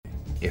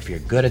If you're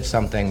good at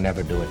something,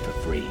 never do it for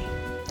free.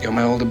 You're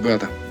my older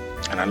brother,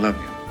 and I love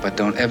you. But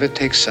don't ever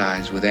take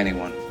sides with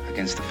anyone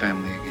against the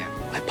family again.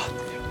 I bought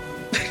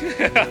you.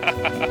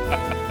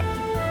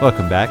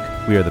 Welcome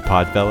back. We are the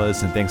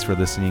PodFellas, and thanks for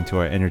listening to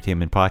our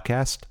entertainment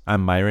podcast.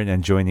 I'm Myron,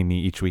 and joining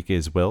me each week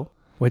is Will.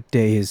 What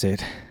day is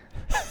it?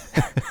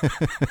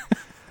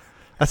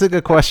 That's a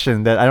good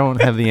question that I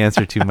don't have the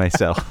answer to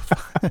myself.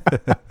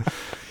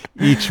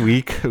 Each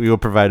week, we will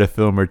provide a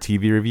film or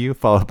TV review,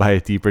 followed by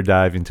a deeper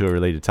dive into a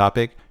related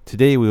topic.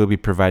 Today, we will be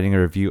providing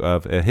a review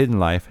of A Hidden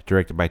Life,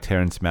 directed by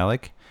Terence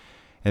Malick.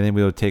 And then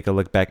we will take a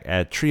look back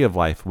at Tree of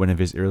Life, one of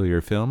his earlier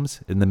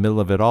films. In the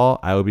middle of it all,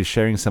 I will be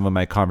sharing some of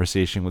my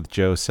conversation with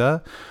Joe Suh,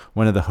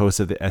 one of the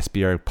hosts of the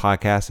SBR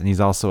Podcast, and he's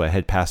also a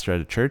head pastor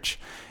at a church.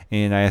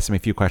 And I asked him a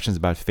few questions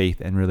about faith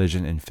and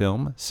religion in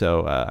film,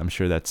 so I'm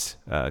sure that's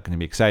going to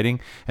be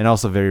exciting and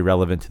also very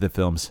relevant to the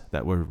films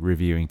that we're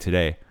reviewing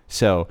today.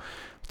 So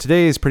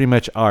today is pretty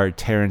much our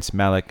Terence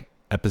Malick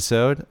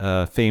episode,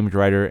 famed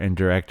writer and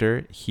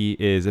director. He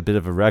is a bit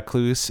of a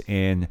recluse,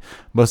 and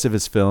most of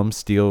his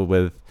films deal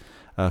with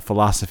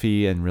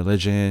philosophy and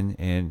religion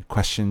and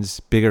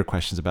bigger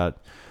questions about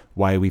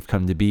why we've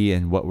come to be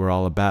and what we're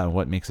all about and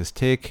what makes us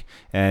tick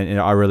and in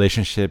our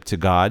relationship to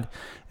God.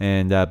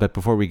 And but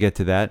before we get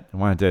to that, I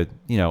wanted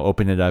to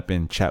open it up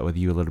and chat with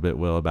you a little bit,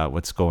 Will, about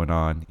what's going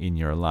on in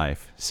your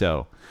life.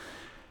 So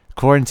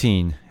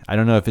quarantine, I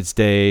don't know if it's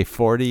day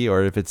 40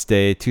 or if it's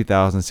day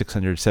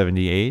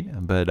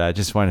 2678, but I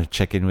just wanted to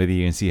check in with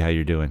you and see how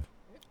you're doing.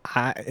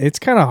 It's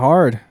kind of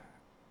hard.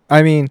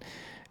 I mean,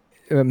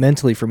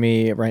 mentally for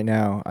me right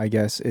now, I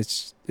guess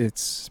it's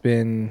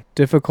been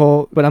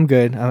difficult, but I'm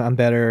good. I'm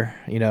better,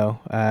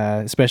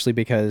 especially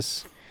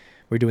because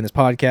we're doing this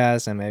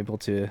podcast. I'm able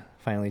to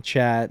finally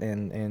chat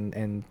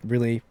and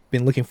really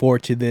been looking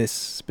forward to this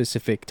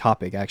specific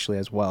topic actually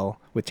as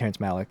well with Terence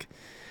Malick.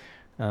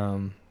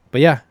 But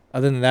yeah,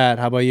 other than that,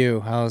 how about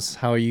you? How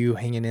are you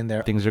hanging in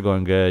there? Things are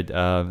going good. It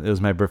was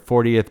my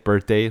 40th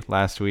birthday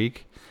last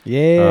week.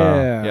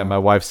 Yeah. My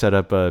wife set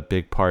up a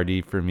big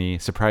party for me,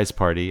 surprise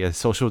party, a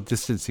social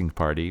distancing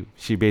party.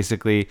 She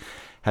basically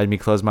had me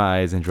close my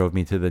eyes and drove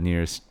me to the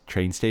nearest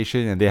train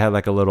station, and they had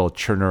like a little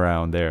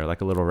turnaround there, like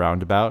a little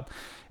roundabout.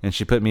 And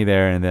she put me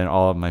there, and then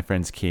all of my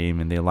friends came,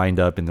 and they lined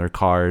up in their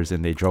cars,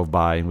 and they drove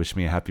by and wished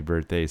me a happy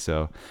birthday.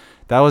 So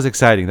that was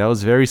exciting. That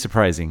was very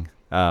surprising.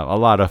 A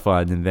lot of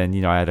fun. And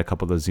then, I had a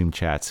couple of Zoom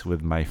chats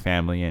with my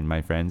family and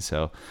my friends,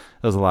 so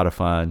it was a lot of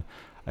fun.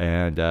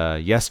 And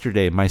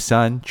yesterday, my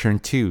son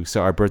turned 2,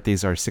 so our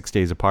birthdays are 6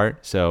 days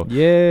apart. So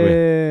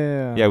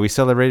we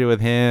celebrated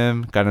with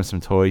him, got him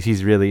some toys.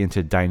 He's really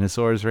into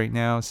dinosaurs right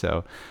now,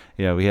 so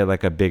we had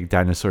like a big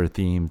dinosaur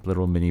themed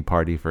little mini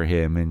party for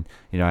him, and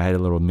I had a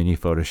little mini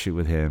photo shoot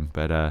with him.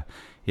 But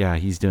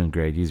he's doing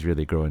great. He's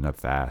really growing up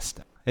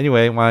fast.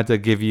 Anyway, I wanted to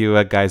give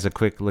you guys a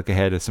quick look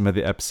ahead of some of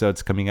the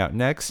episodes coming out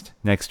next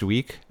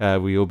week.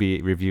 We will be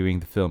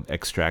reviewing the film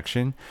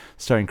Extraction,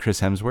 starring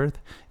Chris Hemsworth.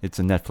 It's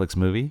a Netflix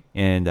movie.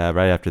 And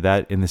right after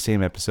that, in the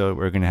same episode,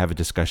 we're going to have a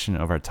discussion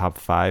of our top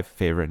 5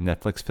 favorite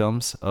Netflix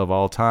films of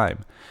all time.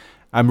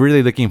 I'm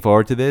really looking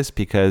forward to this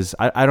because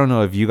I don't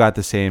know if you got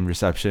the same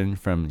reception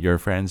from your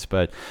friends,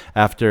 but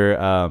after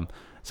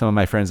some of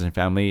my friends and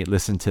family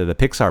listened to the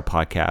Pixar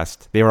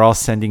podcast, they were all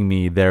sending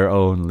me their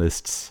own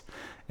lists.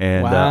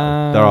 And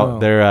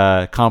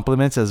their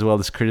compliments as well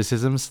as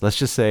criticisms. Let's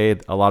just say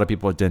a lot of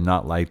people did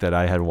not like that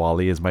I had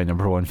WALL-E as my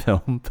number 1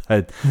 film,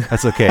 but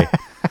that's okay.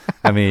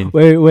 I mean,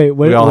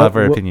 we all have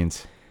our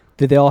opinions.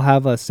 Did they all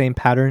have a same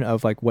pattern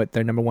of like what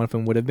their number 1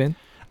 film would have been?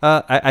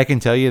 I can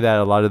tell you that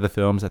a lot of the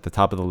films at the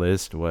top of the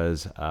list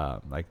was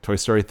like Toy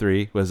Story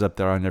 3 was up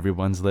there on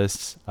everyone's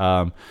lists.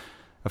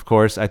 Of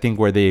course, I think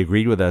where they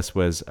agreed with us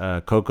was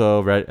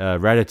Coco,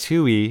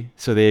 Ratatouille.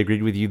 So they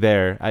agreed with you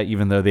there,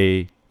 even though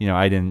they...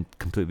 I didn't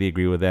completely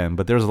agree with them,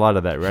 but there was a lot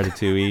of that.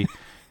 Ratatouille,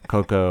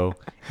 Coco,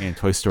 and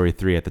Toy Story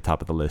 3 at the top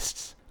of the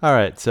lists. All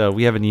right, so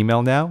we have an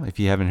email now. If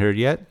you haven't heard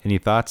yet, any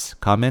thoughts,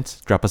 comments,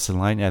 drop us a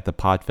line at the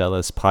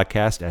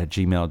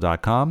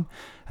podfellaspodcast@gmail.com.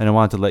 And I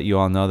wanted to let you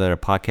all know that our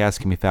podcast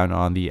can be found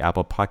on the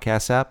Apple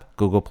Podcasts app,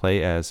 Google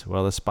Play, as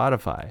well as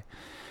Spotify.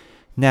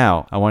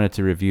 Now, I wanted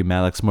to review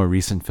Malick's more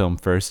recent film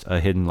first, A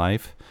Hidden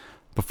Life.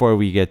 Before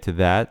we get to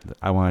that,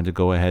 I wanted to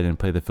go ahead and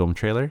play the film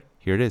trailer.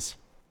 Here it is.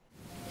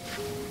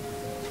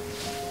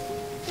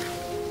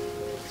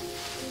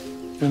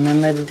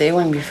 Remember the day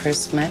when we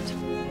first met?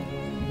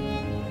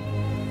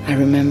 I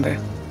remember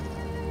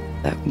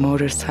that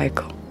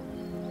motorcycle,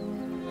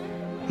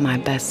 my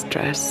best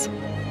dress.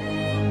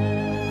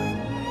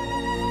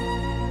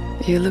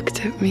 You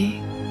looked at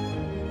me,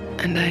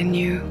 and I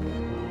knew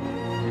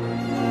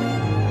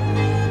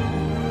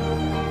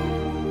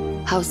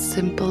how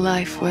simple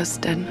life was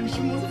then.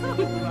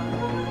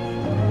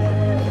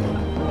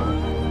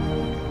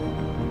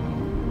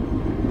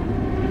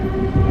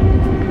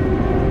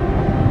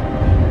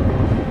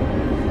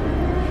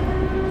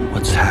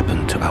 What's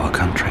happened to our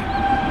country?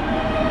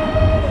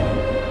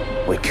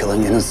 We're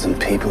killing innocent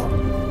people,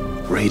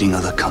 raiding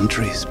other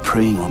countries,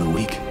 preying on the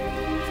weak.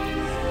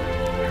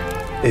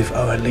 If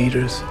our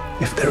leaders,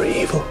 if they're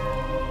evil,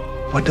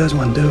 What does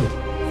one do?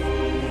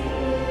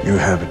 You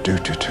have a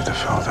duty to the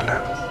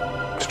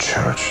fatherland. The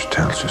church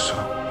tells you so.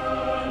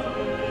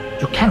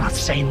 You cannot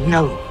say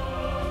no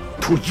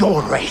to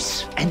your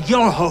race and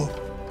your hope.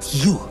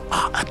 You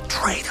are a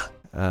traitor.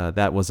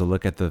 That was a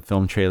look at the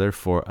film trailer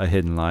for A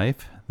Hidden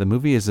Life. The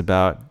movie is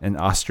about an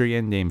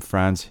Austrian named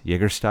Franz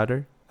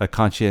Jägerstätter, a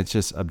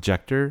conscientious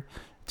objector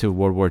to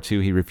World War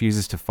II. He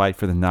refuses to fight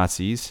for the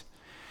Nazis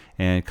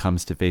and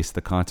comes to face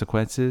the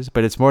consequences.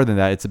 But it's more than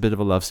that. It's a bit of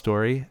a love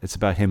story. It's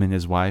about him and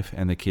his wife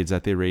and the kids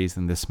that they raised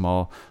in this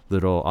small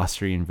little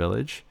Austrian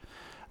village.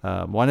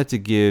 Wanted to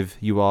give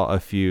you all a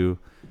few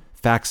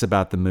facts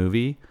about the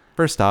movie.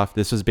 First off,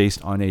 this was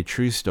based on a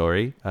true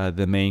story.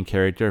 The main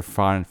character,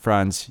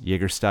 Franz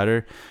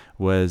Jägerstätter,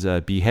 was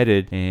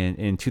beheaded, and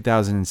in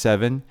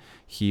 2007,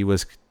 he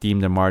was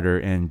deemed a martyr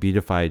and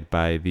beatified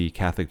by the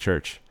Catholic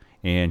Church.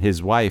 And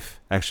his wife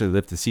actually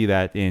lived to see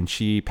that, and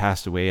she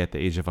passed away at the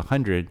age of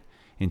 100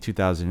 in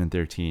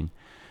 2013.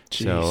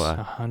 Jeez, so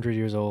 100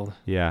 years old.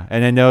 Yeah,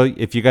 and I know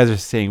if you guys are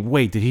saying,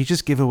 wait, did he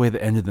just give away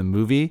the end of the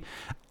movie?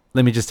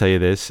 Let me just tell you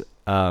this.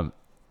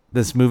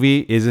 This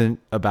movie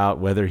isn't about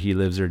whether he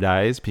lives or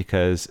dies,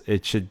 because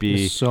it should be...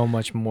 There's so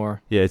much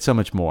more. Yeah, it's so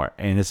much more.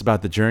 And it's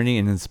about the journey,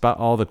 and it's about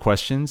all the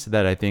questions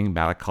that I think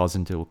Malick calls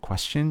into a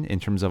question in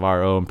terms of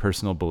our own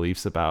personal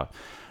beliefs about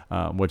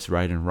what's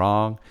right and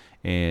wrong,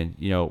 and,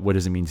 you know, what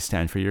does it mean to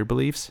stand for your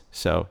beliefs.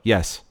 So,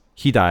 yes,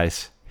 he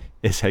dies.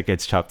 His head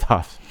gets chopped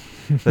off.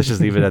 Let's just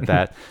leave it at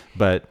that.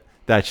 But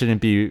that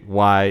shouldn't be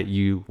why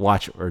you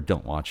watch or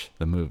don't watch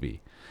the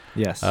movie.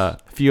 Yes. A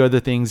few other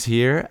things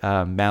here.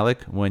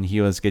 Malick, when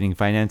he was getting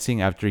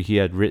financing after he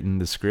had written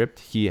the script,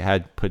 he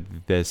had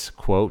put this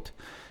quote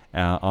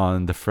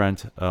on the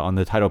front, on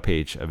the title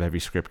page of every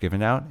script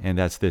given out. And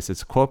that's this.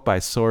 It's a quote by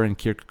Soren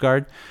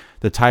Kierkegaard.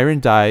 The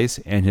tyrant dies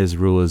and his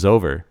rule is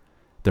over.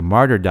 The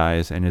martyr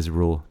dies and his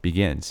rule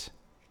begins.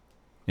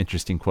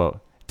 Interesting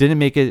quote. Didn't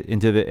make it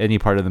into any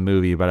part of the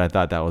movie, but I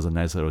thought that was a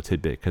nice little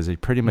tidbit because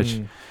it pretty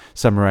much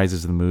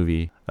summarizes the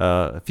movie.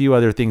 A few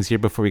other things here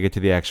before we get to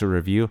the actual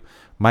review.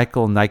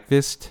 Michael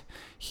Nyqvist,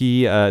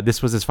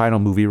 this was his final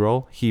movie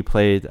role. He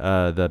played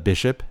the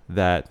bishop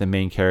that the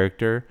main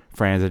character,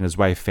 Franz, and his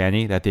wife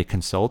Fanny, that they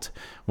consult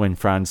when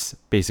Franz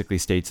basically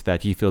states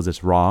that he feels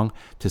it's wrong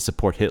to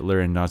support Hitler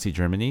in Nazi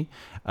Germany.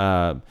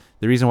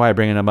 The reason why I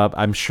bring him up,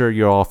 I'm sure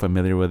you're all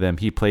familiar with him.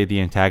 He played the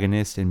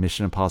antagonist in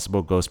Mission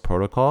Impossible Ghost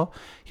Protocol.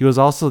 He was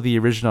also the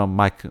original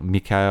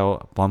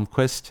Mikael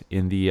Blomkvist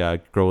in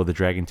the Girl with the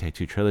Dragon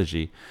Tattoo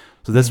trilogy.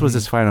 So this was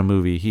his final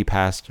movie. He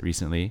passed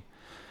recently.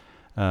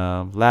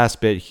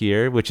 Last bit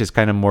here, which is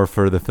kind of more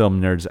for the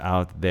film nerds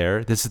out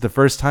there. This is the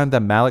first time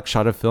that Malick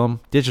shot a film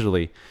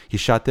digitally. He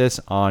shot this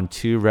on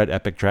 2 Red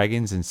Epic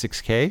Dragons in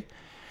 6K,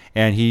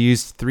 and he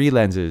used 3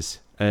 lenses.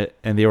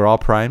 And they were all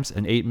primes,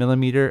 an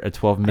 8mm, a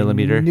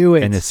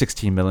 12mm, and a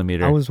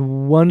 16mm. I was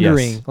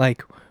wondering,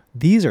 like,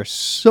 these are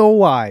so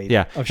wide.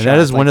 Yeah, and that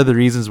is one of the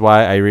reasons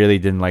why I really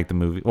didn't like the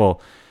movie.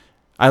 Well,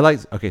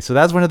 so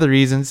that's one of the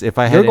reasons. If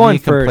I had any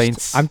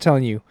complaints... I'm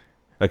telling you.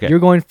 Okay. You're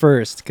going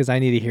first, because I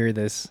need to hear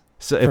this.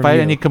 So if I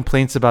had any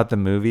complaints about the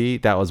movie,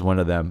 that was one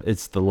of them.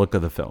 It's the look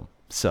of the film.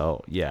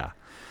 So, yeah.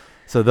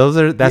 So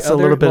that's a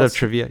little bit of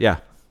trivia. Yeah,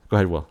 go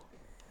ahead, Will.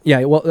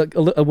 Yeah,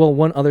 well,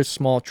 one other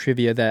small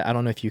trivia that I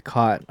don't know if you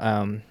caught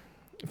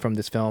from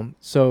this film.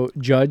 So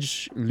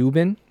Judge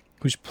Lubin,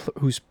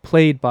 who's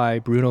played by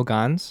Bruno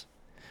Ganz.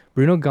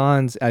 Bruno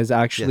Ganz is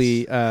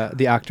actually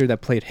the actor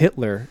that played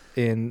Hitler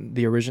in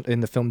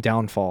the film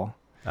Downfall.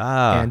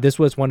 And this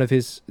was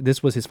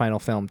his final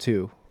film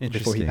too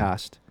before he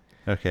passed.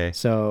 Okay.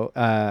 So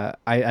I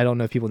don't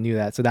know if people knew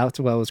that. So that's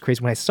what was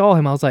crazy. When I saw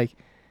him, I was like,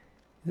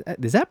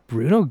 is that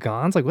Bruno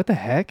Ganz? Like, what the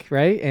heck,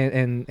 right?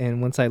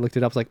 And once I looked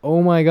it up, I was like,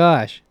 oh my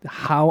gosh,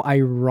 how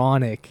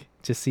ironic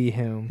to see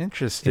him in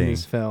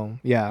this film.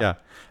 Yeah.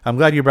 I'm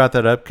glad you brought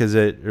that up because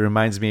it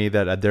reminds me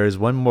that there is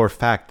one more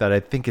fact that I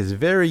think is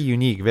very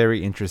unique,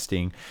 very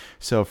interesting.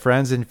 So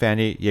Franz and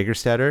Fanny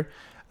Jägerstätter,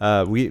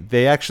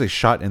 they actually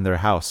shot in their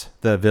house.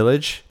 The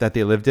village that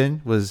they lived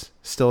in was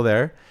still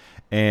there.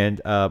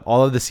 And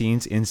all of the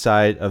scenes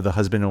inside of the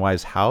husband and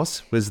wife's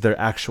house was their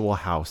actual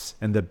house.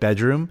 And the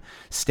bedroom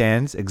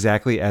stands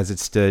exactly as it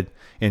stood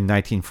in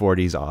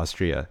 1940s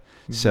Austria.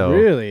 So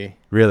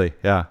Really,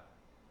 yeah.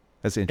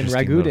 That's interesting.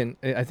 In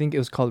Raguden, I think it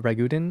was called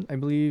Raguden, I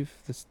believe,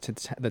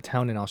 the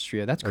town in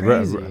Austria. That's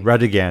crazy.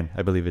 Radigan,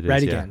 I believe it is.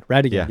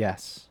 Radigan, yeah.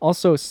 Yes.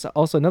 Also,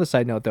 another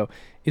side note though,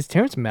 is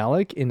Terence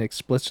Malick an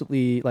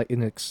explicitly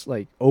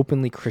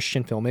openly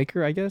Christian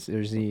filmmaker? I guess, or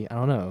is he? I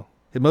don't know.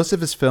 Most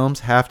of his films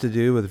have to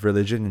do with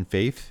religion and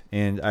faith,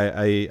 and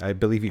I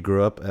believe he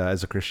grew up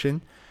as a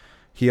Christian.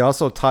 He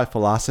also taught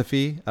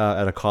philosophy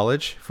at a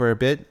college for a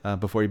bit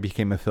before he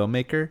became a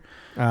filmmaker.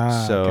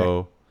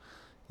 Okay.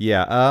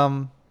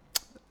 Yeah.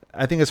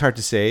 I think it's hard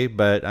to say,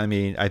 but I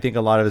mean, I think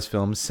a lot of his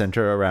films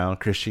center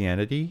around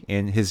Christianity,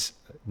 and his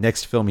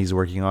next film he's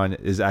working on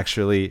is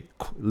actually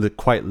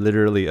quite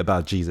literally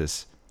about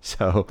Jesus.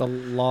 So The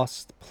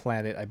Lost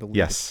Planet, I believe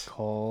Yes. it's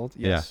called.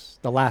 Yeah. Yes.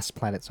 The Last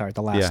Planet. Sorry,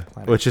 The Last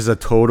Planet. which is a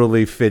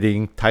totally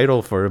fitting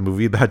title for a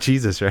movie about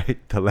Jesus, right?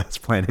 The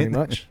Last Planet. Pretty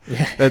much.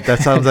 Yeah. That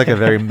sounds like a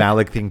very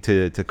Malick thing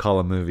to call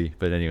a movie.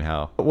 But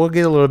anyhow, we'll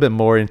get a little bit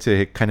more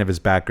into kind of his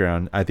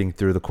background, I think,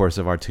 through the course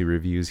of our 2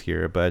 reviews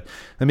here. But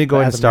let me go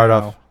ahead and start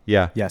off.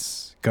 Yeah.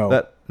 Yes. Go.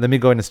 Let me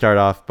go ahead and start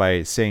off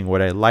by saying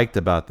what I liked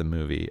about the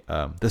movie.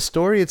 The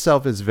story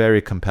itself is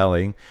very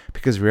compelling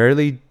because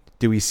rarely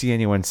do we see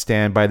anyone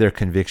stand by their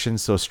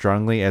convictions so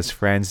strongly as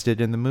Franz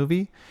did in the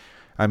movie.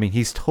 I mean,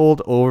 he's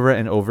told over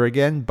and over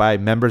again by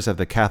members of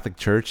the Catholic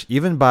Church,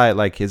 even by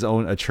like his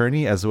own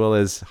attorney, as well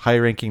as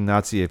high-ranking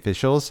Nazi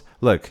officials,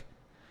 look,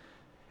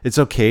 it's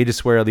okay to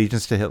swear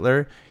allegiance to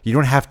Hitler. You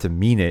don't have to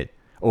mean it.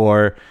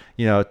 Or,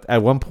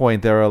 at one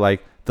point they were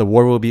like, the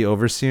war will be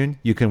over soon.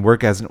 You can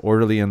work as an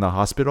orderly in the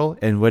hospital.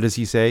 And what does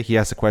he say? He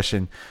asks the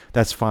question,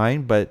 that's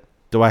fine, but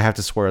do I have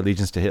to swear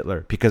allegiance to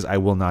Hitler? Because I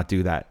will not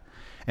do that.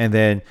 And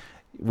then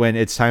when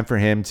it's time for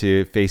him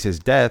to face his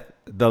death,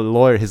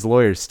 his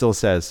lawyer still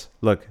says,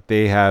 look,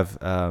 they have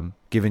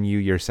given you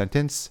your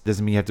sentence.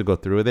 Doesn't mean you have to go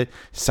through with it.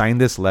 Sign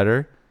this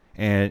letter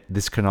and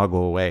this can all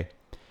go away.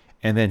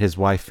 And then his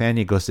wife,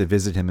 Fanny, goes to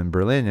visit him in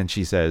Berlin and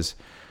she says,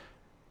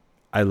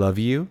 I love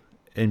you.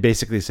 And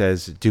basically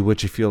says, do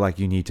what you feel like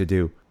you need to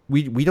do.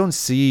 We don't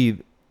see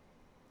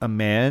a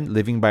man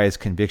living by his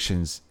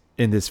convictions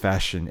in this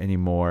fashion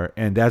anymore.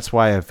 And that's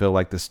why I feel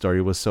like the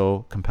story was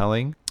so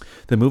compelling.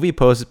 The movie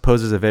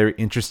poses a very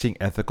interesting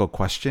ethical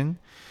question.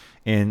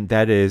 And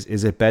that is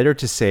it better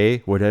to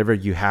say whatever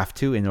you have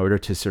to in order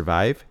to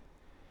survive?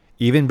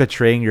 Even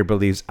betraying your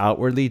beliefs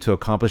outwardly to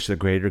accomplish the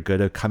greater good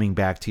of coming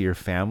back to your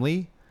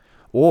family?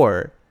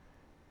 Or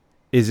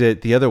is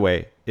it the other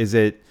way? Is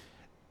it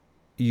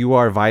you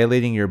are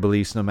violating your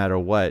beliefs no matter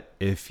what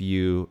if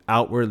you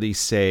outwardly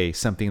say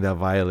something that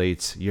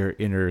violates your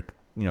inner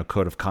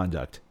code of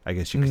conduct, I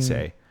guess you could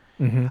say.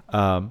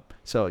 Mm-hmm.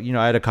 So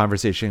I had a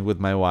conversation with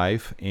my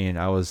wife and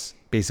I was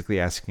basically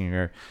asking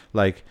her,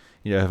 like,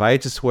 if I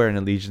had to swear an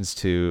allegiance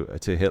to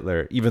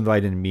Hitler, even though I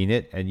didn't mean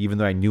it and even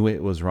though I knew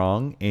it was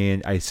wrong,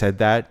 and I said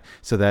that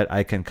so that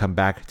I can come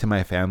back to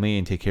my family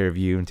and take care of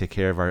you and take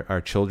care of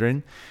our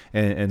children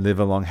and live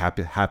a long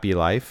happy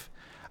life,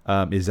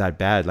 is that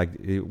bad? Like,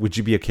 would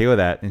you be okay with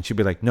that? And she'd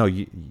be like, no,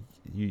 you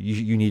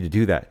need to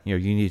do that. You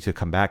need to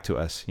come back to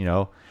us,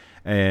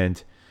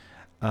 and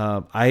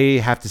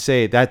I have to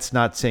say that's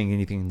not saying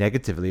anything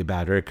negatively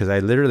about her, because I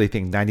literally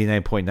think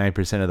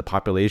 99.9% of the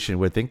population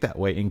would think that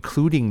way,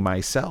 including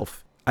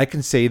myself. I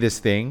can say this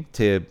thing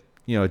to,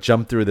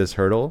 jump through this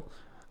hurdle,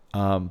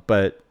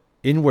 but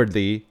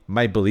inwardly,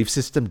 my belief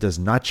system does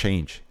not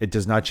change. It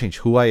does not change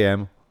who I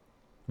am,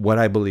 what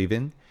I believe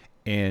in,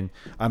 and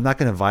I'm not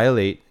going to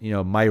violate,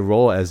 my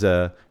role as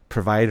a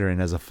provider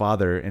and as a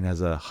father and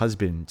as a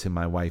husband to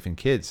my wife and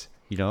kids,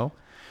 But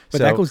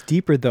that goes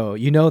deeper, though.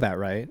 You know that,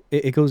 right?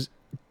 It goes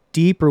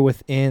deeper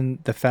within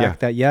the fact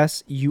that,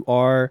 yes, you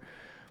are,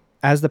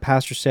 as the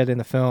pastor said in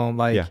the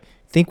film,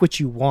 think what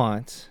you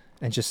want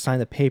and just sign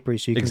the paper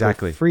so you can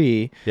go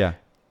free. Yeah.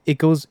 It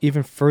goes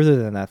even further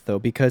than that, though,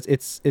 because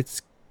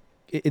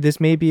this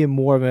may be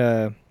more of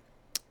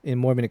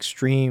an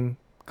extreme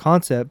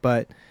concept,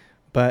 but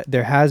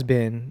there has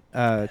been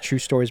true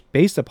stories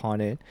based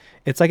upon it.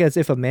 It's like as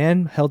if a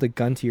man held a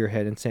gun to your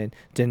head and said,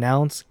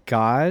 denounce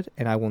God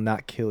and I will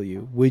not kill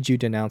you. Would you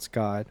denounce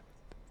God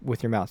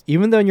with your mouth?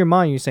 Even though in your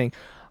mind you're saying,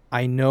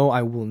 I know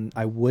I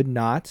would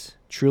not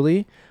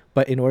truly,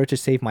 but in order to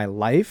save my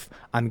life,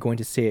 I'm going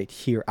to say it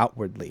here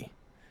outwardly.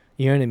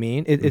 You know what I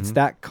mean? It's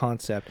that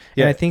concept.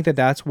 Yeah. And I think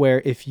that's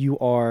where, if you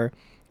are,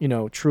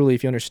 truly,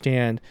 if you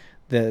understand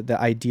the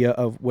idea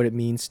of what it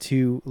means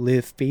to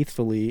live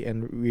faithfully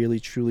and really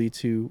truly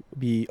to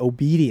be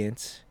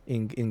obedient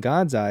in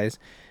God's eyes,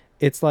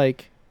 it's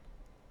like,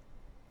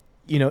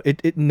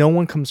 no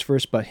one comes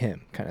first but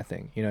him, kind of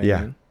thing. You know what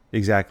I mean?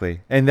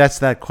 Exactly. And that's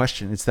that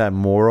question. It's that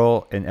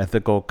moral and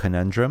ethical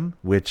conundrum,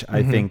 which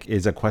I think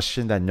is a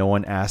question that no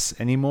one asks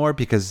anymore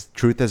because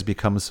truth has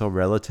become so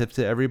relative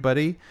to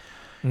everybody.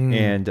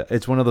 And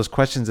it's one of those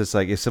questions that's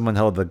like, if someone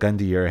held the gun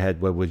to your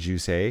head, what would you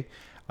say?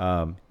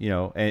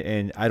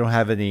 And I don't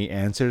have any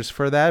answers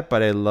for that,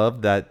 but I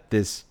love that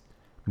this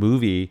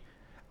movie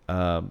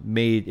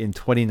made in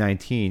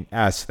 2019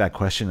 asks that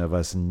question of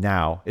us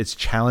now. It's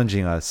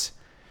challenging us.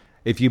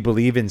 If you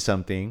believe in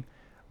something,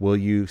 will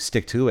you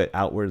stick to it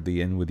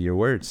outwardly and with your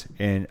words?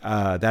 And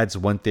that's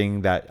one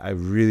thing that I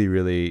really,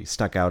 really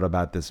stuck out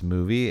about this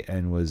movie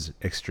and was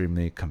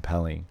extremely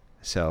compelling.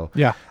 So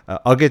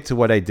I'll get to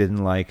what I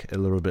didn't like a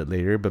little bit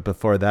later. But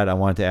before that, I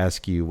wanted to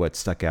ask you what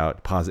stuck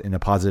out in a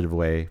positive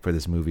way for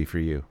this movie for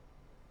you.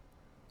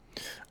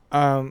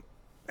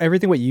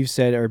 Everything what you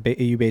said,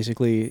 you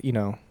basically,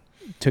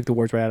 took the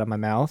words right out of my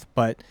mouth.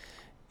 But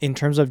in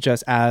terms of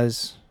just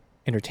as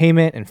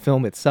entertainment and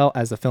film itself,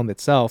 as the film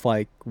itself,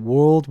 like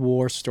World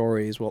War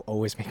stories will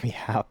always make me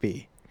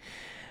happy.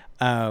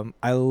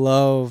 I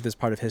love this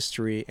part of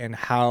history and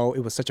how it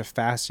was such a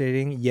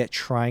fascinating yet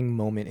trying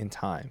moment in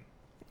time.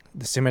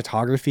 The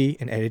cinematography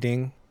and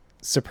editing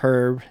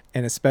superb,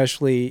 and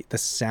especially the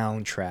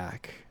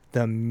soundtrack.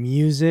 The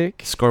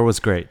music. Score was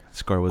great.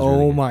 Score was really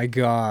Oh good. my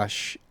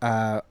gosh.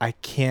 I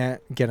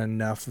can't get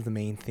enough of the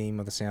main theme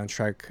of the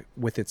soundtrack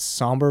with its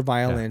somber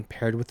violin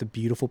paired with the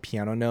beautiful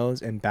piano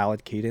notes and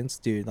ballad cadence.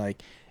 Dude,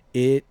 like,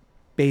 it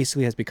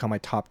basically has become my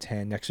top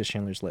 10 next to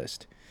Schindler's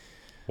List.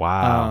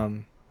 Wow.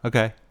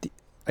 Okay.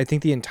 I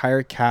think the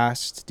entire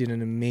cast did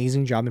an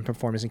amazing job in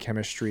performance and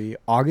chemistry.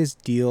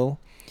 August Deal,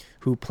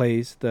 who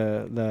plays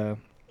the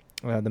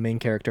main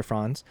character,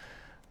 Franz,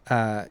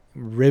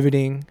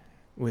 riveting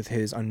with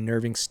his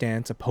unnerving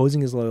stance,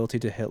 opposing his loyalty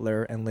to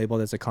Hitler and labeled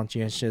as a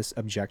conscientious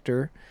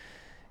objector.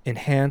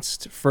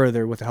 Enhanced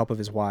further with the help of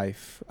his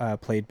wife,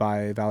 played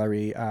by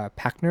Valerie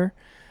Pachner,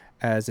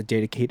 as a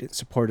dedicated,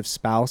 supportive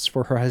spouse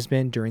for her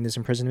husband during this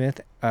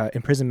imprisonment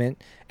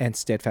and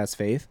steadfast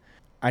faith.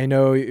 I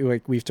know,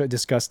 like, we've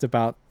discussed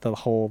about the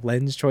whole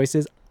lens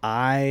choices.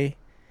 I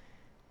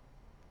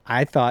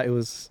thought it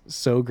was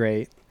so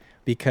great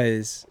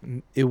because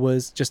it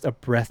was just a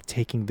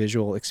breathtaking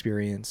visual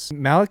experience.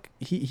 Malick,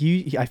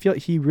 I feel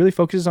he really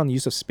focuses on the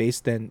use of space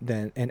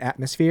than an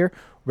atmosphere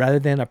rather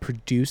than a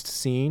produced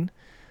scene,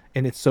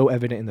 and it's so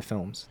evident in the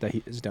films that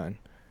he has done.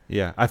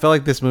 Yeah, I felt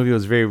like this movie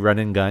was very run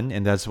and gun,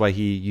 and that's why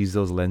he used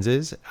those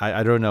lenses.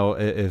 I don't know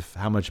if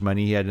how much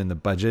money he had in the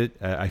budget.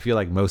 I feel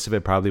like most of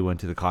it probably went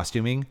to the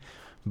costuming,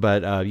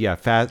 but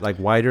fat, like,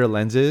 wider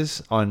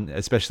lenses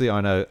especially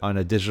on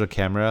a digital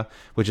camera,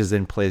 which is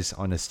in place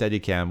on a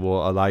Steadicam,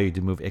 will allow you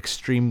to move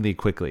extremely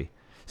quickly.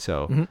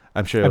 So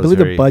I'm sure it was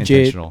very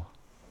intentional.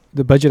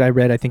 The budget I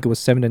read, I think it was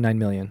 $7 to $9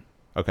 million.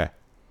 Okay,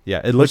 yeah,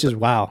 it looks, which is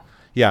wow.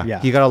 Yeah,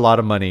 he got a lot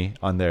of money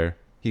on there.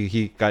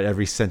 He got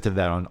every cent of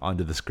that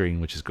onto the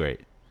screen, which is great.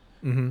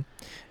 Mm-hmm.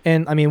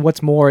 And I mean,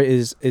 what's more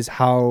is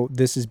how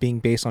this is being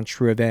based on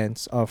true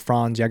events of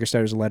Franz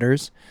Jägerstätter's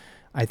letters.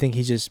 I think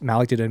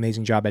Malick did an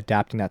amazing job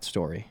adapting that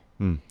story.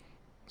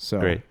 So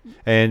great.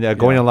 And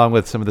going along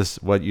with some of this,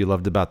 what you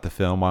loved about the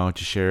film, why don't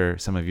you share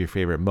some of your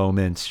favorite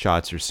moments,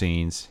 shots, or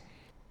scenes?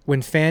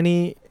 When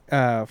Fanny,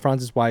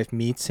 Franz's wife,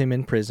 meets him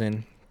in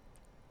prison,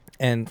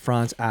 and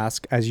Franz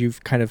asks, as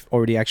you've kind of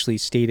already actually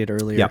stated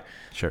earlier,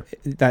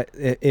 that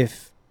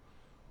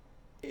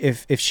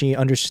if she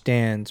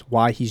understands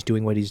why he's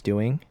doing what he's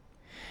doing.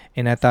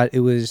 And I thought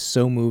it was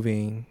so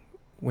moving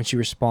when she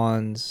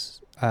responds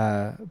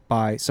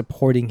by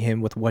supporting him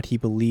with what he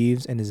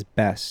believes and is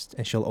best,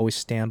 and she'll always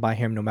stand by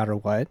him no matter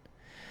what.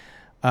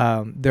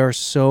 There are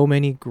so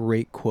many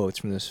great quotes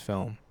from this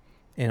film,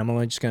 and I'm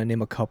only just going to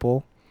name a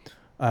couple.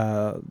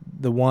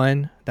 The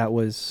one that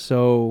was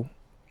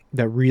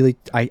that really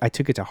I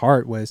took it to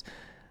heart was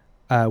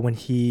when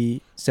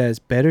he says,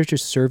 "Better to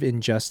serve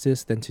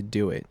injustice than to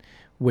do it,"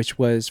 which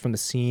was from the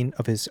scene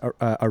of his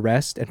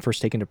arrest and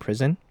first taken to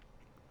prison.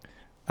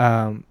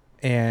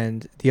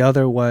 And the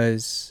other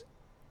was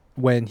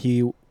when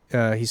he's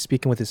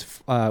speaking with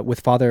with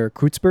Father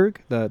Kreutzberg,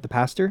 the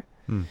pastor.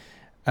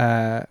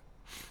 Father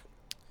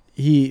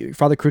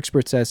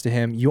Kreutzberg says to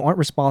him, "You aren't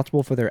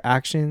responsible for their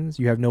actions.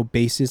 You have no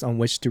basis on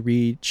which to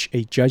reach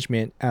a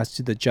judgment as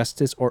to the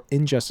justice or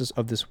injustice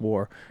of this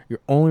war. Your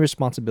only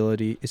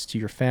responsibility is to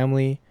your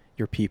family,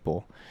 your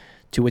people."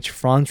 To which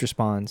Franz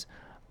responds,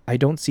 "I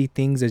don't see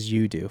things as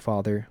you do,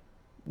 Father.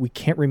 We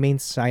can't remain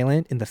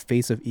silent in the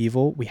face of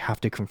evil. We have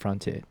to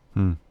confront it."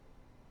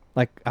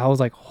 Like, I was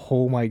like,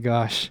 oh my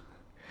gosh.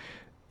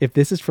 If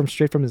this is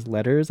straight from his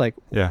letters, like,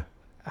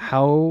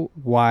 how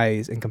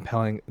wise and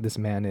compelling this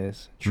man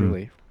is,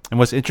 truly. And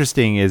what's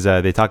interesting is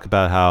they talk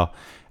about how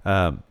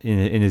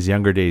in his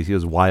younger days he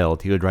was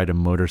wild. He would ride a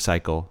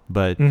motorcycle,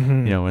 but you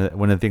know,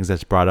 one of the things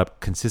that's brought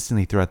up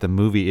consistently throughout the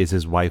movie is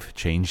his wife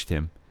changed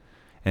him,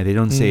 and they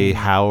don't say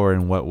how or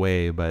in what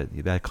way, but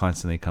that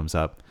constantly comes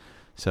up.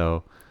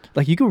 So,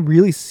 like, you can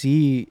really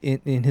see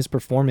in his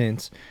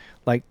performance,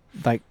 like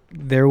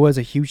there was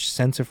a huge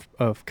sense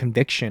of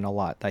conviction a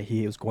lot that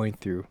he was going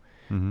through,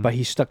 but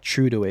he stuck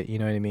true to it. You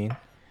know what I mean?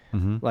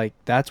 Like,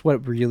 that's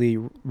what really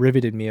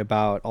riveted me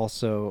about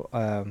also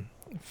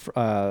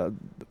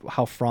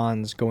how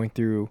Franz going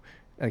through,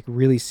 like,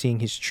 really seeing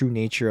his true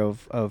nature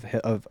of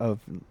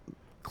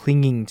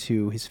clinging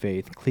to his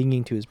faith,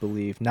 clinging to his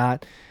belief,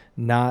 not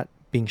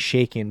being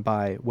shaken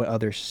by what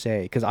others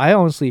say. Because I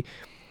honestly,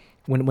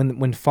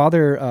 when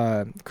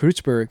Father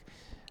Kreutzberg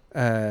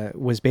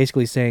was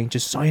basically saying,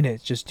 "Just sign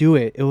it, just do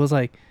it," it was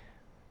like,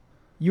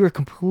 you were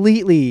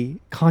completely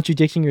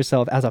contradicting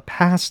yourself as a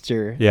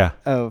pastor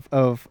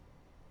of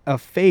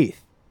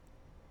faith.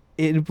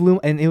 It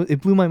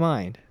blew my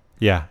mind.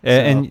 Yeah. So,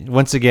 and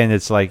once again,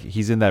 it's like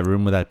he's in that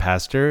room with that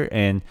pastor,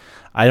 and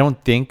I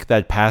don't think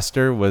that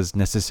pastor was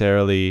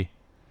necessarily,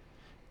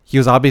 he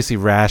was obviously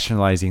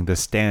rationalizing the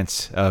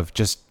stance of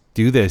just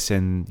do this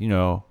and, you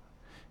know,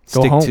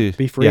 go home,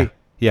 be free.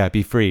 Yeah,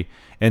 be free.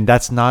 And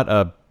that's not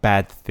a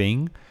bad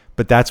thing.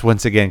 But that's,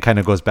 once again, kind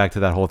of goes back to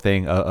that whole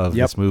thing of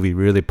this movie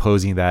really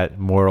posing that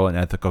moral and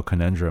ethical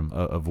conundrum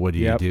of what do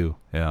you do?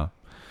 Yeah.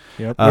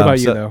 What about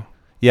you, though?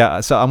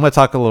 Yeah, so I'm going to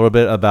talk a little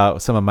bit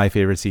about some of my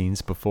favorite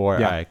scenes before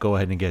Yeah. I go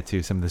ahead and get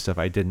to some of the stuff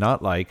I did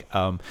not like.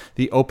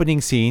 The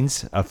opening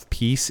scenes of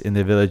peace in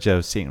the village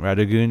of St.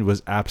 Radegun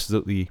was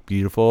absolutely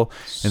beautiful.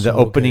 And the So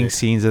opening good.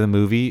 scenes of the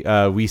movie,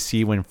 we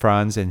see when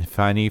Franz and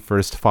Fanny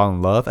first fall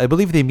in love. I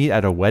believe they meet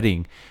at a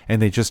wedding and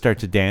they just start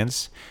to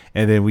dance.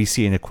 And then we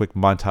see in a quick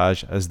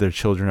montage as their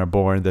children are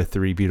born, the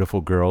 3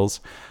 beautiful girls.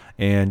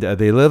 And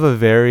they live a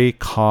very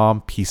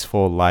calm,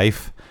 peaceful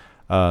life.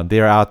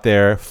 They're out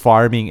there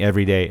farming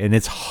every day, and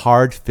it's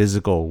hard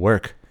physical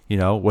work,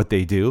 what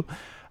they do.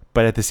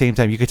 But at the same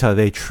time, you could tell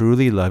they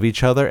truly love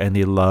each other and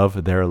they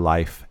love their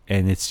life.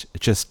 And it's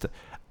just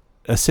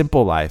a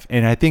simple life.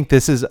 And I think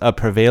this is a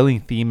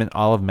prevailing theme in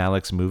all of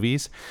Malick's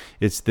movies.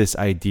 It's this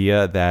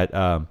idea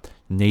that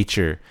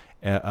nature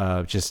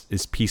just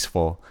is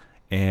peaceful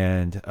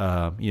and,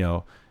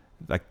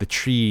 like the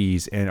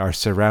trees and our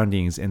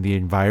surroundings and the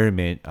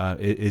environment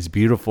is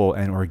beautiful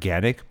and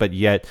organic, but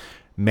yet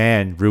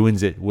man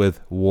ruins it with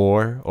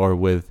war or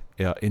with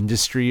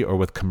industry or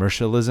with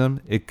commercialism.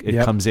 It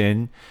comes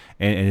in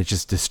and it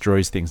just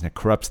destroys things and it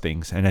corrupts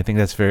things. And I think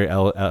that's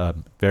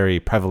very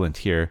prevalent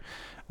here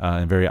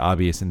and very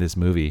obvious in this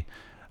movie.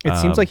 It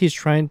seems like he's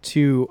trying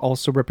to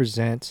also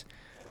represent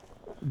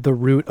the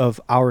root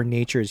of our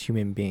nature as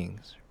human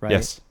beings, right?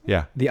 Yes.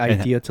 Yeah. The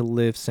idea to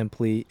live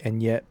simply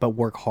but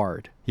work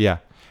hard. Yeah.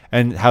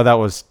 And how that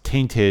was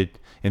tainted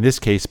in this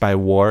case by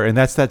war. And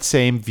that's that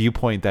same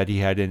viewpoint that he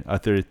had in A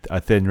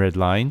Thin Red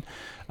Line.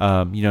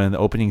 In the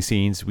opening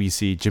scenes, we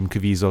see Jim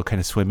Caviezel kind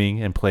of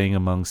swimming and playing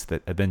amongst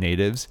the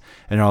natives.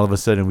 And all of a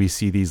sudden we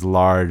see these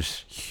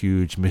large,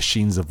 huge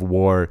machines of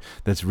war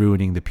that's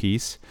ruining the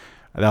peace.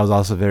 That was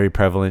also very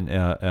prevalent,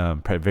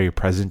 very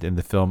present in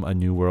the film A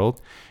New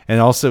World. And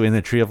also in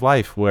The Tree of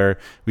Life, where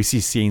we see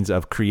scenes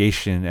of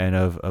creation and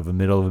of a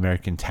middle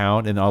American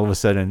town. And all of a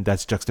sudden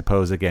that's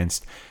juxtaposed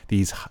against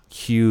these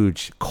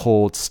huge,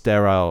 cold,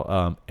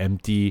 sterile,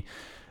 empty,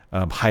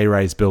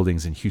 high-rise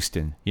buildings in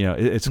Houston.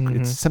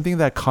 It's something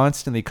that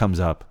constantly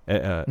comes up,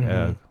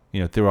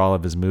 through all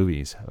of his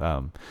movies.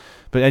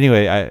 But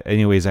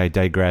anyways, I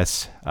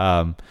digress.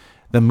 The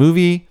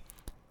movie,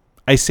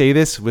 I say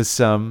this with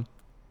some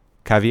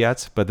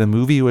caveats, but the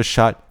movie was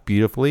shot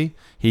beautifully.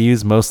 He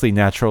used mostly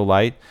natural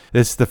light.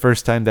 This is the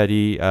first time that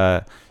he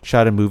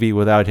shot a movie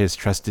without his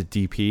trusted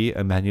DP,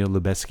 Emmanuel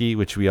Lubezki,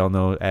 which we all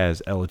know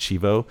as El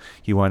Chivo.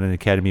 He won an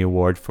Academy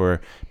Award for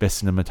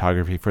Best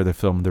Cinematography for the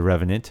film The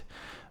Revenant.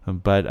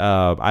 But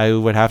I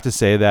would have to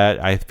say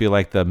that I feel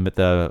like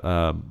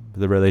the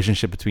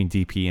relationship between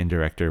DP and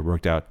director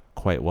worked out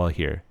quite well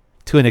here,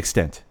 to an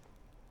extent.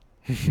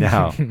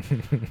 Now,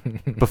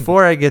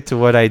 before I get to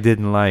what I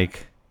didn't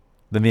like,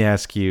 let me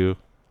ask you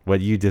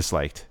what you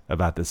disliked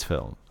about this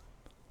film.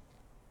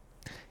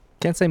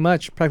 Can't say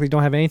much. Practically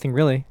don't have anything,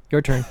 really.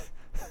 Your turn.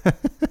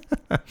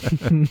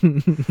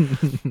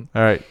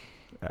 All right.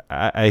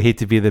 I hate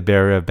to be the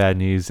bearer of bad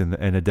news and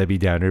a Debbie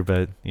Downer,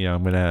 but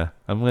I'm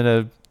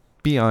gonna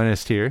be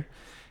honest here,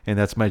 and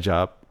that's my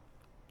job.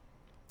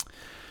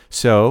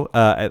 So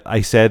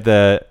I said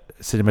the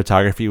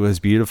cinematography was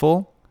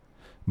beautiful,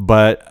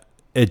 but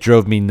it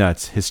drove me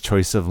nuts, his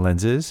choice of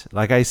lenses.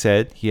 Like I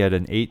said, he had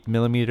an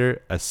 8mm,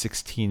 a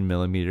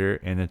 16mm,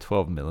 and a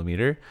 12mm.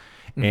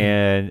 Mm-hmm.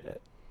 And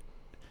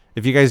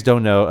if you guys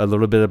don't know a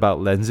little bit about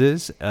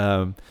lenses,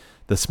 the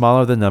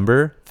smaller the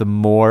number, the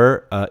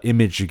more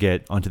image you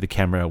get onto the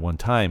camera at one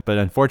time. But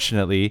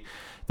unfortunately,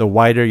 the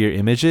wider your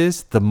image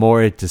is, the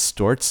more it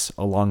distorts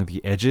along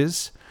the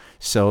edges.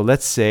 So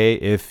let's say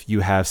if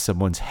you have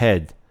someone's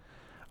head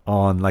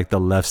on like the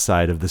left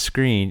side of the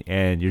screen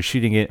and you're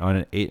shooting it on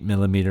an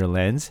 8mm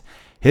lens,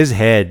 his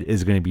head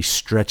is going to be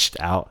stretched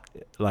out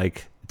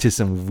like to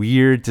some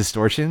weird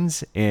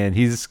distortions, and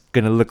he's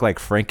going to look like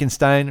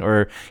Frankenstein,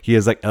 or he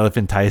has like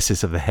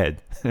elephantiasis of the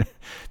head,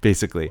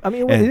 basically. I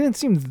mean, it didn't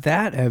seem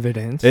that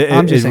evident.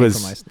 I'm just saying for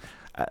myself.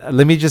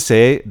 Let me just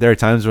say, there are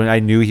times when I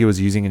knew he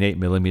was using an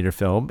 8mm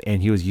film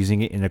and he was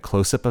using it in a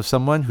close-up of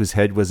someone whose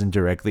head wasn't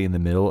directly in the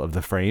middle of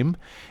the frame,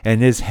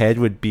 and his head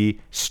would be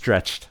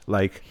stretched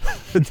like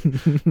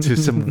to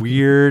some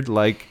weird,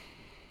 like,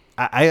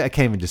 I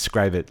can't even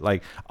describe it.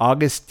 Like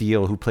August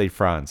Steele, who played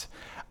Franz,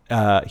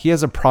 he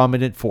has a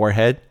prominent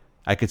forehead.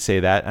 I could say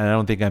that, and I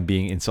don't think I'm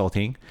being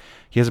insulting.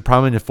 He has a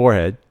prominent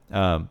forehead,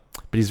 but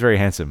he's very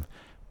handsome.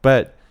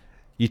 But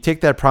you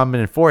take that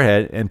prominent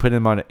forehead and put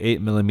him on an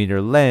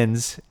 8mm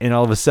lens, and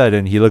all of a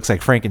sudden he looks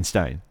like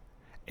Frankenstein.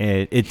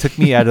 And it took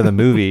me out of the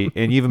movie.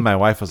 And even my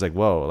wife was like,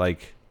 whoa,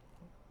 like,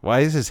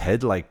 why is his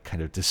head like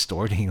kind of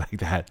distorting like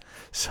that?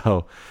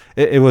 So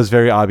it was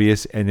very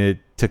obvious, and it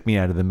took me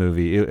out of the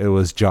movie. It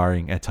was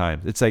jarring at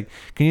times. It's like,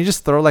 can you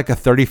just throw like a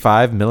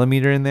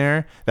 35mm in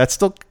there? That's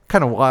still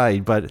kind of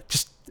wide, but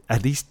just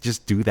at least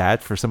just do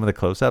that for some of the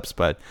close-ups.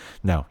 But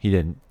no, he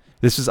didn't.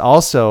 This is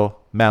also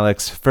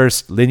Malick's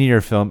first linear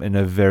film in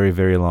a very,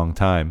 very long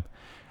time.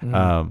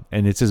 And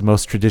it's his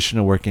most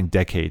traditional work in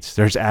decades.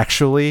 There's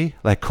actually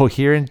like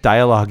coherent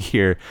dialogue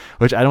here,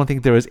 which I don't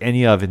think there was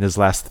any of in his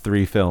last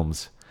 3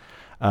 films.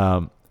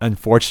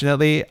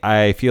 unfortunately,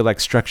 I feel like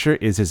structure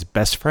is his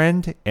best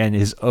friend and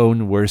his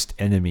own worst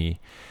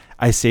enemy.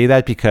 I say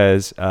that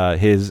because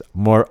his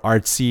more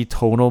artsy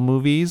tonal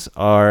movies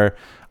are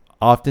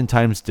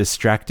oftentimes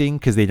distracting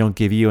because they don't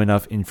give you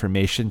enough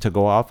information to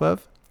go off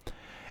of.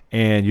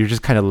 And you're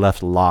just kind of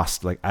left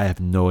lost. Like, I have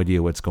no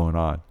idea what's going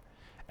on.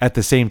 At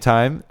the same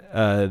time,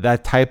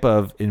 that type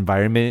of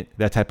environment,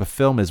 that type of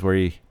film is where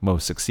he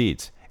most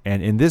succeeds.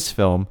 And in this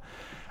film,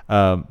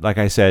 like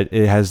I said,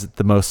 it has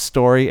the most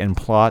story and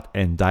plot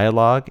and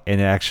dialogue,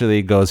 and it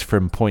actually goes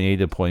from point A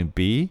to point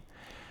B.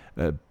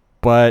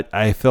 But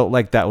I felt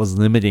like that was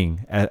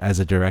limiting as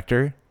a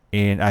director,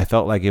 and I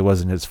felt like it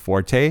wasn't his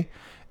forte.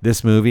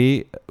 This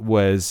movie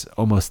was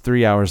almost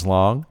 3 hours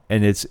long,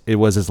 and it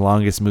was his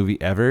longest movie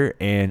ever.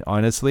 And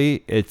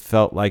honestly, it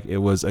felt like it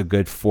was a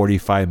good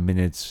 45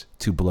 minutes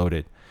too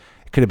bloated.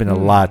 It could have been a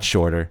lot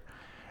shorter.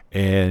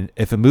 And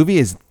if a movie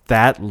is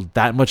that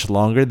much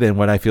longer than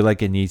what I feel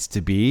like it needs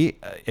to be,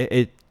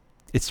 it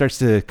starts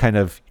to kind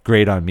of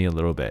grate on me a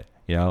little bit,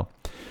 you know.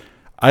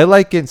 I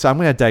liken, so I'm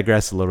going to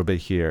digress a little bit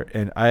here,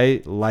 and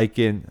I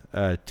liken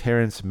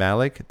Terence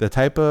Malick, the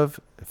type of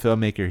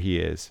filmmaker he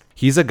is.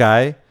 He's a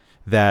guy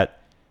that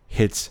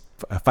hits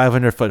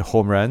 500-foot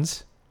home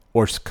runs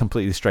or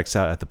completely strikes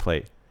out at the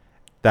plate.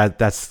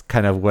 That's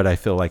kind of what I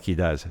feel like he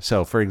does.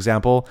 So, for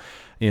example,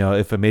 you know,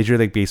 if a Major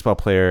League Baseball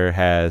player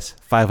has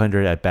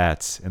 500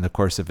 at-bats in the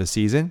course of a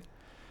season,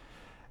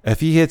 if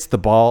he hits the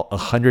ball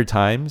 100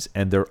 times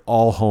and they're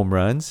all home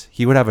runs,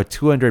 he would have a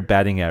 200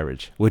 batting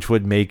average, which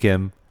would make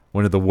him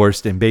one of the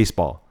worst in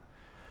baseball.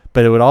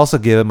 But it would also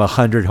give him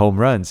 100 home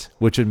runs,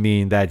 which would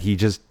mean that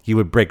he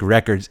would break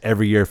records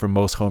every year for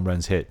most home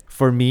runs hit.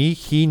 For me,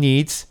 he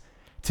needs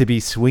to be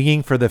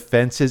swinging for the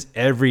fences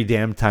every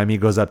damn time he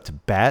goes up to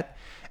bat,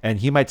 and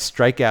he might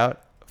strike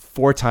out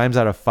 4 times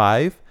out of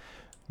 5,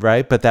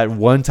 right? But that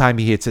one time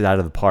he hits it out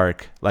of the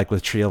park, like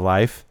with Tree of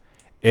Life,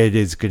 it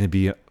is going to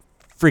be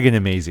friggin'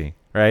 amazing,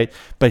 right?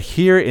 But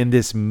here in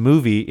this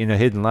movie, in A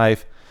Hidden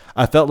Life,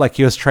 I felt like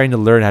he was trying to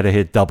learn how to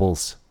hit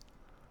doubles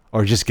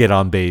or just get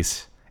on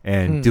base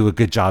and do a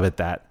good job at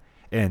that.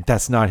 And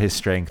that's not his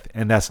strength,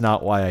 and that's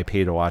not why I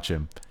pay to watch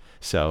him.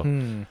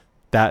 So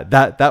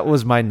that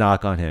was my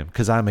knock on him,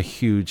 because I'm a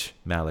huge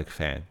Malick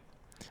fan.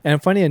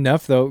 And funny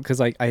enough, though, because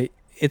like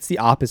it's the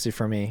opposite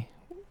for me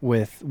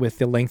with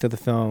the length of the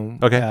film.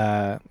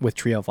 Okay. With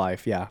Tree of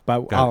Life, yeah.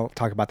 But I'll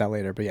talk about that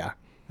later. But yeah.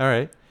 All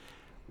right.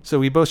 So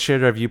we both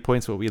shared our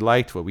viewpoints, what we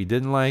liked, what we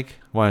didn't like.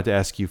 Wanted to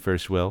ask you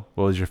first, Will.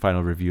 What was your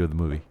final review of the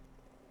movie?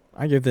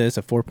 I give this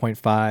a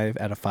 4.5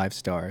 out of 5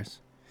 stars.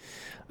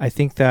 I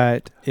think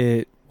that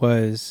it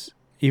was,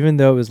 even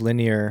though it was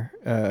linear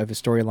of a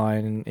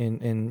storyline,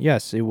 and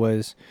yes, it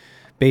was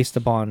based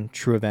upon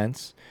true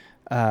events,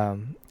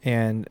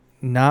 and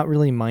not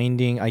really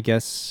minding, I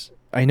guess.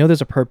 I know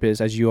there's a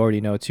purpose, as you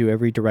already know, too.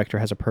 Every director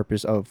has a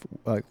purpose of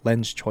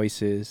lens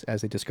choices,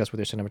 as they discuss with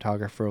their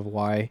cinematographer, of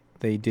why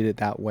they did it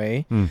that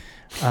way.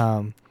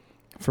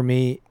 For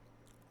me,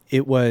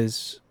 it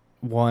was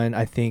one,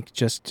 I think,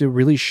 just to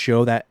really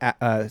show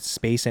that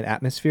space and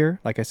atmosphere.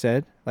 Like I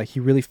said, like he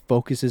really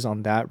focuses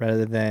on that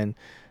rather than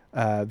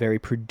very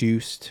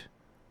produced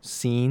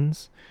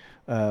scenes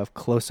of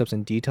close-ups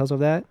and details of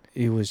that.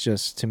 It was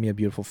just, to me, a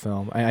beautiful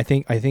film. I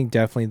think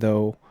definitely,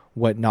 though,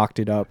 what knocked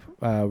it up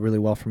really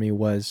well for me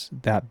was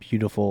that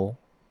beautiful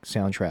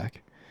soundtrack.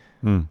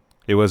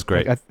 It was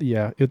great.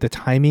 The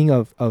timing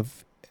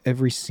of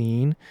every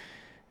scene.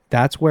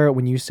 That's where,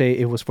 when you say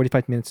it was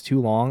 45 minutes too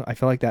long, I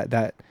felt like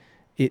that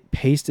it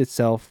paced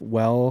itself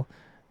well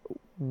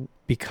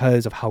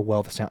because of how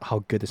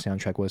good the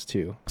soundtrack was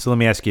too. So let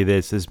me ask you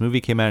this. This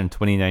movie came out in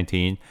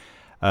 2019.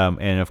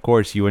 And of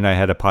course, you and I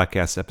had a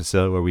podcast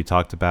episode where we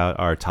talked about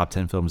our top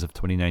 10 films of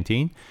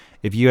 2019.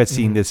 If you had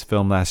seen this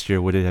film last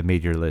year, would it have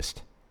made your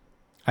list?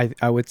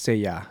 I would say,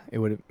 yeah, it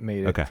would have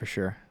made it for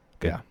sure.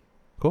 Good. Yeah.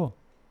 Cool.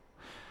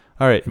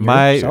 All right.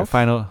 My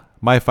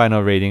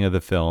final rating of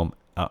the film,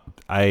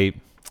 I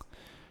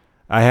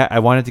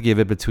wanted to give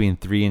it between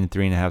 3 and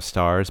 3.5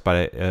 stars, but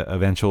I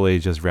eventually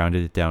just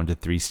rounded it down to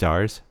 3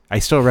 stars. I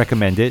still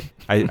recommend it.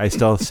 I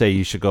still say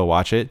you should go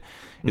watch it.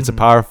 It's a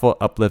powerful,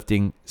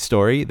 uplifting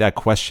story that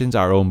questions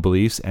our own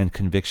beliefs and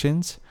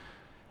convictions.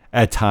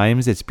 At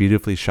times, it's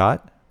beautifully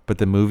shot, but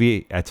the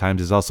movie at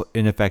times is also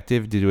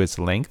ineffective due to its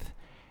length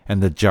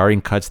and the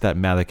jarring cuts that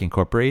Malick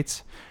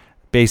incorporates.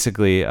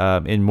 Basically,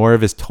 in more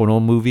of his tonal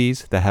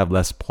movies that have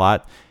less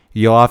plot,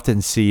 you'll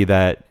often see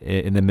that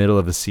in the middle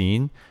of a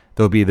scene,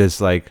 there'll be this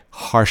like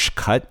harsh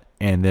cut,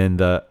 and then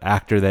the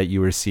actor that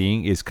you were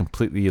seeing is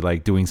completely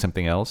like doing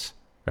something else,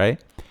 right?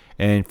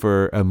 And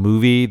for a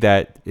movie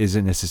that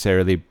isn't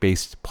necessarily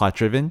based plot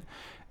driven,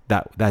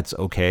 that's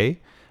okay.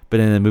 But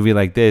in a movie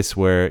like this,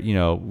 where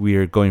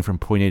we're going from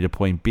point A to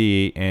point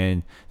B,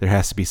 and there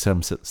has to be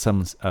some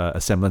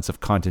semblance of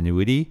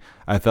continuity,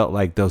 I felt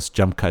like those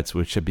jump cuts,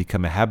 which have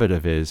become a habit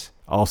of his,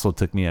 also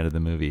took me out of the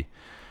movie.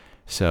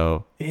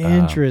 So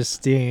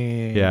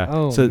interesting. Yeah.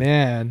 Oh, So-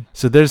 man.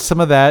 So there's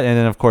some of that, and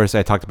then of course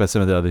I talked about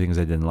some of the other things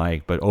I didn't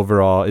like, but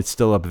overall it's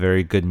still a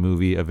very good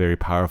movie, a very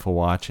powerful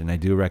watch, and I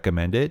do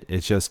recommend it.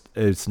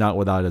 It's not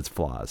without its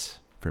flaws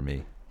for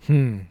me.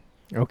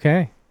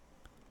 Okay.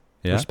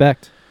 Yeah.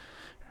 Respect.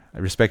 I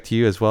respect to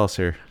you as well,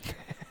 sir.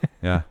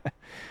 Yeah.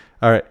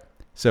 All right.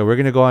 So we're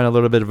going to go on a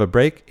little bit of a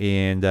break,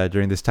 and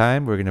during this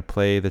time, we're going to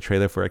play the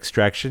trailer for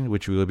Extraction,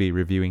 which we will be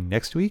reviewing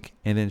next week.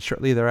 And then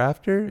shortly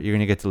thereafter, you're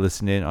going to get to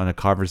listen in on a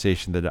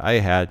conversation that I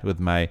had with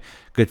my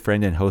good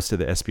friend and host of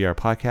the SBR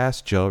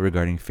Podcast, Joe,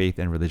 regarding faith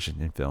and religion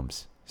in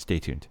films. Stay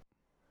tuned.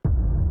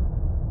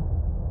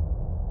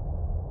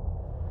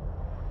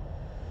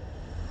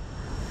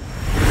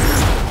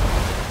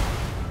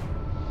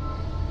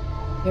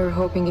 You're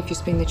hoping if you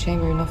spin the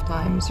chamber enough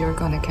times, you're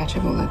gonna catch a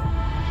bullet.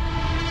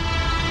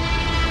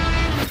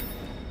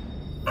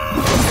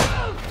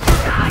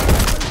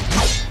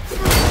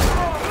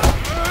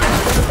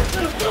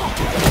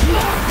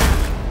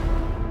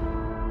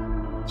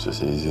 It's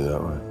just easier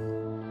that way.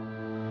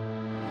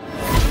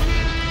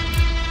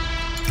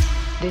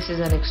 This is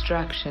an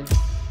extraction.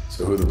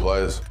 So who are the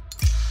players?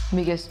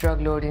 Biggest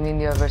drug lord in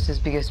India versus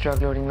biggest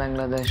drug lord in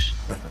Bangladesh.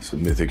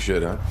 Some mythic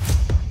shit, huh?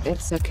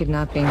 It's a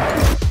kidnapping.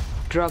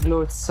 Drug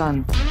lord's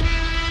son.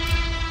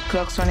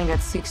 Clock's running at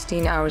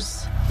 16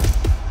 hours.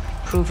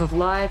 Proof of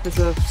life as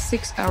of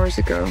 6 hours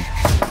ago.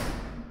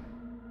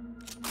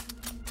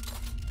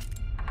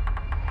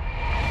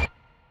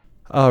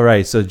 All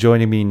right, so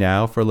joining me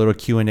now for a little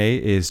Q&A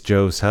is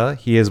Joe Suh.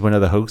 He is one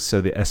of the hosts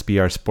of the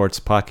SBR Sports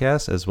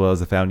Podcast, as well as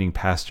the founding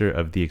pastor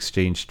of the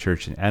Exchange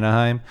Church in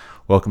Anaheim.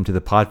 Welcome to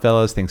the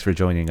PodFellas. Thanks for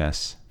joining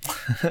us.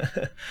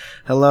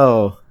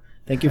 Hello.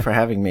 Thank you for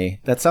having me.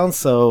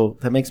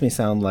 That makes me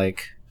sound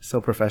like so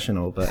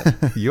professional, but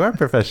You are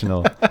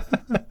professional.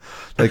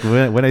 Like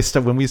when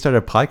we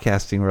started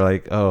podcasting, we're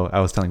like, oh, I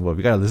was telling, well,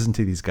 we got to listen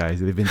to these guys.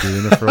 They've been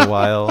doing it for a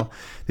while.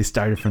 They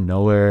started from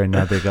nowhere, and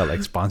now they got like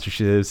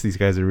sponsorships. These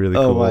guys are really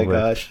cool. oh my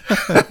gosh.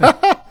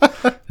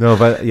 No,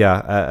 but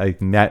yeah, I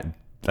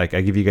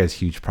give you guys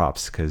huge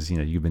props because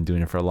you've been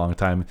doing it for a long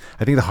time.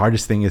 I think the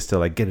hardest thing is to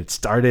like get it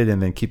started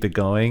and then keep it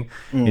going.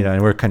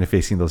 And we're kind of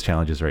facing those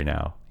challenges right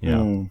now.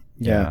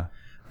 Yeah.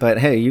 But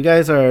hey, you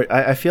guys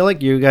I feel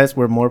like you guys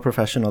were more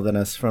professional than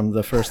us from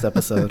the first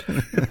episode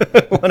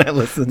when I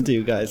listened to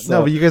you guys. So.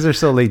 No, but you guys are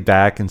so laid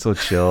back and so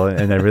chill,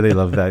 and I really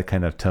love that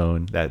kind of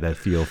tone, that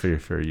feel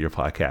for your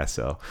podcast.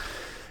 So,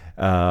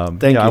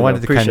 thank you. I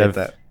wanted to appreciate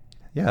that.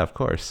 Yeah, of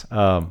course.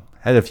 I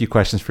had a few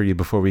questions for you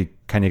before we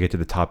kind of get to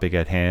the topic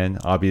at hand.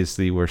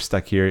 Obviously, we're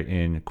stuck here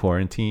in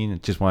quarantine.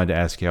 Just wanted to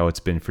ask you how it's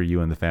been for you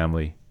and the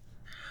family.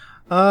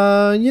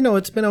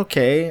 It's been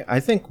okay. I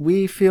think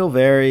we feel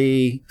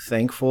very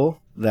thankful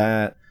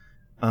that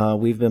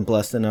we've been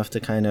blessed enough to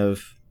kind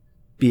of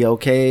be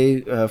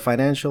okay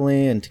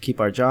financially and to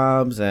keep our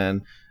jobs,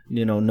 and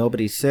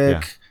nobody's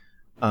sick.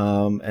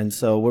 And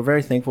so we're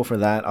very thankful for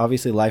that.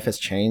 Obviously, life has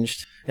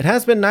changed. It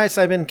has been nice.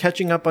 I've been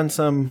catching up on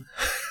some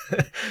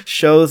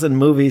shows and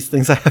movies,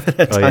 things I haven't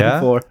had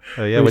time for.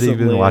 Oh yeah, what have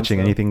you been watching?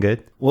 Anything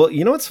good? Well,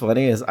 what's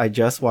funny is I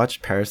just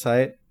watched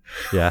Parasite.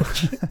 Yeah.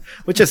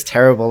 which is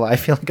terrible. I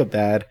feel like a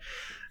bad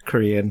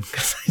Korean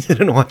because I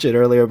didn't watch it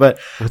earlier. But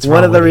What's one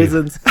wrong of the with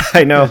you? reasons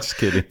I know, Just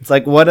kidding. it's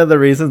like one of the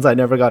reasons I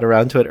never got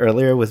around to it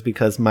earlier was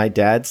because my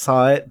dad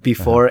saw it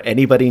before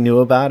anybody knew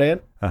about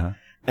it.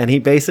 And he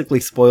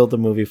basically spoiled the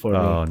movie for me.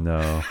 Oh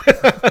no.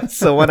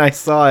 So when I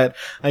saw it,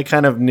 I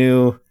kind of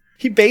knew.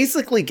 He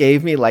basically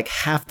gave me like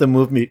half the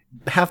movie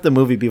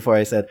before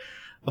I said,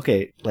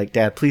 okay, like,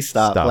 Dad, please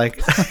stop. Like,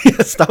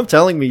 stop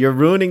telling me. You're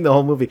ruining the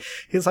whole movie.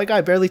 He's like,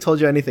 I barely told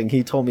you anything.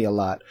 He told me a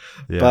lot.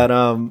 Yeah.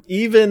 But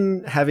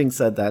even having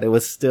said that, it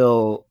was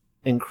still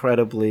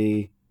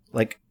incredibly,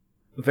 like,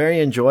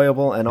 very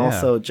enjoyable, and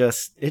also it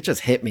just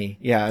hit me.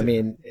 Yeah, I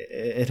mean,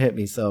 it hit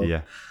me. So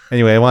yeah.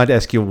 Anyway, I wanted to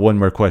ask you one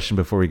more question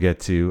before we get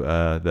to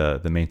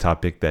the main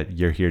topic that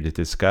you're here to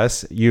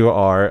discuss. You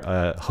are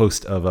a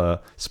host of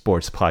a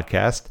sports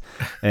podcast,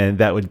 and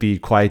that would be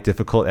quite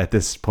difficult at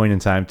this point in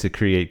time to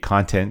create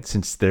content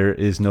since there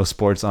is no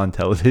sports on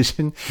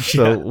television.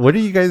 So what are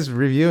you guys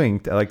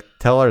reviewing? Like,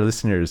 tell our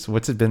listeners,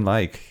 what's it been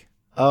like?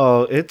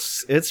 Oh,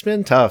 it's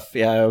been tough.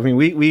 Yeah, I mean,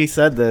 we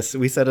said this.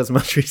 We said as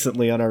much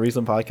recently on our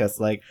recent podcast.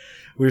 Like,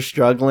 we're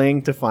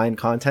struggling to find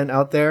content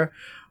out there.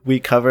 We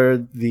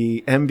covered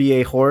the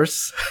NBA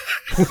horse.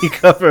 We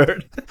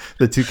covered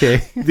the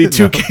 2K, the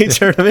 2K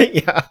tournament.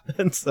 Yeah,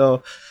 and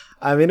so,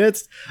 I mean,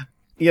 it's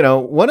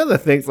one of the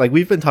things. Like,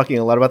 we've been talking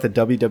a lot about the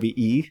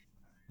WWE.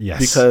 Yes,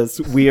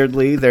 because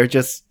weirdly they're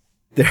just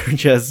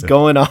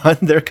going on.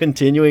 They're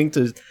continuing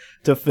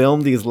to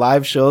film these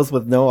live shows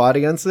with no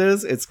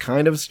audiences. It's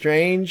kind of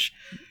strange.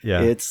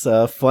 Yeah. It's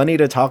funny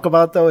to talk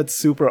about, though. It's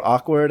super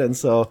awkward. And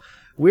so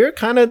we're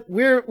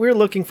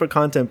looking for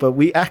content, but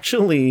we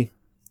actually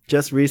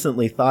just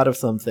recently thought of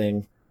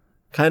something,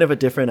 kind of a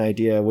different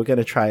idea. We're going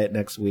to try it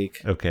next week.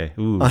 Okay.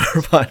 On our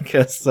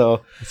podcast.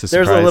 So it's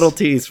there's a little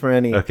tease for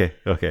any okay.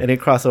 Any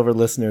crossover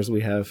listeners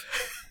we have.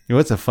 know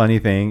what's a funny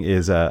thing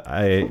is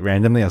I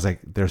was like,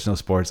 there's no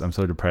sports. I'm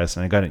so depressed.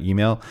 And I got an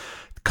email.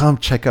 Come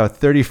check out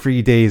 30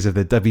 free days of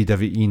the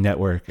WWE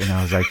Network. And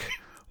I was like,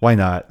 why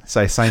not?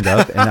 So I signed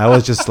up and I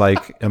was just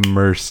like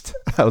immersed.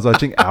 I was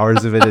watching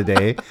hours of it a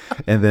day.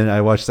 And then I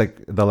watched like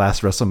the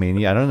last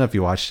WrestleMania. I don't know if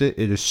you watched it.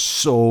 It is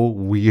so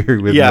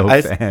weird with no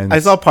fans. I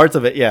saw parts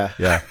of it. Yeah.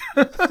 Yeah.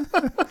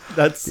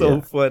 That's so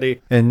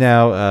funny. And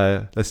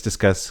now let's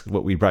discuss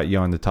what we brought you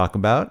on to talk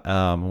about.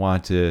 I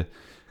want to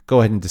go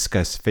ahead and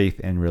discuss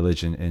faith and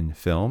religion in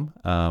film.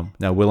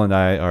 Now, Will and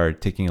I are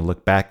taking a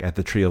look back at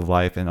the Tree of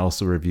Life and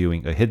also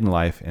reviewing A Hidden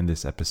Life in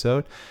this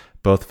episode.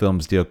 Both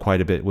films deal quite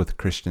a bit with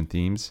Christian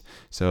themes.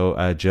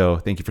 So, Joe,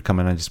 thank you for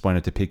coming on. I just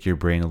wanted to pick your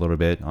brain a little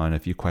bit on a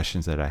few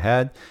questions that I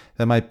had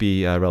that might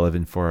be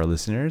relevant for our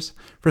listeners.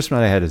 First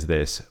one I had is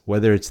this.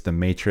 Whether it's The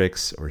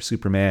Matrix or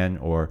Superman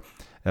or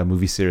a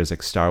movie series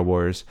like Star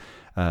Wars,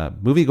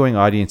 movie-going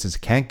audiences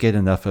can't get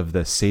enough of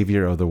the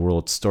savior of the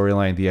world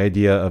storyline, the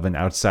idea of an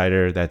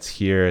outsider that's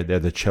here, they're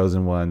the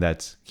chosen one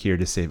that's here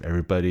to save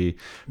everybody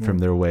from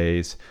their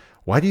ways.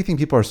 Why do you think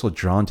people are so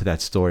drawn to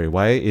that story?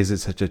 Why is it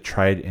such a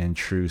tried and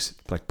true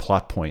like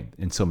plot point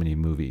in so many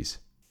movies?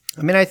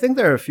 I mean, I think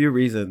there are a few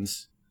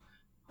reasons.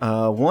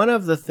 One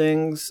of the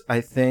things I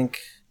think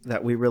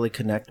that we really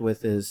connect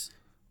with is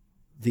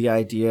the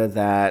idea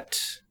that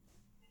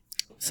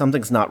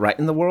something's not right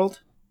in the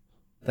world,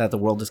 that the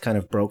world is kind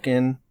of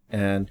broken.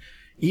 And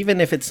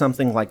even if it's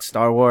something like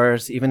Star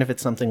Wars, even if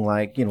it's something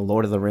like,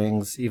 Lord of the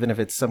Rings, even if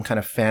it's some kind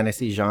of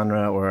fantasy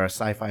genre or a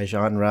sci-fi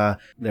genre,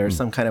 there's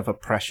some kind of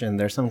oppression,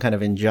 there's some kind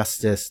of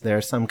injustice,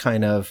 there's some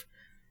kind of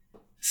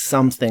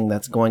something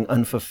that's going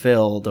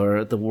unfulfilled,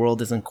 or the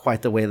world isn't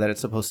quite the way that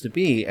it's supposed to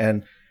be.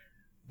 And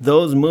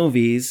those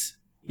movies,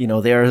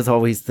 there's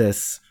always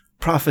this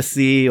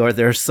prophecy, or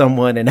there's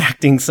someone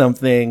enacting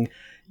something,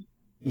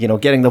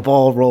 getting the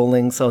ball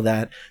rolling so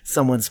that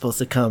someone's supposed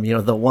to come,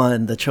 the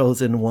one, the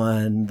chosen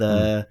one,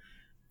 the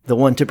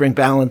one to bring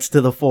balance to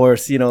the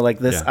force, like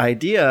this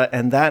idea.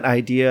 And that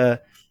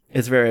idea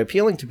is very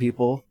appealing to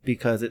people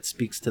because it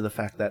speaks to the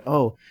fact that,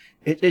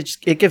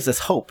 it gives us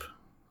hope,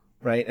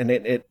 right? And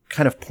it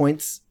kind of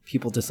points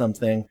people to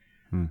something.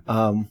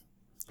 On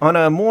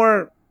a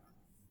more,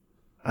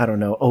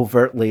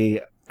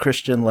 overtly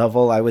Christian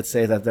level, I would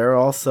say that there are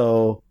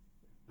also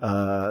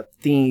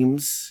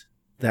themes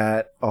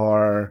that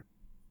are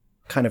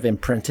kind of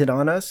imprinted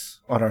on us,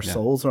 on our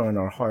souls or on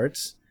our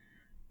hearts.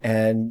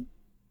 And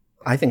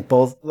I think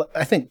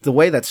the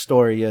way that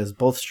story is,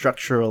 both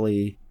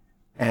structurally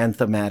and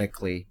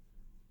thematically,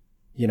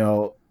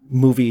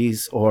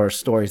 movies or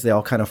stories, they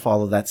all kind of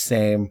follow that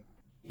same,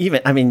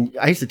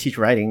 I used to teach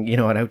writing,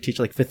 and I would teach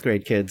like 5th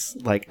grade kids,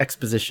 like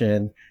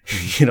exposition,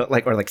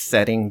 or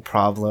setting,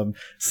 problem,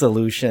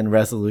 solution,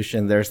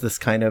 resolution. There's this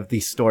kind of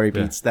these story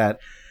beats that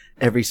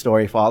every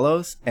story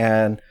follows.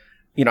 And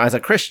as a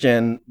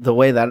Christian, the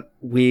way that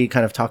we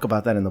kind of talk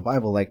about that in the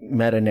Bible, like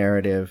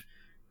meta-narrative,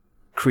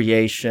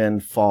 creation,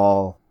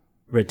 fall,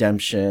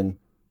 redemption,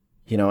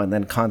 and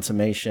then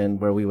consummation,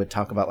 where we would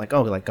talk about like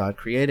God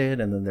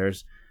created, and then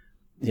there's,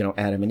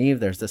 Adam and Eve,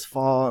 there's this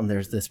fall, and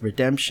there's this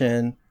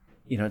redemption,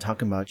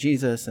 talking about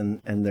Jesus,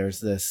 and there's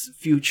this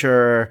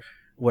future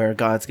where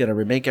God's going to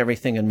remake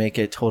everything and make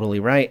it totally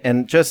right.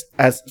 And just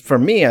as for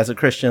me as a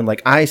Christian,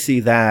 like I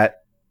see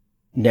that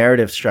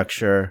narrative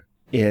structure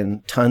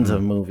in tons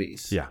of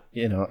movies. Yeah.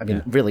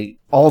 Really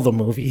all the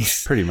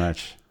movies. Pretty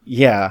much.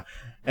 Yeah.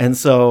 And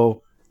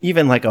so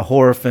even like a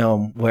horror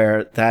film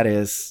where that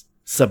is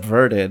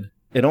subverted,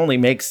 it only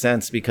makes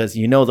sense because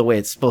the way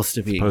it's supposed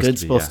to be.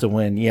 Good's supposed to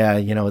win. Yeah.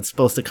 It's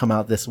supposed to come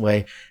out this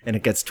way, and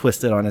it gets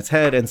twisted on its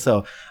head. And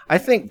so I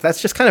think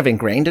that's just kind of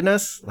ingrained in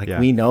us. Like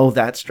we know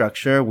that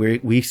structure.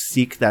 We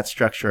seek that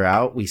structure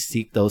out. We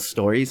seek those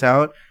stories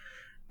out.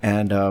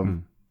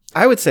 And,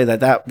 I would say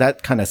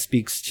that kind of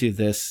speaks to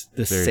this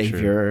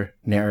savior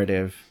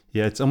narrative.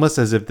 Yeah, it's almost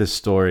as if this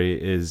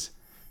story it's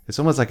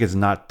almost like it's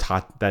not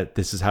taught that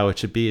this is how it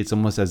should be. It's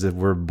almost as if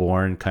we're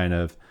born kind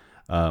of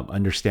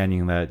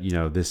understanding that,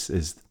 this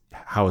is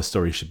how a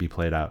story should be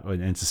played out.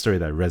 And it's a story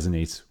that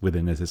resonates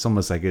within us. It's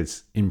almost like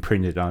it's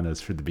imprinted on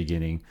us from the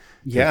beginning.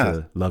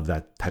 To love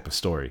that type of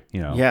story,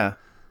 Yeah.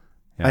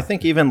 I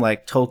think even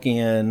like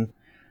Tolkien,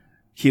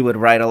 he would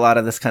write a lot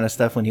of this kind of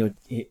stuff when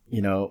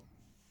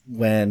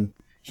when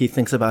he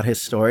thinks about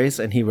his stories,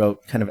 and he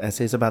wrote kind of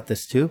essays about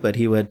this too, but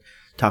he would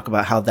talk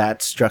about how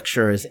that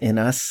structure is in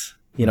us,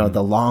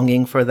 the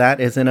longing for that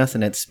is in us,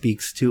 and it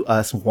speaks to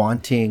us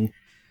wanting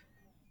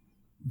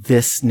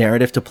this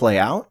narrative to play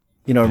out.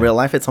 In real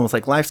life, it's almost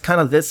like life's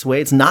kind of this way.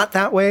 It's not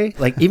that way.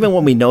 Like even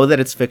when we know that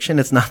it's fiction,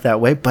 it's not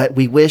that way, but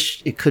we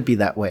wish it could be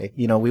that way.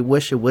 We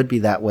wish it would be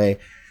that way.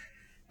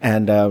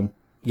 And,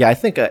 I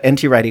think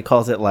N.T. Wright, he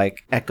calls it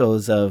like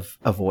echoes of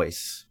a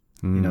voice.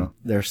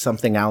 There's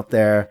something out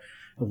there.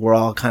 We're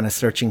all kind of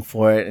searching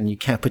for it, and you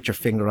can't put your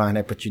finger on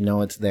it, but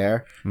it's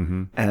there.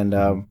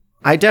 And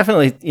I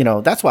definitely,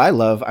 that's why I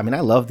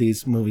love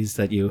these movies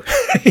that you,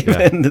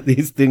 even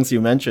these things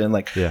you mentioned,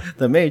 like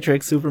The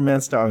Matrix,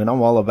 Superman, Star.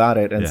 I'm all about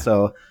it. And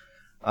so,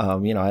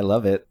 I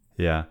love it.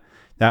 Yeah.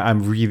 Now,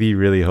 I'm really,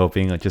 really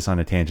hoping, like, just on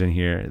a tangent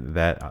here,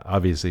 that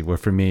obviously, well,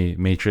 for me,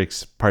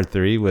 Matrix Part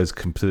 3 was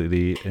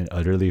completely and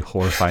utterly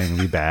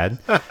horrifyingly bad.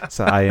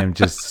 So I am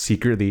just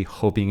secretly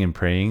hoping and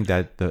praying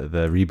that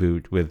the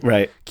reboot with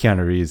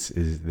Keanu Reeves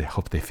they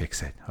hope they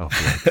fix it.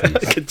 Hopefully,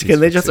 please,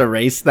 can they just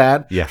erase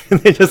that? Yeah.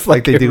 They just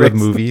like they do with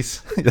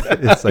movies.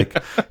 It's like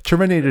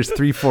Terminators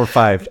 3, 4,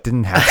 5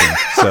 didn't happen.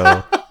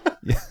 So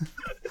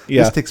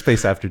this takes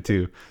place after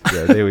 2.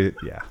 Yeah, they would.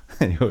 Yeah.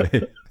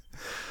 Anyway.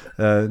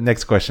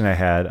 Next question I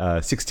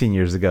had, 16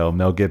 years ago,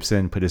 Mel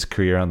Gibson put his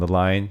career on the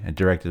line and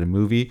directed a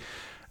movie,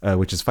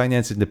 which is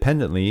financed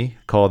independently,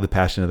 called The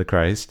Passion of the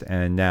Christ.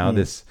 And now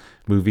this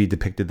movie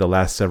depicted the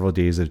last several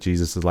days of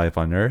Jesus' life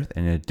on earth,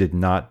 and it did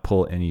not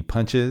pull any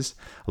punches.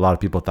 A lot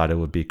of people thought it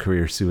would be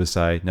career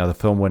suicide. Now, the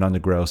film went on to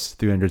gross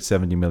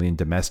 $370 million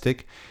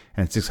domestic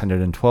and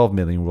 $612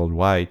 million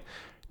worldwide.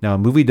 Now, a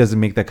movie doesn't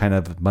make that kind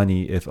of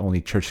money if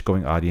only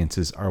church-going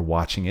audiences are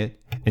watching it.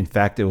 In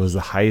fact, it was the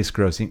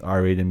highest-grossing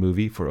R-rated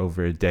movie for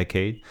over a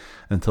decade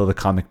until the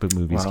comic book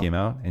movies came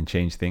out and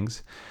changed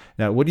things.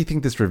 Now, what do you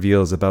think this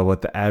reveals about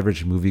what the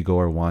average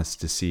moviegoer wants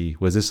to see?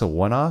 Was this a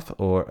one-off,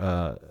 or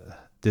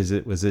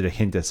was it a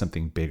hint at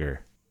something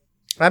bigger?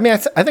 I mean,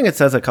 I think it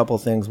says a couple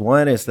things.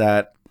 One is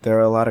that there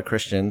are a lot of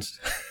Christians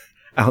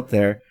out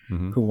there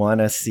who want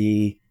to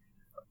see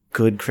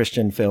good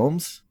Christian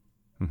films.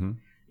 Mm-hmm.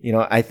 You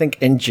know, I think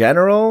in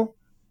general,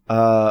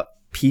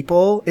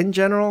 people in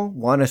general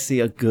want to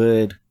see a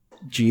good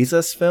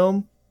Jesus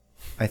film.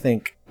 I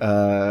think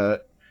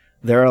there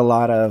are a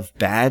lot of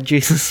bad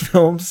Jesus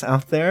films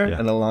out there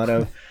and a lot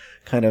of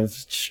kind of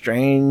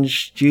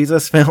strange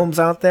Jesus films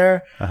out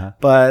there.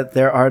 But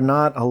there are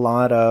not a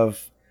lot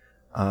of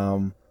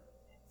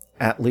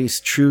at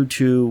least true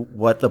to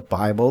what the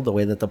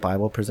way that the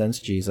Bible presents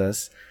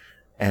Jesus,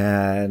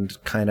 and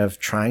kind of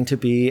trying to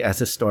be as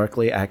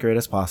historically accurate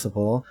as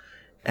possible,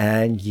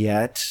 and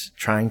yet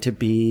trying to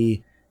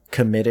be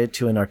committed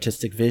to an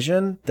artistic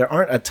vision. There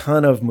aren't a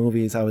ton of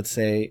movies, I would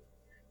say,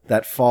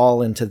 that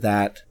fall into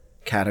that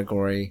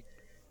category.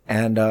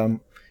 And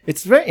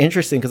it's very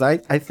interesting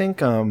because I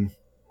think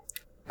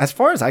as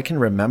far as I can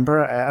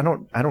remember, I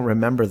don't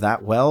remember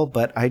that well,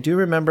 but I do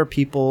remember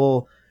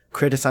people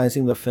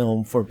criticizing the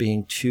film for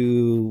being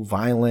too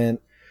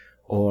violent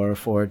or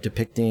for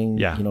depicting,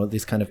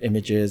 these kind of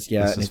images.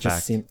 Yeah. And it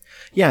just seemed,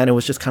 and it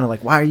was just kind of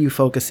like, why are you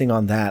focusing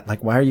on that?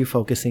 Like, why are you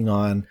focusing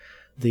on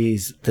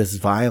this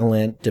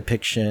violent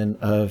depiction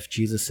of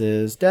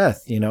Jesus's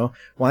death? You know,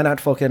 why not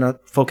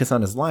focus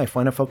on his life?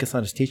 Why not focus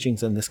on his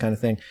teachings and this kind of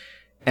thing?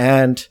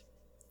 And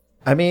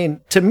I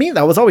mean, to me,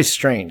 that was always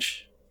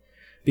strange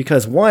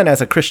because one,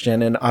 as a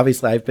Christian, and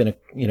obviously I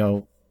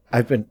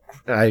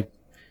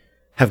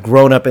have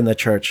grown up in the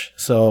church.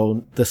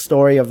 So the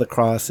story of the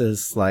cross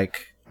is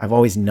like, I've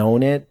always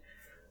known it.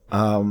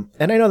 And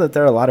I know that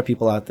there are a lot of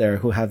people out there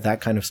who have that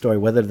kind of story,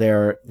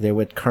 whether they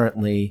would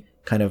currently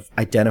kind of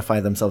identify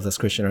themselves as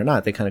Christian or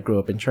not. They kind of grew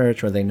up in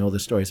church or they know the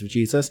stories of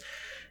Jesus.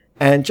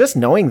 And just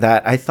knowing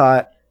that, I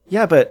thought,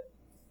 but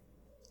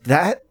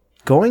that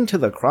going to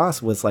the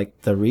cross was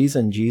like the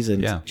reason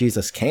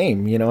Jesus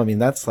came, you know, I mean,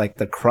 that's like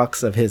the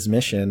crux of his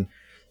mission.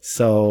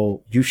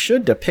 So you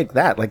should depict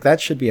that, like that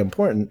should be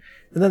important.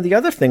 And then the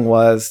other thing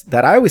was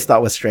that I always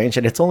thought was strange,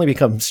 and it's only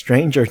become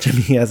stranger to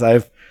me as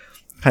I've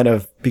kind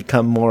of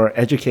become more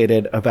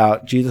educated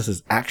about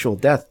Jesus's actual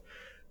death.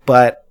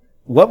 But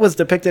what was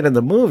depicted in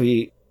the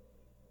movie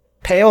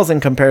pales in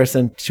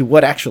comparison to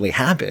what actually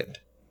happened.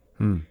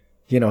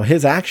 You know,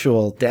 his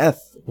actual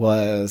death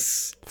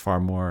was far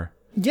more.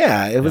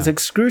 Yeah, it was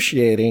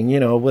excruciating.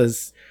 You know,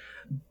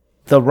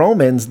 the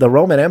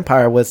Roman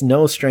Empire was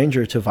no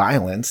stranger to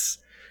violence,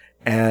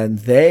 and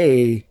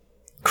they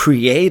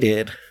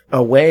created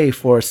a way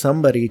for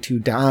somebody to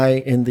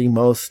die in the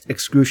most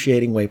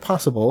excruciating way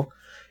possible.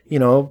 You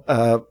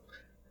know,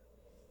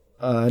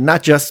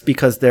 not just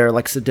because they're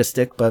like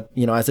sadistic, but,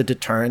 you know, as a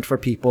deterrent for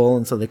people.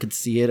 And so they could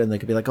see it and they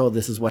could be like, oh,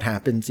 this is what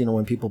happens, you know,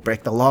 when people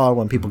break the law,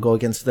 when people go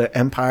against the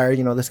empire,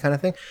 you know, this kind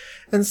of thing.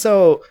 And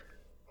so,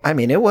 I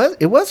mean, it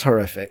was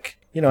horrific.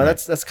 You know,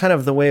 that's kind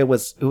of the way it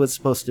was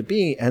supposed to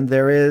be. And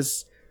there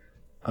is,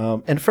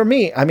 and for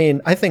me, I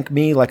mean, I think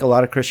like a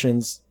lot of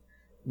Christians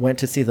went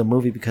to see the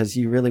movie because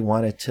you really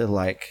wanted to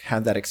like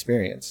have that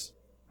experience.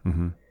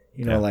 You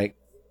know, like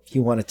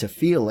you wanted to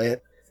feel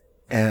it.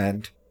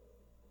 And,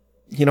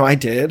 you know, I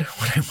did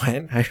when I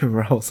went. I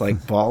remember I was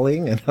like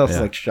bawling and I was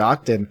like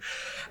shocked and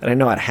I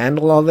know I'd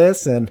handle all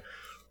this. And,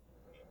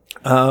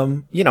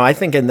 you know, I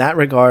think in that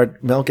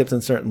regard, Mel Gibson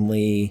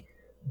certainly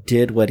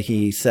did what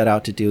he set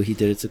out to do. He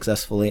did it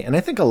successfully. And I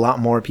think a lot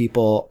more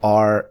people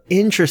are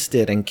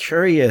interested and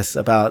curious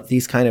about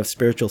these kind of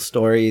spiritual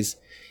stories,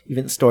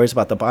 even stories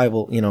about the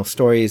Bible, you know,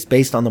 stories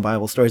based on the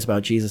Bible, stories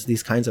about Jesus,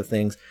 these kinds of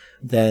things,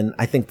 than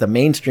I think the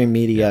mainstream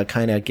media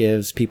kind of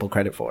gives people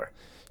credit for.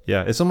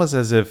 Yeah, it's almost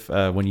as if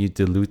when you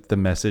dilute the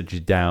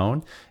message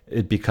down,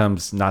 it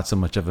becomes not so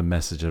much of a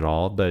message at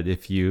all. But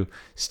if you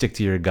stick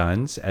to your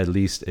guns, at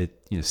least it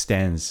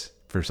stands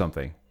for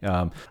something.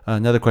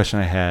 Another question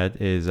I had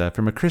is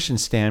from a Christian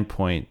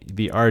standpoint,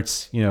 the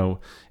arts,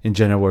 in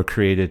general, were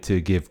created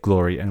to give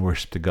glory and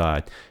worship to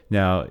God.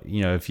 Now,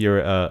 if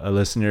you're a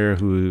listener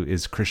who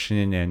is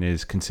Christian and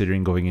is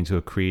considering going into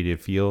a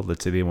creative field,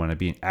 let's say they want to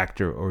be an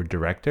actor or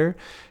director,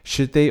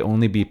 should they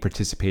only be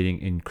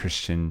participating in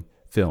Christian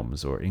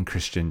films or in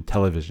Christian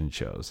television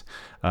shows?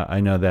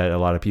 I know that a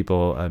lot of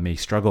people may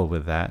struggle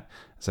with that.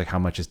 It's like, how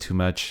much is too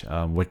much?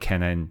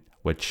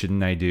 What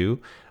shouldn't I do?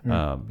 When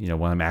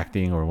I'm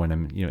acting or when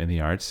I'm, in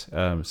the arts.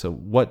 So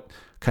what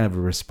kind of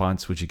a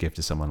response would you give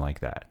to someone like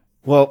that?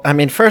 Well, I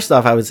mean, first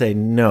off, I would say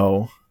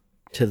no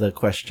to the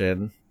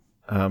question.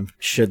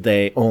 Should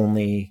they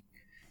only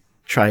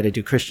try to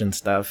do Christian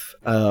stuff?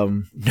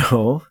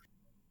 No.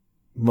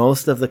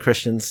 Most of the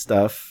Christian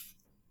stuff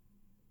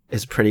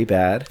is pretty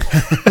bad.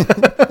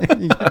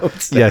 I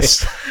would say.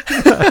 Yes.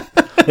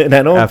 And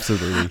I don't,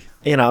 absolutely.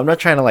 I'm not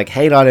trying to like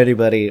hate on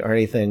anybody or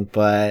anything,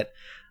 but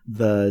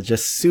the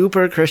just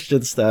super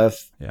Christian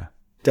stuff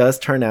does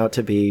turn out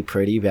to be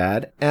pretty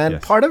bad.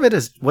 And part of it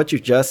is what you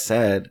just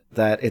said,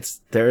 that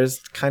there's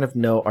kind of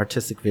no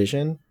artistic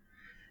vision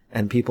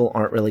and people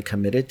aren't really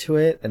committed to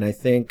it. And I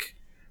think,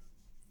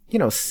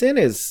 sin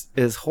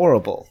is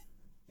horrible,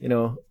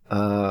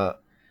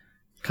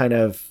 kind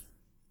of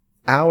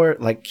our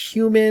like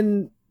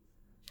human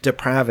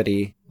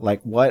depravity,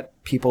 like what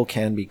people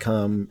can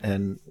become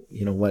and,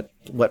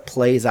 what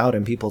plays out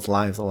in people's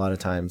lives a lot of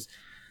times,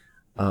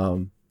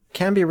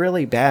 can be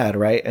really bad,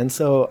 right? And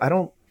so I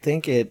don't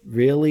think it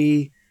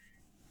really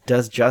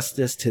does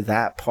justice to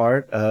that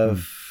part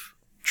of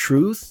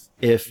truth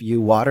if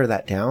you water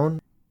that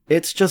down.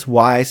 It's just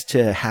wise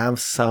to have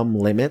some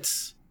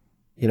limits.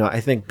 I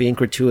think being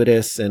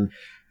gratuitous and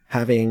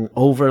having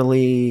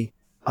overly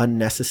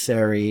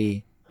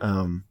unnecessary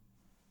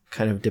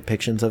kind of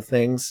depictions of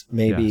things,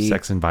 maybe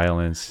sex and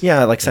violence.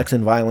 Sex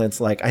and violence.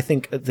 Like, I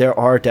think there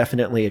are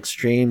definitely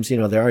extremes.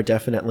 There are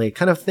definitely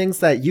kind of things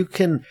that you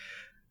can.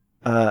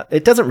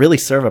 It doesn't really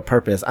serve a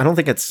purpose. I don't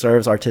think it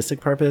serves artistic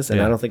purpose,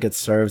 and I don't think it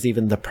serves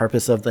even the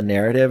purpose of the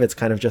narrative. It's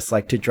kind of just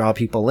like to draw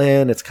people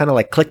in. It's kind of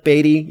like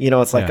clickbaity.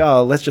 It's like,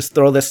 oh, let's just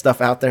throw this stuff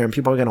out there and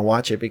people are going to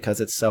watch it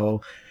because it's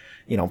so,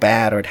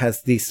 bad, or it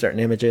has these certain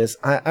images.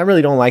 I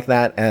really don't like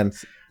that. And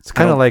it's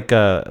kind of like,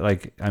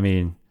 I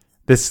mean,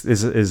 this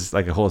is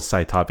like a whole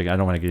side topic. I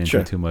don't want to get into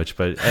it too much,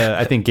 but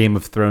I think Game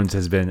of Thrones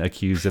has been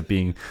accused of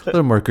being a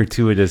little more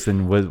gratuitous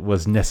than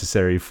was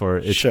necessary for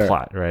its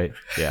plot, right?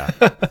 Yeah.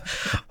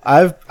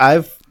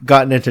 I've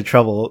gotten into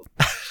trouble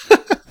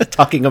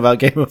talking about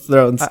Game of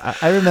Thrones.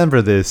 I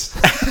remember this.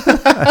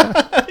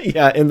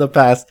 In the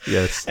past.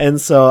 Yes. And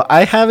so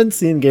I haven't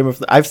seen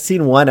I've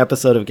seen one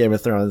episode of Game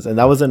of Thrones, and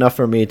that was enough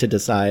for me to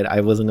decide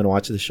I wasn't going to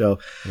watch the show.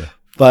 Yeah.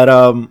 But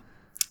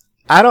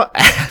I don't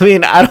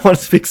want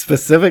to speak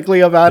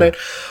specifically about it,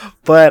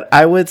 but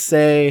I would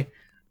say,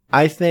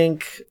 I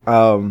think,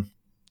 you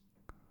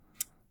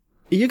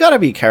gotta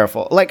be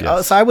careful. Like,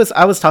 so I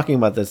was talking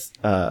about this,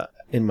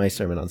 in my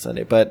sermon on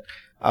Sunday, but,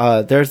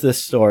 there's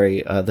this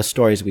story, The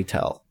Stories We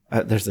Tell.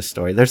 There's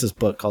this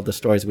book called The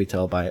Stories We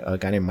Tell by a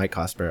guy named Mike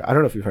Cosper. I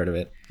don't know if you've heard of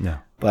it. No.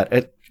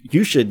 But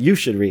you should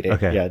read it.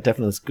 Okay. Yeah,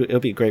 definitely. It'll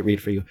be a great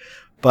read for you.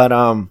 But,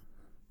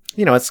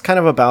 it's kind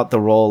of about the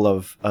role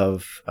of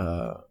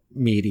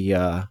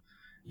media,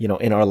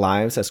 in our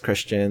lives as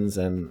Christians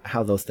and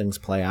how those things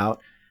play out.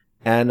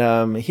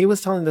 And he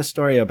was telling this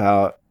story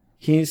about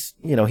he's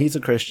a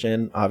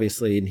Christian,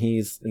 obviously, and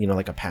he's,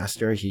 like a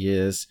pastor. He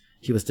was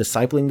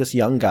discipling this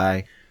young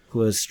guy who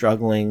was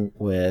struggling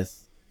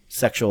with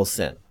sexual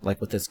sin,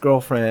 like with his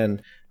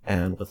girlfriend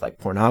and with like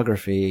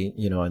pornography,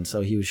 and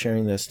so he was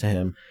sharing this to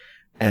him.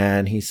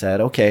 And he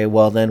said, okay,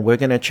 well then we're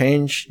going to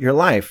change your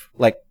life.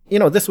 Like,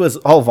 this was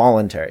all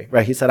voluntary,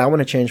 right? He said, I want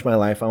to change my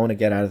life. I want to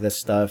get out of this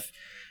stuff,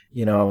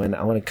 and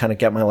I want to kind of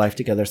get my life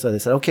together. So they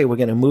said, okay, we're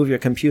going to move your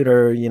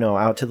computer,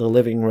 out to the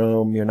living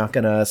room. You're not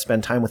going to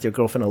spend time with your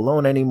girlfriend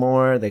alone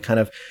anymore. They kind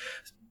of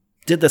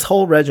did this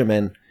whole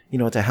regimen,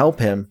 to help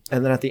him.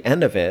 And then at the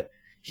end of it,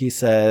 he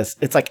says,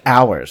 it's like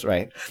hours,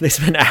 right? They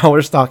spend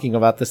hours talking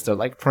about this. They're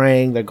like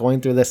praying. They're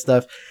going through this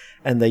stuff.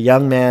 And the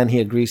young man, he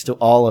agrees to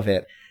all of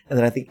it. And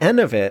then at the end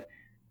of it,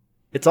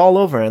 it's all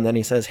over. And then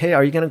he says, hey,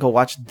 are you going to go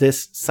watch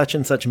this such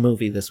and such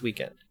movie this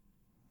weekend?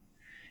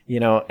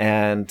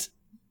 And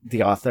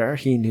the author,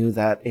 he knew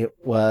that it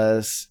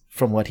was,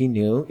 from what he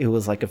knew, it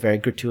was like a very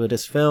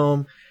gratuitous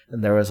film.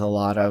 And there was a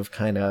lot of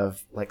kind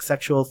of like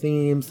sexual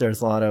themes.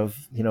 There's a lot of,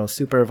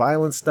 super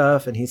violent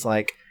stuff. And he's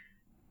like,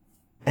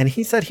 and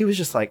he said he was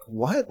just like,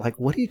 what? Like,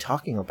 what are you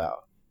talking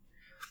about?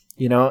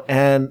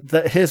 And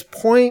his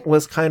point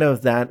was kind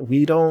of that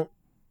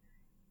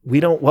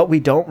what we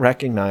don't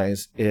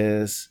recognize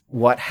is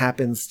what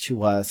happens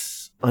to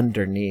us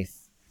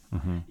underneath,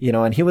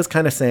 and he was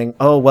kind of saying,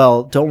 oh,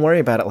 well, don't worry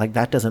about it. Like,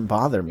 that doesn't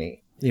bother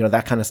me.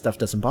 That kind of stuff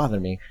doesn't bother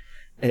me.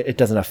 It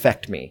doesn't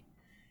affect me,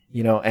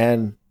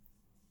 and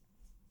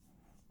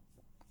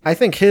I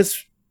think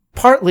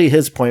partly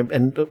his point,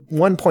 and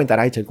one point that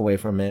I took away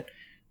from it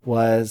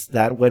was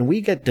that when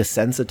we get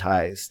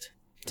desensitized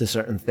to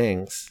certain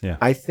things. Yeah.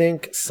 I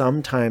think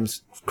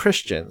sometimes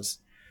Christians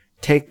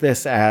take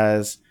this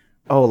as,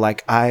 oh,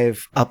 like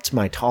I've upped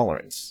my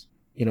tolerance.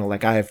 You know,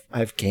 like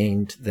I've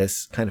gained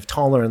this kind of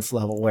tolerance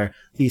level where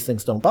these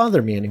things don't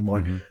bother me anymore.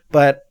 Mm-hmm.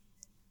 But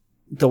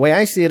the way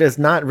I see it is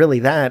not really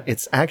that.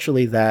 It's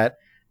actually that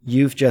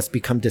you've just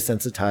become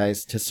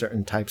desensitized to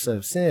certain types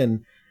of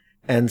sin.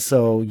 And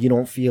so you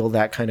don't feel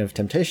that kind of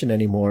temptation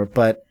anymore.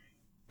 But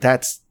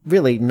that's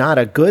really not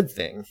a good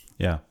thing.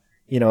 Yeah.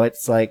 You know,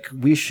 it's like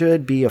we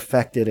should be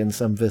affected in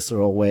some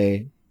visceral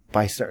way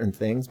by certain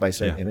things, by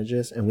certain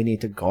images, and we need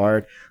to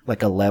guard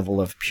like a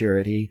level of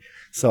purity.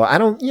 So I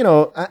don't, you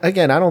know,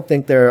 again, I don't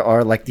think there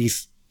are like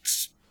these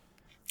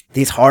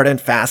hard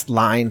and fast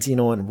lines, you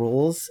know, and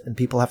rules, and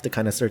people have to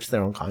kind of search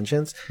their own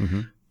conscience.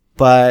 Mm-hmm.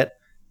 But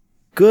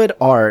good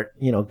art,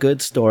 you know,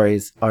 good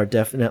stories are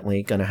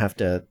definitely going to have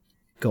to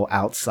go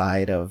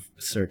outside of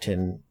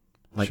certain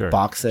like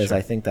boxes,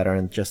 I think, that are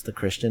in just the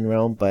Christian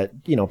realm. But,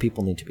 you know,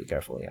 people need to be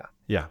careful. Yeah.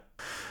 Yeah.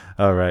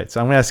 All right. So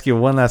I'm going to ask you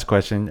one last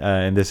question,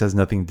 and this has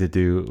nothing to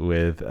do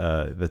with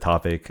the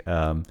topic.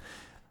 The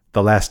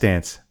Last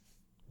Dance.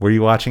 Were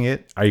you watching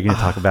it? Are you going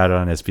to talk about it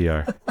on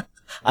SBR?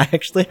 I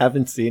actually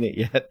haven't seen it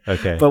yet.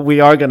 Okay. But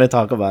we are going to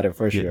talk about it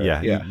for sure.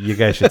 Yeah. You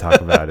guys should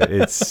talk about it.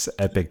 It's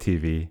epic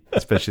TV,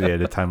 especially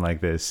at a time like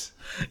this.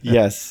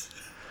 Yes.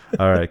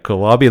 All right,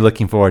 cool. Well, I'll be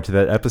looking forward to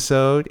that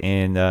episode.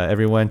 And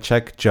everyone,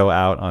 check Joe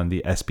out on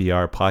the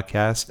SBR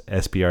podcast.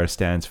 SBR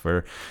stands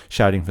for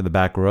Shouting from the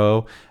Back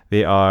Row.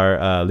 They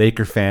are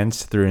Laker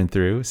fans through and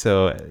through.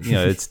 So, you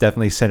know, it's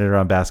definitely centered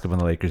around basketball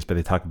and the Lakers, but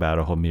they talk about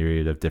a whole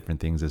myriad of different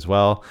things as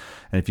well.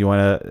 And if you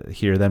want to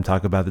hear them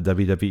talk about the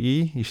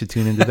WWE, you should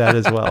tune into that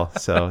as well.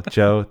 So,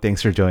 Joe,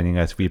 thanks for joining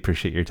us. We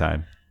appreciate your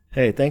time.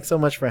 Hey, thanks so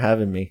much for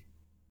having me.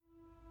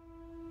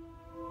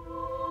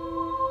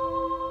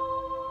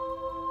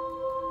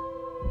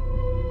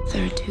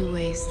 There are two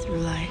ways through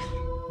life.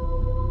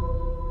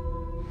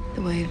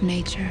 The way of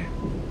nature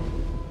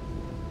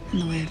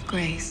and the way of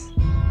grace.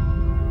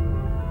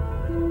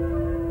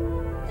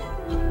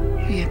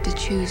 You have to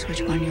choose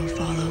which one you'll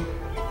follow.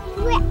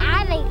 We're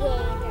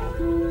alligator.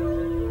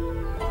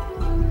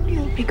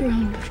 You'll be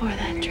grown before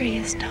that tree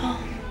is tall.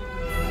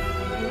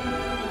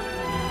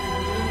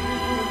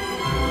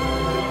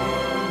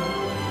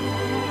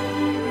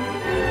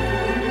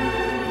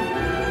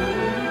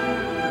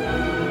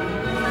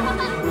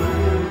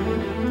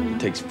 It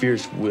takes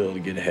fierce will to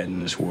get ahead in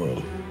this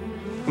world.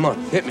 Come on,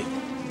 hit me.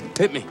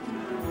 Hit me.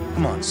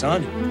 Come on,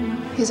 son.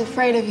 He's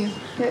afraid of you.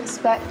 You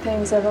expect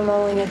things that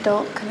only an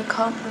adult can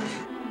accomplish.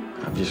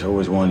 I've just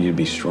always wanted you to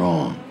be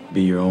strong,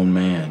 be your own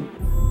man.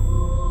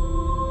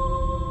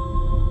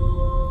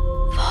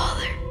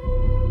 Father,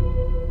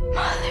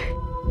 Mother,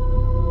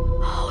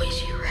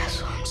 always you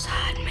wrestle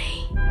inside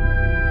me.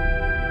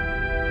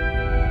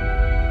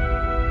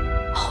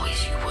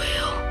 Always you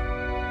will.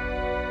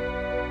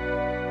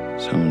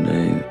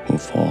 Someday we'll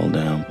fall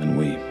down and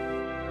weep.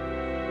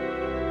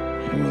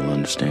 And we'll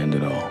understand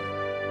it all.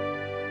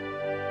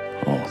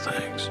 All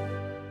things.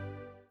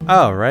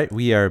 All right,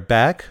 we are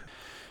back.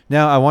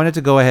 Now, I wanted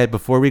to go ahead,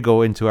 before we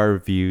go into our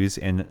reviews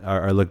and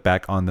our look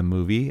back on the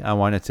movie, I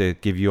wanted to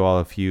give you all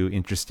a few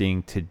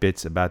interesting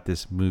tidbits about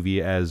this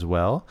movie as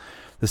well.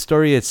 The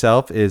story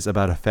itself is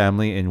about a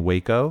family in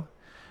Waco,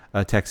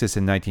 Texas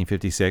in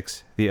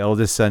 1956. The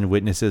eldest son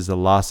witnesses the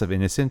loss of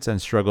innocence and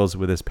struggles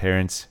with his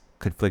parents'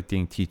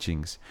 conflicting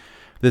teachings.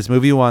 This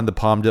movie won the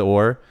Palme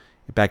d'Or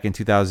back in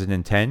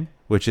 2010,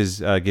 which is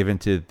given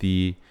to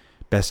the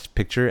Best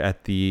Picture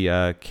at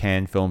the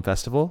Cannes Film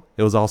Festival.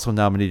 It was also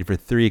nominated for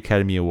 3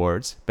 Academy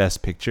Awards: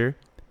 Best Picture,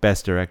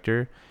 Best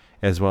Director,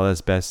 as well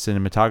as Best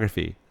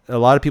Cinematography. A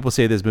lot of people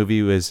say this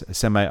movie was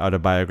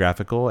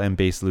semi-autobiographical and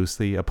based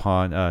loosely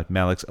upon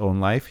Malick's own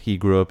life. He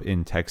grew up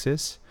in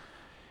Texas,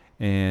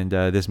 and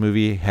this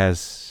movie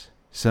has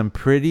some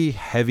pretty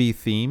heavy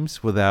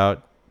themes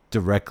without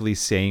directly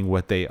saying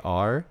what they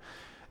are,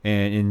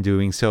 and in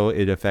doing so,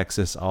 it affects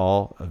us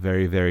all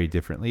very, very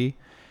differently.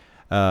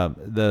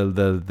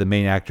 The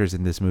main actors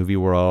in this movie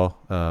were all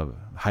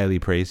highly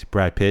praised.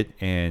 Brad Pitt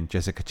and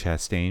Jessica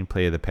Chastain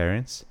play the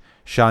parents.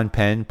 Sean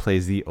Penn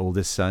plays the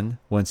oldest son.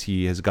 Once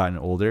he has gotten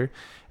older,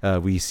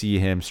 we see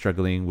him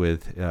struggling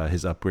with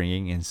his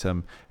upbringing and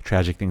some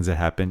tragic things that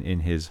happen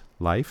in his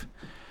life.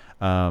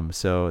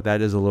 So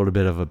that is a little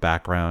bit of a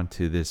background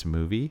to this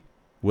movie.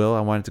 Will,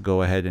 I wanted to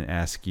go ahead and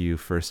ask you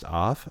first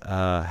off,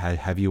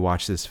 have you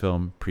watched this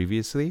film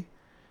previously?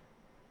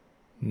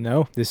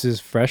 No, this is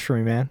fresh for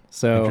me, man.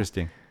 So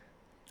interesting.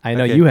 I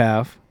know you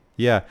have.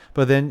 Yeah,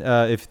 but then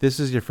if this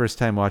is your first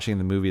time watching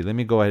the movie, let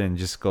me go ahead and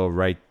just go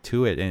right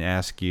to it and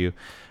ask you,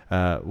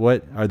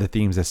 what are the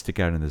themes that stick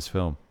out in this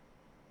film?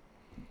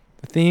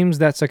 The themes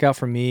that stuck out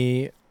for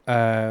me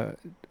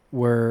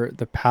were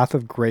the path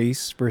of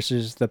grace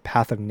versus the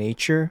path of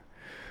nature.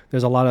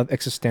 There's a lot of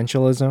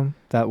existentialism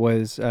that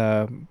was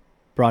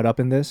brought up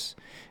in this,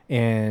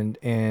 and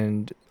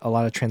a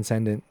lot of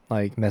transcendent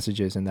like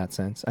messages in that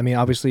sense. I mean,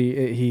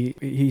 obviously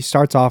he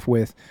starts off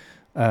with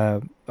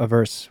a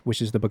verse,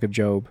 which is the book of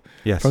Job,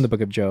 Yes. from the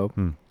book of Job.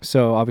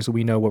 So obviously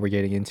we know what we're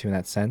getting into in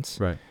that sense.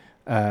 Right.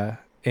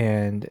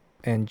 And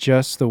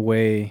just the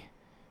way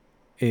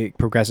it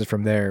progresses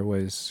from there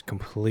was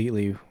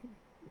completely,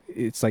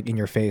 it's like in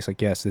your face,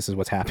 like, yes, this is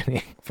what's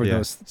happening for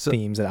those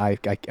themes that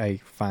I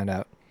find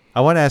out. I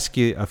want to ask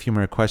you a few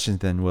more questions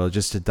then, Will,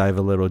 just to dive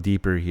a little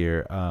deeper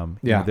here. You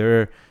know,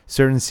 there are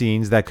certain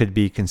scenes that could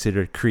be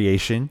considered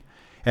creation,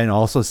 and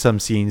also some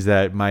scenes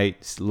that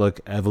might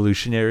look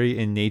evolutionary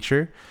in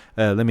nature.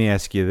 Let me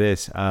ask you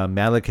this.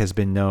 Malick has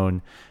been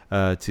known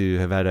to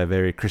have had a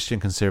very Christian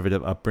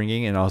conservative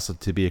upbringing and also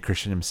to be a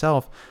Christian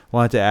himself. I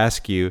wanted to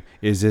ask you,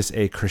 is this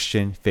a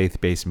Christian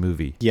faith-based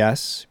movie?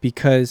 Yes,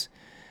 because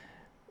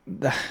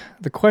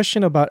the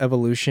question about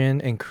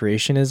evolution and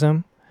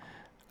creationism,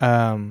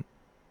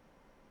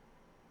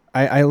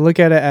 I look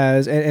at it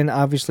as, and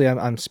obviously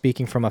I'm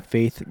speaking from a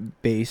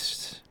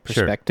faith-based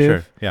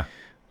perspective. Sure. Yeah.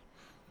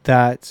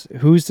 That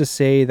who's to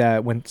say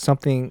that when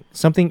something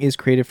is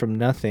created from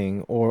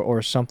nothing,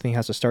 or something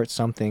has to start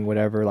something,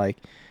 whatever, like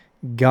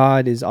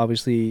God is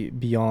obviously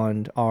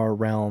beyond our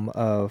realm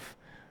of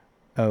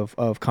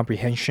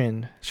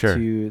comprehension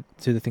to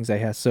the things that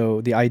he has.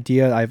 So the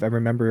idea, I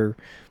remember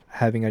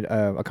having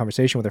a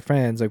conversation with a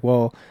friend, like,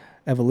 well,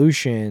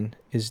 evolution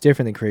is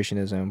different than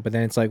creationism, but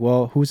then it's like,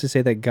 well, who's to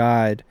say that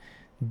God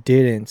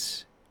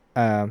didn't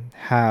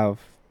have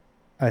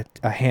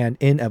a hand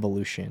in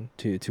evolution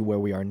to where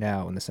we are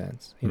now, in the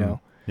sense, you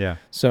know? Yeah.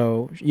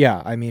 So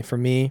yeah, I mean, for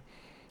me,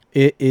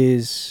 it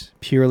is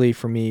purely,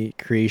 for me,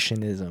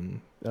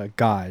 creationism,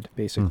 God,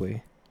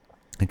 basically.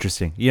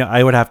 Interesting. Yeah,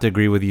 I would have to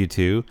agree with you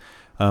too.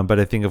 But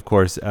I think, of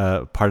course,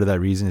 part of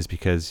that reason is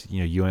because, you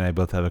know, you and I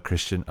both have a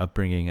Christian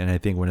upbringing. And I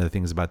think one of the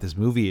things about this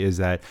movie is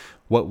that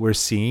what we're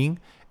seeing,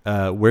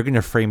 we're going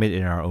to frame it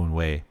in our own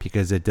way,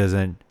 because it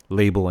doesn't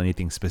label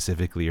anything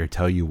specifically or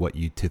tell you what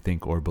you to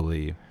think or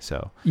believe.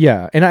 So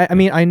yeah, and I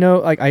mean, I know,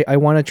 like, I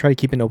want to try to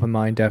keep an open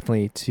mind,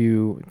 definitely,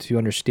 to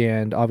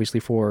understand,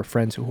 obviously, for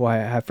friends who I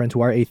have friends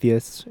who are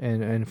atheists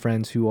and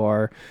friends who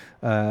are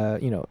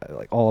you know,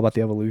 like, all about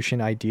the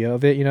evolution idea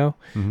of it, you know,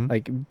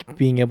 like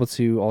being able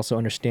to also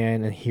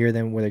understand and hear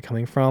them where they're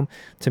coming from.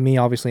 To me,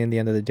 obviously, in the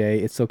end of the day,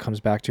 it still comes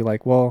back to,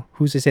 like, well,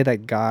 who's to say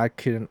that God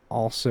couldn't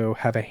also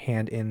have a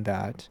hand in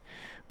that?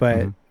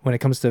 But when it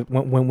comes to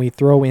when we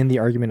throw in the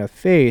argument of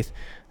faith,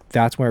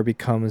 that's where it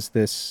becomes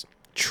this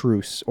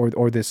truce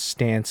or this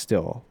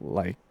standstill,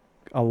 like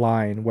a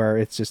line where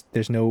it's just,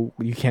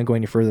 you can't go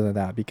any further than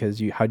that,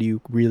 because how do you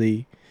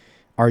really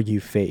argue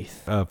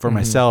faith? For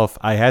myself,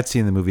 I had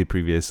seen the movie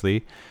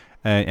previously,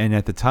 and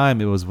at the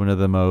time, it was one of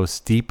the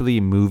most deeply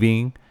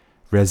moving,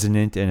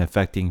 resonant, and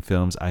affecting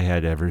films I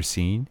had ever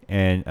seen.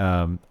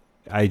 And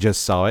I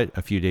just saw it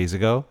a few days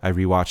ago. I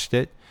rewatched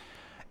it.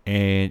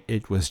 And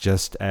it was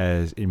just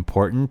as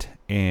important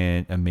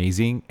and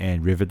amazing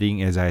and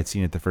riveting as I had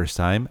seen it the first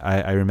time.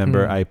 I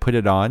remember I put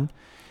it on,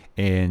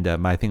 and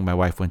I think my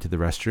wife went to the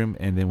restroom.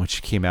 And then when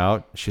she came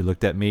out, she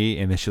looked at me,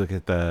 and then she looked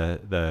at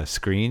the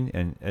screen.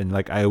 And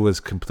like, I was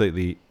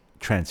completely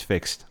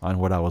transfixed on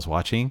what I was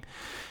watching.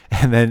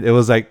 And then it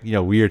was like, you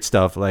know, weird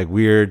stuff, like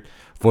weird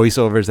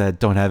voiceovers that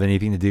don't have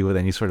anything to do with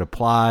any sort of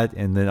plot.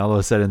 And then all of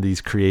a sudden,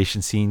 these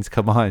creation scenes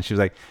come on. She was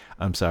like,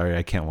 I'm sorry,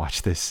 I can't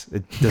watch this.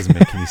 It doesn't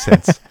make any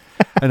sense.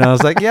 And I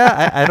was like,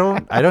 yeah,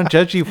 I don't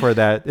judge you for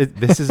that.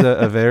 This is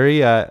a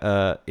very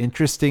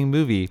interesting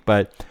movie.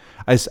 But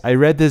I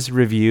read this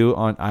review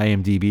on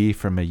IMDb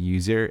from a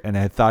user, and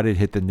I thought it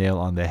hit the nail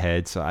on the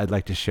head. So I'd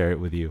like to share it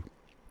with you.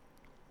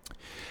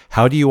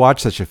 How do you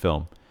watch such a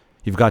film?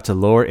 You've got to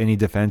lower any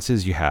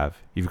defenses you have.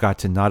 You've got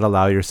to not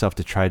allow yourself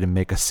to try to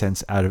make a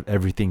sense out of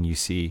everything you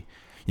see.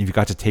 You've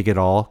got to take it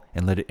all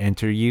and let it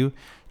enter you,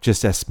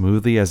 just as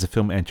smoothly as the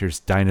film enters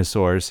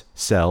dinosaurs,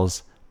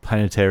 cells,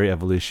 planetary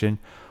evolution,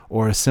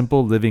 or a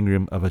simple living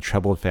room of a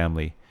troubled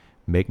family.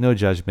 Make no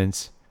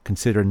judgments.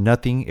 Consider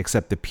nothing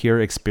except the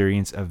pure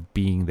experience of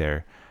being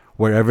there,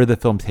 wherever the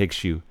film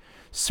takes you.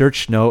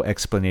 Search no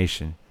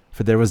explanation,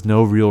 for there was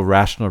no real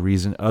rational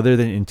reason other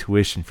than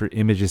intuition for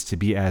images to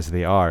be as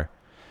they are.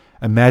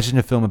 Imagine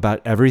a film about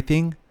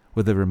everything,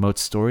 with a remote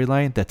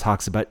storyline that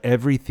talks about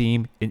every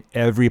theme in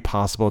every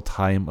possible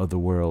time of the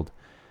world.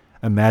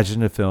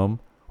 Imagine a film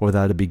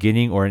without a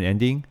beginning or an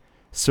ending,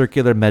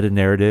 circular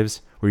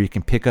meta-narratives where you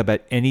can pick up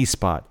at any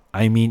spot,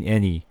 I mean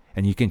any,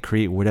 and you can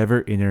create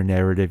whatever inner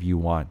narrative you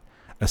want.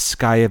 A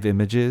sky of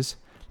images,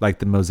 like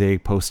the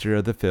mosaic poster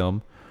of the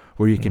film,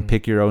 where you can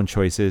pick your own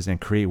choices and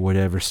create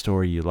whatever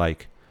story you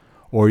like.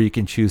 Or you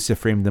can choose to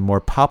frame the more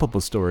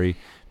palpable story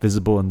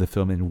visible in the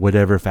film in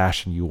whatever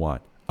fashion you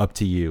want. Up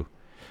to you.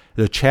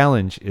 The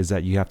challenge is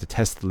that you have to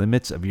test the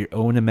limits of your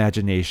own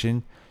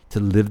imagination to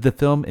live the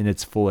film in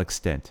its full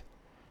extent.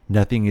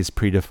 Nothing is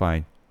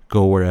predefined.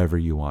 Go wherever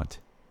you want.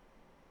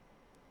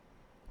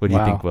 What do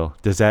you think, Will?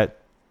 Does that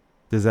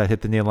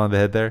hit the nail on the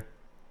head there?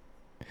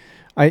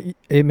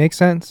 It makes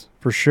sense,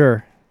 for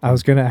sure. I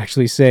was going to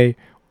actually say,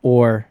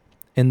 or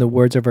in the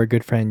words of our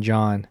good friend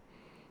John,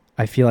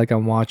 I feel like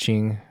I'm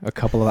watching a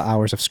couple of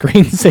hours of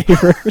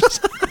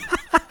screensavers.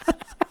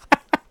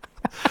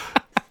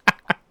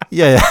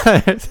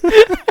 Yeah.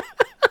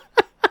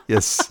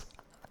 Yes.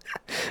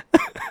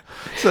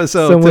 So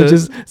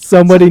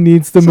somebody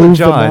needs to move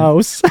John, the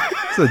mouse.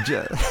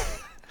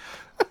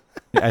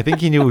 I think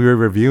he knew we were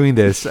reviewing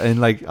this,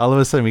 and like all of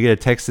a sudden we get a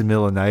text in the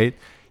middle of the night.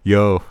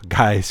 Yo,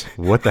 guys,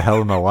 what the hell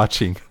am I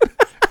watching?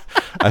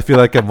 I feel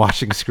like I'm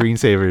watching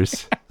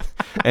Screensavers.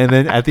 And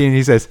then at the end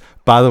he says,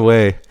 by the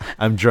way,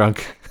 I'm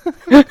drunk.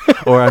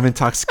 Or I'm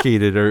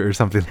intoxicated or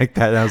something like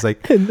that. And I was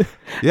like,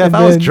 yeah, if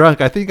I was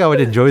drunk, I think I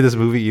would enjoy this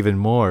movie even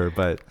more.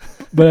 But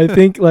I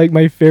think like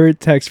my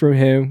favorite text from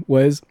him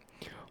was,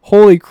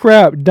 holy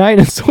crap,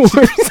 dinosaurs.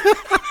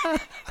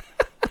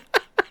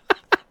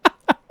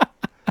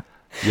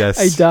 Yes.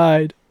 I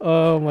died.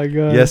 Oh my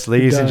God. Yes,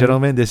 ladies and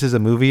gentlemen, this is a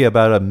movie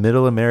about a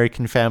middle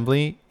American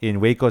family in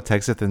Waco,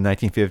 Texas in the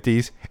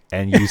 1950s.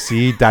 And you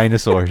see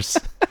dinosaurs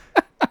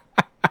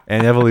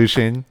and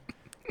evolution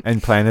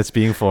and planets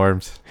being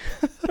formed.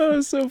 Oh,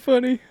 it's so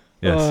funny.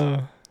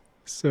 Yes.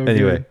 So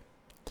anyway.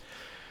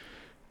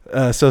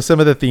 So some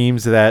of the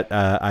themes that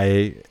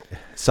I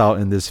saw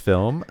in this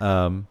film,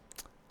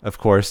 of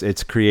course,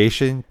 it's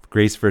creation,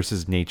 grace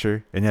versus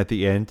nature, and at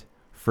the end,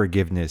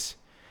 forgiveness.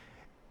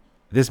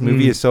 This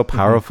movie is so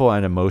powerful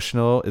and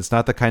emotional. It's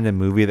not the kind of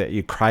movie that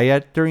you cry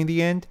at during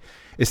the end.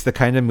 It's the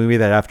kind of movie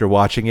that after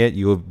watching it,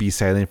 you will be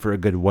silent for a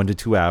good 1 to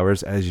 2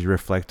 hours as you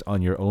reflect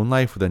on your own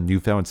life with a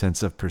newfound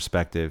sense of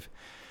perspective.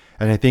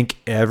 And I think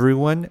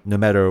everyone, no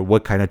matter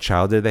what kind of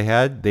childhood they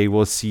had, they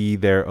will see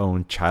their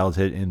own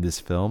childhood in this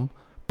film,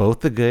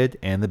 both the good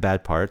and the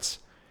bad parts.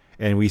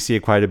 And we see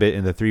it quite a bit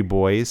in the three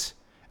boys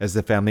as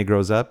the family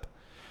grows up.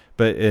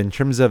 But in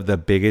terms of the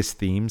biggest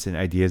themes and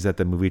ideas that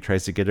the movie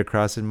tries to get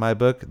across in my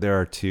book, there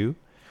are two.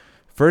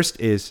 First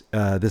is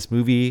this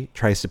movie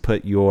tries to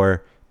put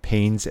your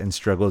pains and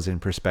struggles in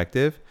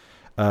perspective.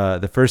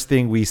 The first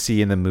thing we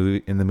see in the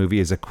movie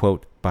is a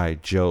quote by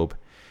Job.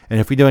 And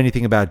if we know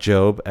anything about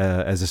Job,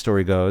 as the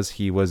story goes,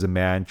 he was a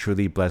man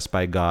truly blessed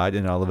by God,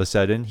 and all of a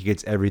sudden he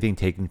gets everything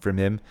taken from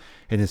him,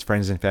 and his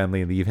friends and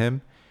family leave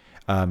him.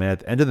 And at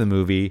the end of the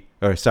movie,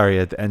 at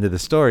the end of the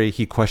story,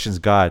 he questions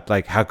God,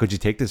 like, how could you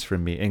take this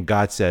from me? And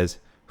God says,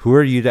 who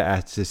are you to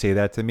ask to say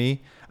that to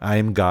me? I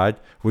am God.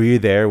 Were you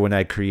there when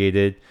I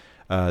created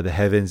the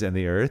heavens and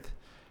the earth?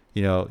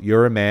 You know,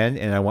 you're a man,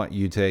 and I want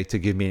you to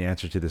give me an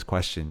answer to this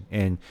question.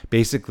 And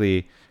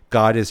basically,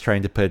 God is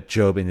trying to put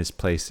Job in his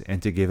place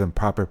and to give him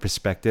proper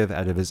perspective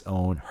out of his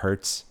own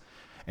hurts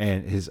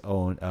and his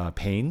own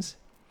pains.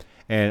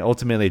 And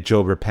ultimately,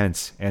 Job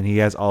repents, and he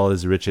has all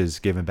his riches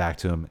given back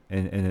to him,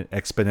 and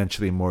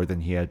exponentially more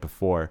than he had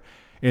before.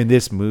 In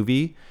this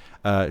movie,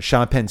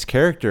 Sean Penn's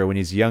character, when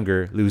he's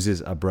younger,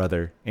 loses a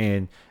brother,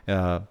 and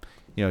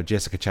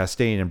Jessica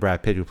Chastain and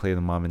Brad Pitt, who play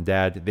the mom and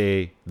dad,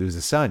 they lose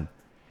a son.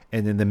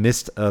 And in the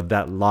midst of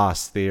that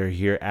loss, they are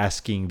here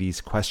asking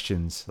these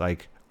questions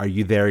like, "Are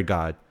you there,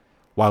 God?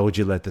 Why would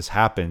you let this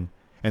happen?"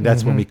 And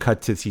that's when we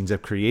cut to scenes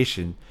of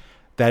creation.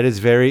 That is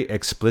very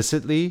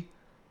explicitly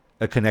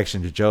a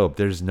connection to Job.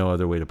 There's no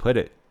other way to put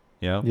it.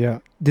 You know? Yeah.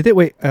 Did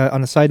they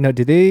on a side note?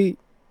 Did they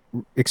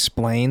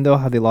explain though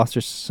how they lost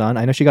their son?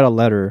 I know she got a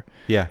letter.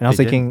 Yeah. And I was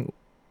thinking,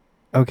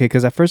 okay,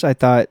 because at first I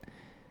thought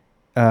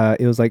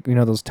it was like,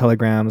 those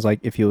telegrams, like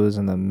if he was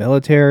in the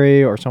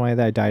military or something like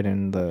that, died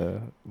in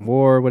the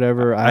war or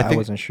whatever. I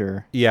wasn't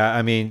sure. Yeah,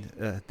 I mean,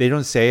 they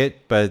don't say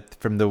it, but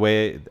from the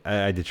way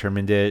I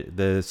determined it,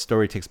 the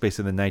story takes place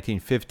in the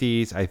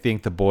 1950s. I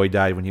think the boy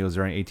died when he was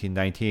around 18,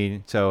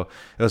 19. So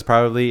it was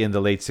probably in the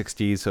late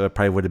 60s. So it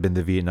probably would have been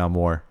the Vietnam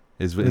War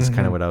is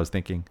kind of what I was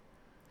thinking.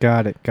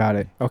 Got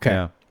it. Okay.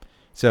 Yeah.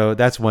 So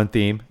that's one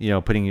theme,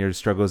 putting your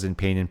struggles and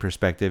pain in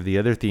perspective. The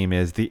other theme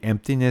is the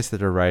emptiness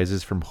that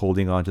arises from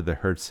holding on to the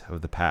hurts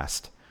of the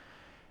past.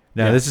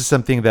 Now, This is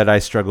something that I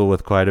struggle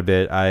with quite a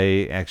bit.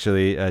 I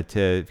actually,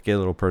 to get a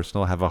little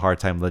personal, have a hard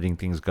time letting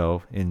things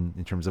go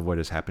in terms of what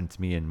has happened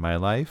to me in my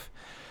life.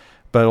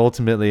 But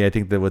ultimately, I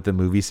think that what the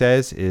movie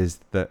says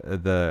is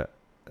the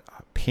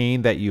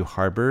pain that you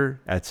harbor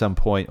at some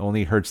point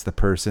only hurts the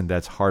person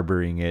that's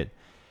harboring it.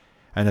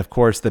 And of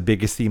course, the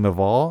biggest theme of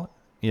all,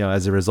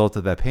 as a result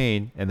of that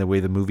pain and the way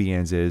the movie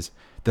ends is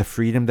the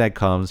freedom that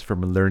comes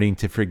from learning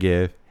to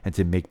forgive and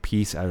to make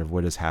peace out of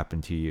what has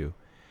happened to you.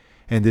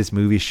 And this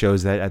movie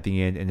shows that at the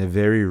end in a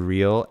very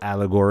real,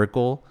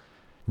 allegorical,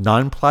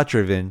 non-plot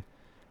driven,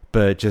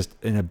 but just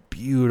in a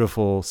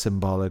beautiful,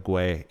 symbolic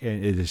way.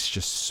 And it is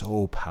just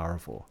so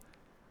powerful.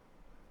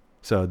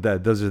 So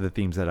those are the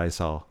themes that I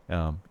saw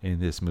in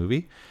this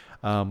movie.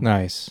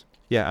 Nice.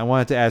 Yeah, I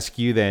wanted to ask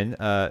you then,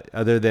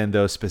 other than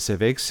those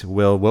specifics,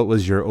 Will, what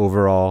was your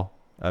overall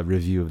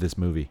review of this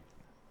movie?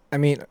 I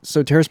mean,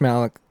 so Terence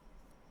Malick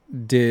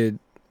did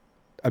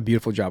a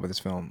beautiful job with this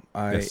film.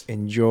 I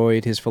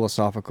enjoyed his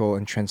philosophical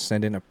and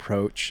transcendent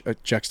approach,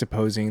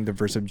 juxtaposing the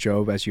verse of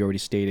Job, as you already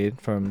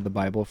stated, from the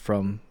Bible,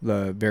 from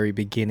the very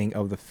beginning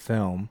of the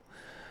film,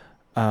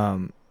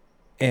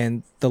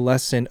 and the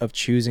lesson of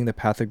choosing the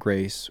path of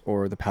grace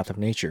or the path of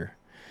nature.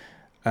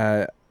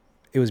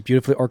 It was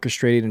beautifully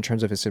orchestrated in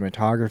terms of its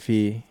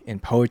cinematography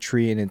and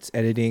poetry and its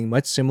editing,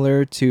 much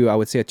similar to, I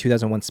would say, a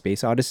 2001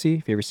 Space Odyssey.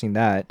 If you've ever seen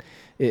that,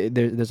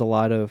 there's a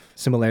lot of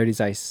similarities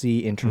I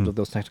see in terms of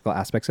those technical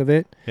aspects of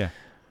it. Yeah.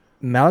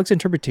 Malick's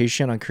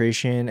interpretation on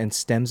creation and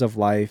stems of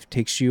life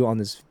takes you on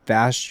this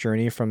vast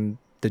journey from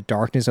the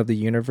darkness of the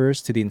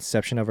universe to the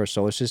inception of our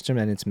solar system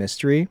and its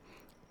mystery,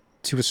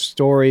 to a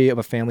story of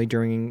a family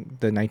during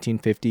the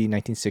 1950s,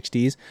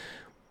 1960s,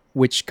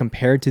 which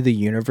compared to the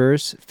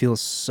universe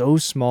feels so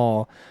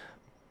small,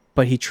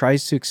 but he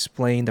tries to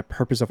explain the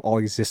purpose of all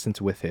existence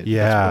with it.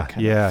 Yeah,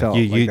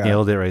 you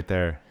nailed it right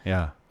there.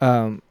 Yeah.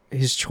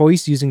 His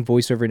choice using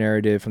voiceover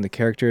narrative from the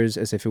characters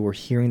as if it were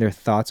hearing their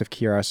thoughts of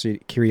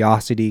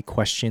curiosity,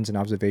 questions, and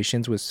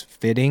observations was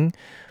fitting,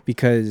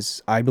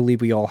 because I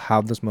believe we all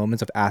have those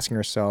moments of asking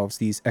ourselves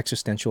these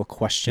existential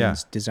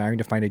questions, desiring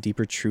to find a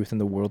deeper truth in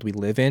the world we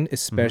live in,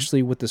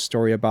 especially with the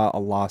story about a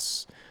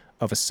loss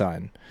of a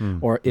son,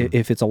 or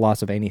if it's a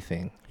loss of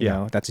anything, you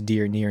know, that's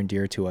near and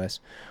dear to us.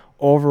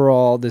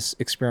 Overall, this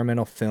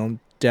experimental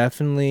film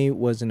definitely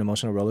was an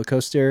emotional roller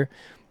coaster.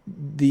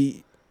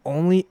 The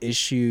only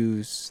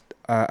issues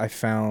I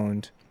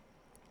found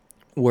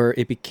where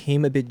it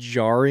became a bit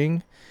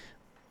jarring,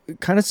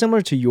 kind of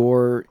similar to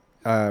your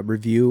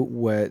review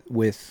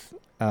with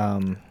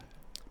A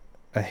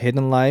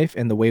Hidden Life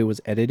and the way it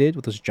was edited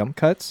with those jump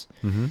cuts.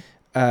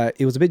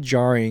 It was a bit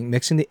jarring,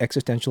 mixing the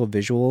existential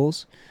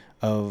visuals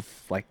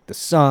of like the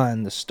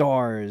sun, the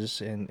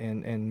stars,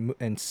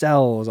 and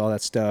cells, all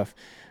that stuff,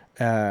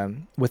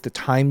 with the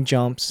time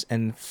jumps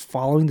and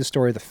following the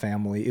story of the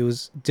family. It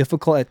was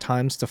difficult at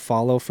times to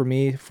follow for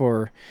me.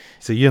 So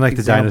you didn't like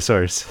the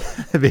dinosaurs,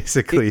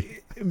 basically.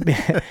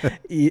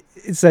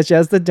 Such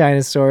as the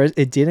dinosaurs,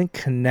 it didn't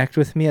connect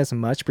with me as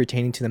much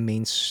pertaining to the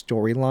main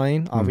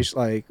storyline.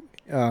 Obviously,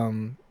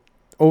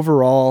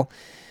 overall,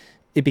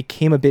 it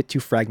became a bit too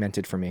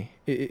fragmented for me.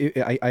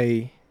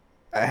 I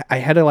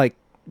had to like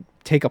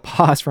take a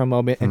pause for a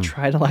moment and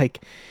try to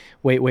like,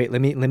 wait,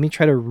 let me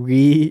try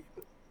to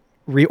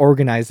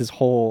reorganize this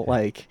whole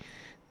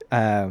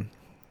film,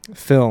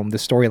 the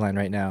storyline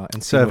right now.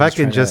 And so if I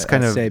can just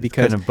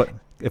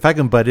if I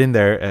can butt in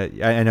there,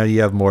 I know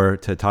you have more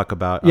to talk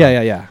about.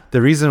 Yeah.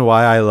 The reason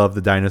why I love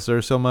the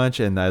dinosaurs so much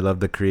and I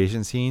love the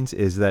creation scenes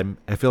is that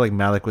I feel like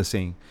Malick was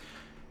saying,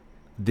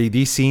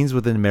 these scenes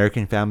with an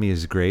American family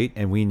is great,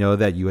 and we know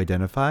that you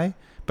identify,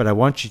 but I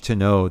want you to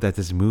know that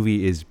this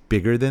movie is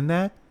bigger than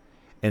that.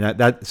 And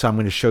so I'm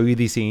going to show you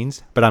these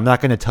scenes, but I'm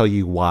not going to tell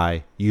you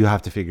why. You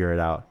have to figure it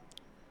out.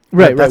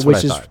 Right. Which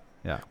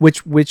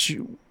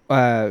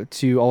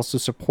to also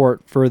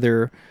support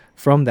further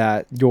from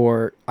that,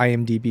 your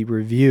IMDb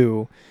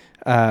review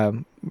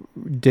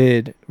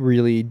did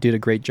a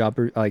great job,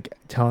 like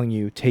telling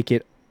you take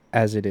it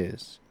as it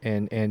is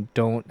and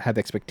don't have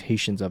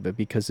expectations of it,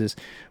 because this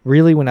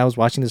really, when I was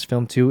watching this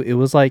film too, it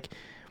was like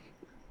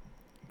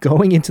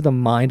going into the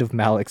mind of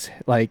Malick,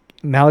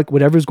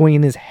 whatever's going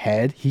in his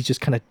head, he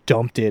just kind of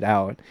dumped it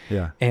out.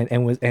 Yeah.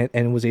 And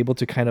was able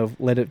to kind of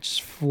let it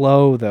just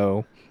flow,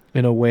 though,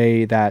 in a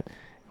way that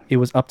it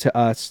was up to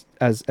us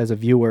as a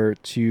viewer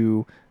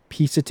to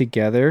piece it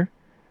together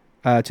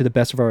to the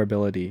best of our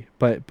ability,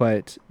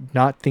 but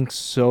not think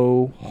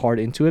so hard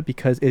into it,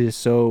 because it is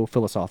so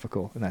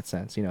philosophical in that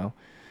sense, you know.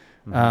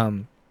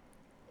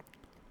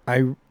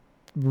 I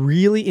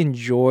really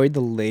enjoyed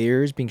the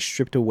layers being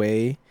stripped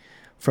away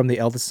from the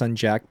eldest son,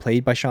 Jack,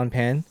 played by Sean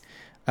Penn,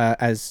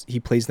 as he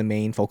plays the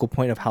main focal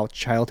point of how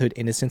childhood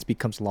innocence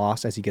becomes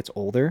lost as he gets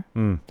older.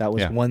 That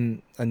was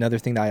another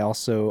thing that I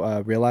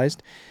also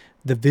realized.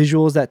 The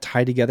visuals that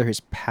tie together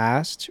his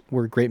past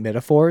were great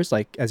metaphors,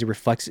 like as he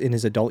reflects in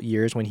his adult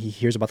years when he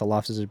hears about the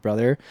loss of his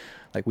brother.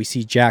 Like we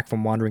see Jack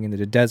from wandering into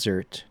the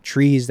desert,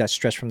 trees that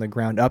stretch from the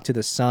ground up to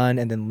the sun,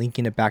 and then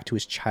linking it back to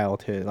his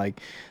childhood.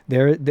 Like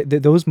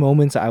those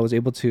moments I was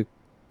able to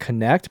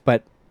connect,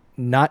 but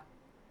not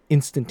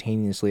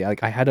instantaneously.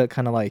 Like I had to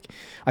kind of I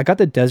got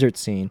the desert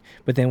scene,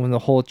 but then when the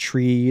whole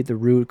tree, the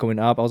root going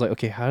up, I was like,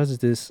 okay, how is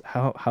this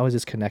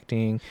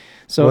connecting?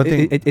 So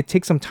it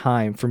takes some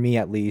time for me,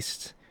 at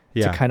least,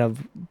 to kind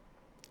of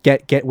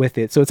get with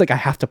it. So it's like I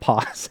have to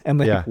pause. I'm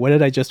like, what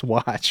did I just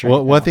watch?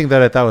 One thing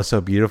that I thought was so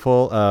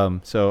beautiful.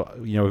 So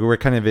we're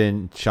kind of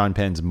in Sean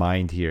Penn's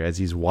mind here as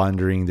he's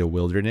wandering the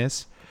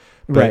wilderness.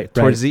 But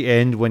towards the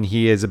end, when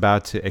he is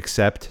about to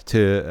accept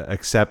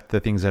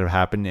the things that have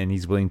happened and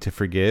he's willing to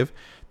forgive,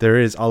 there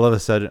is all of a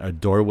sudden a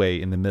doorway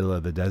in the middle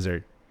of the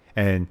desert,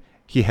 and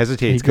he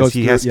hesitates because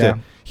he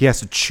has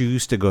to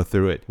choose to go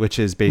through it, which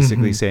is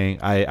basically saying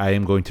I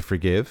am going to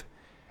forgive.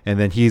 And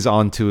then he's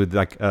on to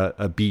like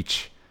a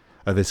beach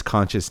of his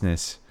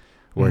consciousness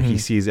where he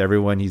sees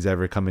everyone he's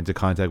ever come into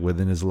contact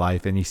with in his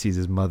life, and he sees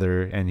his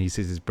mother and he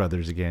sees his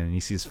brothers again and he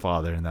sees his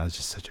father, and that was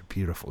just such a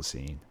beautiful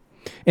scene.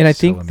 And I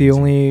think the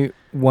only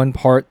one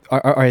part,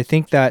 or I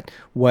think that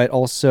what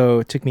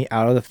also took me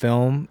out of the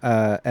film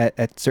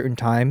at certain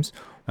times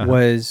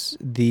was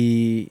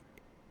the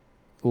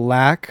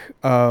lack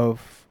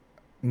of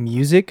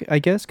music, I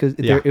guess, because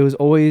it was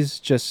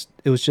always just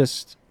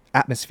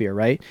atmosphere,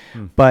 right?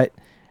 But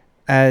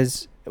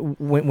as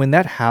when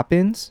that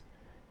happens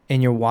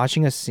and you're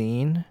watching a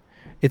scene,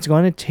 it's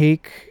going to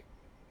take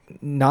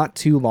not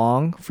too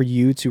long for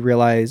you to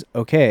realize,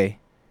 okay,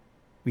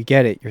 we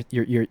get it.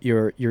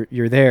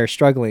 You're there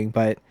struggling,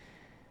 but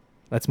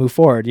let's move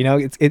forward. You know,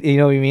 you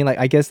know what I mean? Like,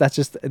 I guess that's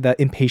just the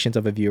impatience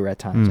of a viewer at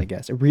times, I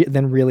guess.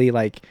 Then really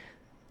like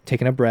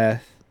taking a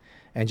breath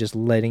and just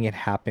letting it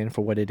happen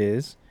for what it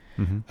is.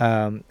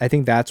 I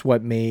think that's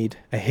what made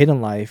A Hidden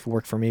Life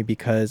work for me,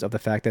 because of the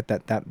fact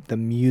that the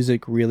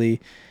music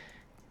really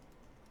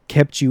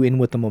kept you in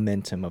with the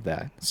momentum of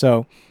that.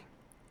 So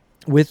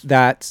with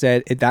that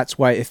said, that's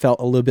why it felt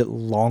a little bit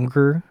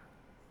longer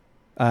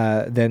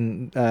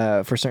than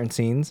for certain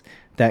scenes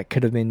that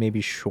could have been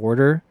maybe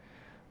shorter.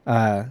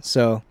 But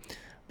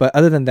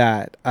other than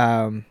that,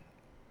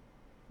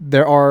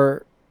 there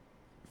are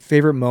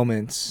favorite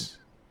moments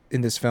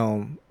in this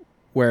film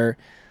where,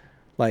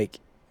 like,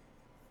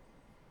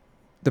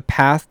 the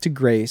path to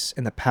grace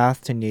and the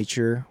path to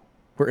nature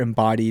were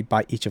embodied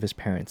by each of his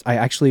parents. I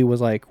actually was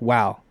like,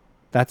 wow,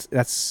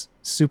 that's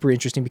super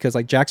interesting, because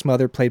like Jack's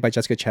mother, played by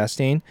Jessica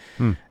Chastain,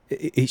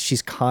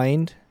 she's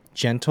kind,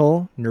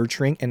 gentle,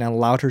 nurturing, and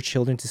allowed her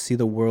children to see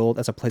the world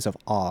as a place of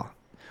awe,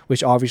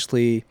 which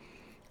obviously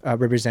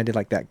represented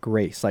like that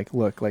grace. Like,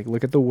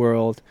 look at the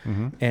world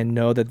and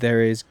know that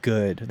there is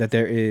good, that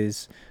there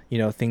is, you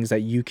know, things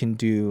that you can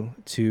do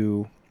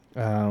to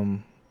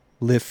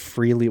live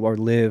freely, or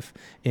live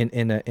in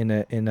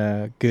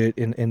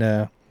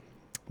a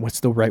what's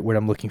the right word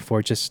I'm looking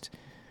for? Just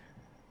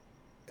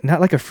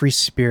not like a free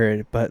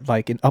spirit, but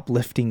like an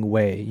uplifting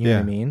way. You know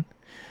what I mean?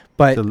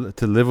 But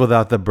to live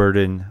without the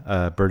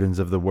burdens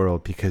of the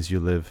world, because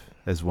you live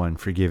as one,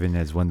 forgiven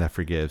as one that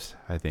forgives,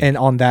 I think. And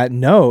on that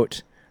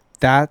note,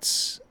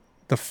 that's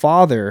the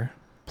father,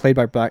 played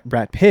by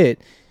Brad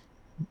Pitt,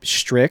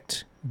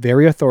 strict,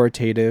 very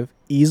authoritative,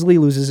 easily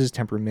loses his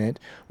temperament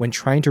when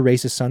trying to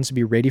raise his sons to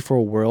be ready for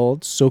a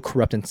world so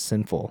corrupt and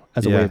sinful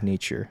as a way of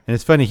nature. And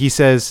it's funny, he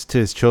says to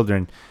his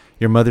children,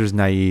 your mother's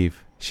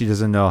naive. She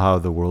doesn't know how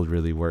the world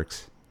really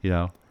works, you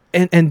know?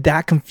 And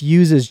that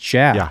confuses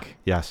Jack. Yeah.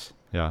 Yes.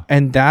 Yeah.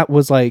 And that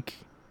was like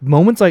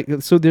moments like,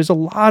 so there's a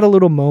lot of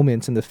little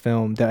moments in the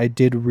film that I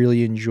did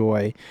really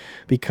enjoy,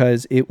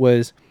 because it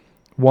was,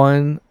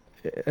 one,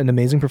 an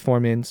amazing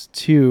performance,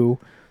 two,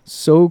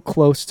 so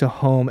close to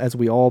home as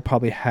we all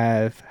probably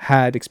have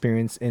had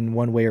experience in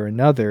one way or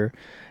another.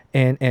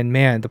 And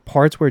man, the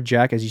parts where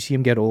Jack, as you see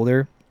him get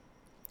older,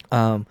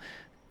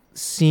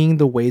 seeing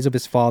the ways of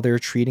his father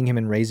treating him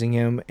and raising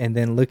him, and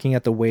then looking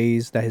at the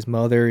ways that his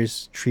mother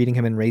is treating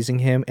him and raising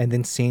him, and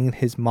then seeing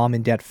his mom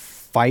and dad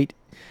fight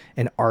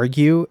and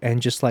argue,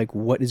 and just like,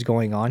 what is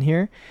going on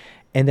here?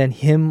 And then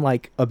him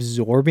like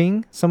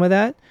absorbing some of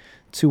that,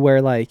 to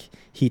where like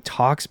he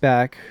talks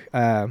back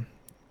to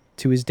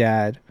his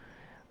dad,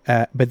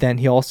 but then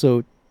he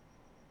also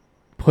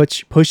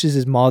pushes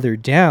his mother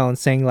down,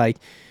 saying like,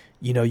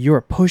 you know, you're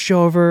a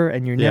pushover,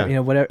 and you're never, you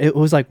know, whatever. It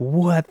was like,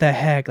 what the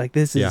heck? Like,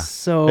 this is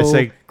so it's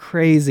like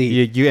crazy.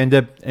 You end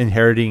up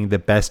inheriting the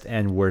best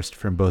and worst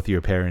from both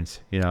your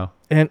parents, you know?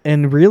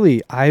 And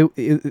really,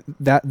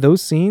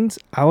 those scenes,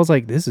 I was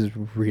like, this is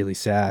really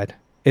sad.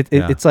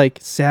 It's like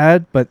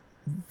sad, but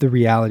the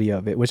reality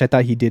of it, which I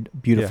thought he did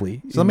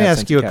beautifully. So let me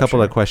ask you a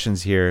couple of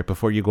questions here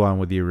before you go on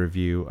with your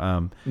review.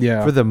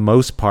 For the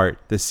most part,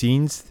 the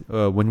scenes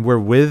when we're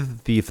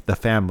with the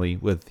family,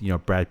 with, you know,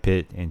 Brad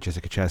Pitt and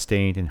Jessica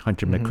Chastain and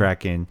Hunter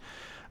McCracken,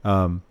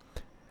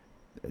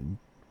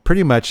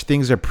 pretty much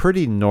things are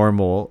pretty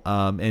normal,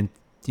 and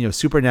you know,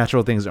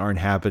 supernatural things aren't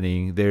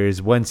happening.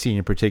 There's one scene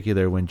in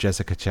particular when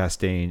Jessica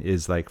Chastain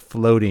is like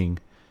floating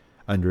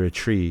under a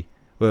tree.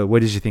 Well,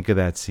 what did you think of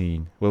that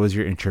scene? What was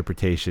your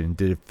interpretation?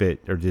 Did it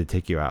fit, or did it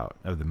take you out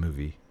of the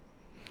movie?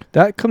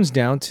 That comes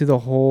down to the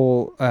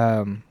whole,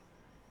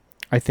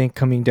 I think,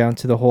 coming down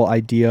to the whole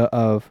idea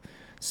of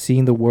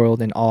seeing the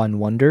world in awe and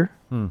wonder.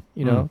 You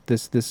know,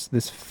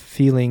 this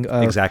feeling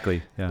of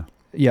exactly,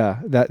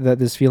 that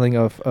this feeling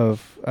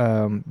of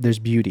there's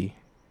beauty.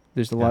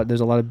 There's a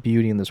lot of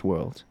beauty in this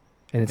world,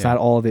 and it's not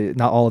all of it.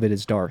 Not all of it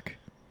is dark.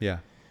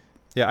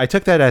 Yeah, I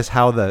took that as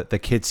how the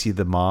kids see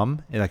the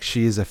mom. Like,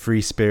 she is a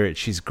free spirit.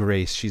 She's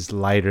grace. She's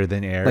lighter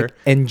than air. Like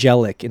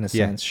angelic in a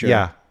sense, sure.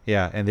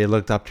 Yeah. And they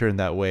looked up to her in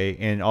that way.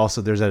 And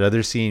also there's that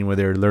other scene where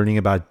they're learning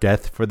about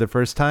death for the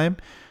first time.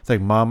 It's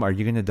like, Mom, are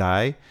you going to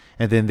die?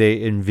 And then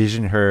they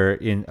envision her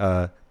in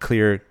a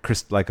clear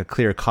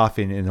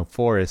coffin in a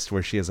forest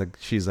where she's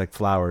like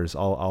flowers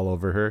all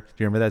over her. Do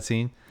you remember that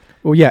scene?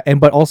 Well, yeah.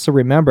 But also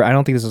remember, I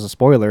don't think this is a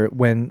spoiler,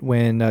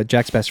 when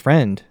Jack's best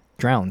friend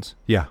drowns.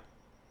 Yeah.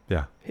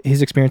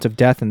 His experience of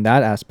death in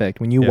that aspect,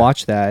 when you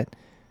watch that,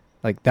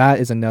 like, that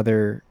is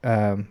another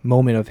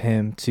moment of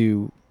him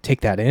to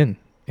take that in,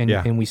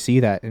 and we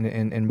see that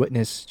and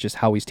witness just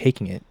how he's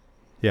taking it.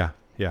 Yeah.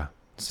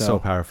 So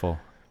powerful.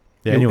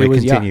 Yeah. Anyway,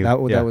 continue. That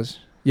was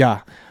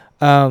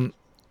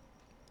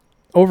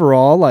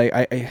overall, like,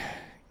 I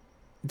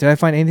did I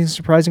find anything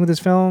surprising with this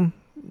film?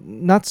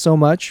 Not so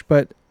much,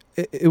 but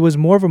it was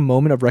more of a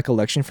moment of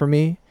recollection for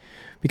me,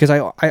 because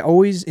I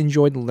always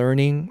enjoyed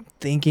learning,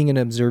 thinking, and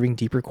observing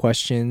deeper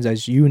questions.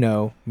 As you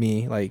know,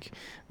 me, like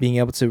being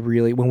able to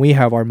really, when we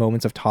have our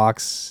moments of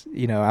talks,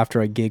 you know,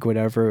 after a gig,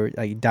 whatever,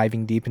 like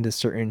diving deep into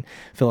certain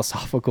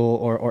philosophical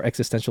or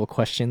existential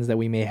questions that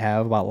we may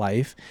have about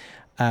life.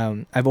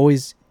 I've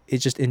always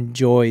just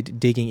enjoyed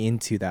digging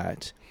into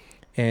that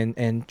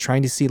and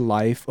trying to see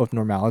life of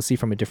normalcy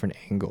from a different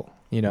angle,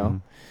 you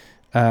know?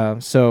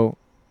 So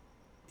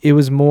it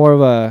was more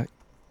of a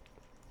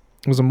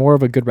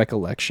good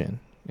recollection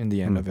in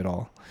the end of it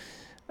all.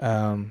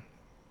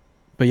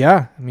 But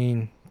yeah, I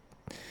mean,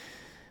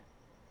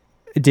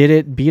 did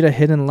it beat A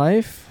Hidden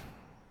Life?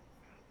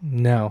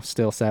 No,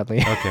 still,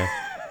 sadly. Okay.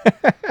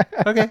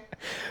 Okay.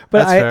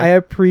 But I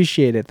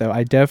appreciate it though.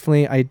 I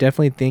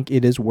definitely think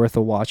it is worth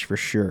a watch for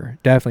sure.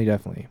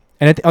 Definitely.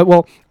 And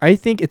I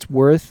think it's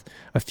worth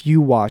a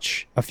few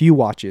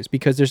watches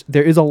because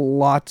there is a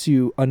lot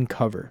to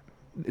uncover.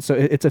 So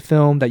it's a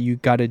film that you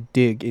got to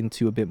dig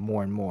into a bit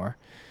more and more.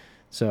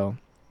 So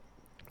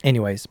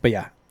anyways, but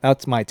yeah,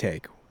 that's my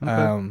take.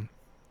 Okay.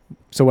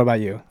 So what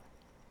about you?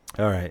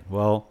 All right.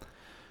 Well,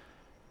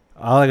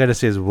 all I got to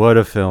say is what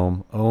a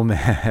film. Oh,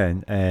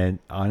 man. And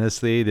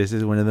honestly, this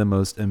is one of the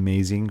most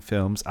amazing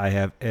films I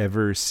have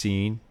ever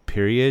seen,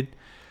 period.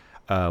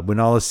 When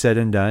all is said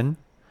and done,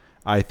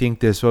 I think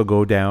this will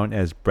go down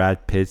as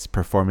Brad Pitt's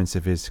performance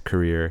of his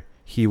career.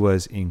 He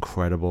was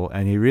incredible,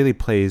 and he really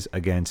plays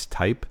against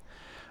type.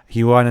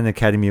 He won an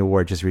Academy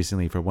Award just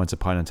recently for Once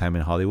Upon a Time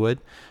in Hollywood.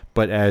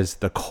 But as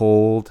the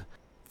cold,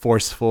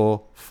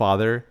 forceful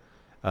father,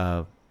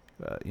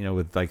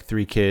 with like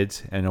 3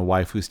 kids and a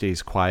wife who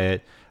stays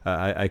quiet,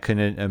 I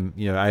couldn't,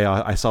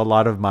 I saw a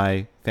lot of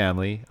my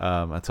family.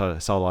 I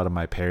saw a lot of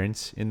my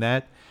parents in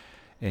that.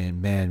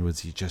 And man, was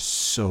he just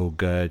so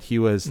good. He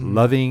was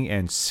loving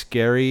and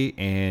scary.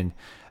 And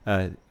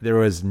there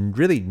was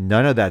really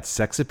none of that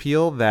sex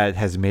appeal that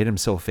has made him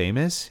so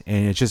famous.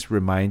 And it just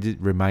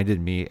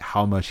reminded me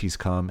how much he's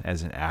come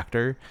as an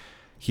actor.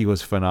 He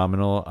was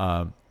phenomenal.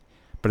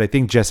 But I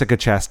think Jessica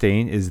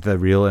Chastain is the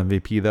real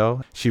MVP,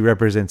 though. She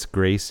represents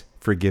grace,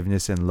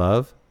 forgiveness, and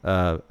love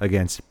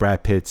against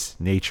Brad Pitt's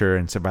nature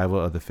and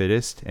survival of the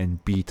fittest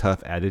and be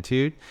tough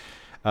attitude.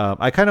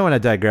 I kind of want to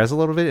digress a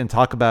little bit and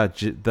talk about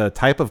the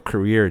type of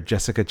career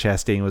Jessica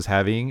Chastain was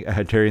having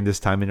during this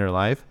time in her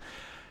life.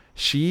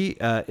 She,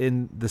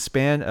 in the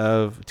span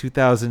of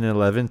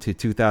 2011 to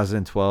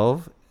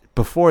 2012,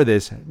 before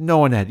this, no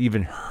one had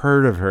even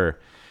heard of her.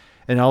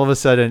 And all of a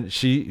sudden,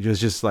 she was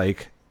just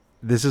like,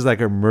 this is like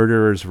a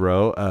murderer's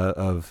row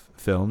of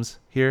films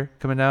here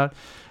coming out.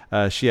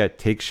 She had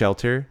Take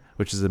Shelter,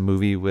 which is a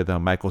movie with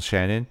Michael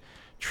Shannon,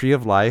 Tree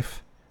of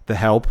Life, The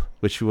Help,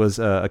 which she was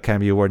a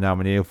Academy Award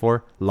nominated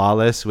for,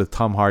 Lawless with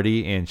Tom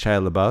Hardy and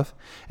Shia LaBeouf,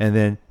 and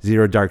then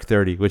Zero Dark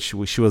 30, which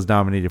she was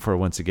nominated for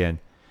once again.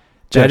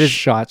 That is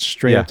shot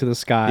straight up to the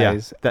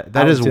skies,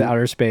 that is to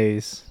outer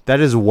space.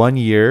 That is 1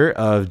 year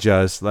of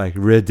just like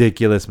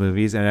ridiculous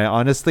movies, and I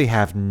honestly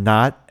have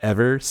not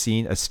ever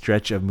seen a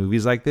stretch of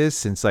movies like this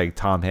since like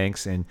Tom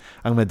Hanks. And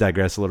I'm going to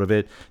digress a little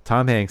bit.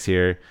 Tom Hanks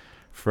here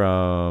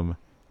from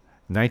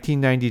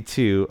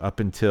 1992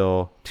 up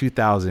until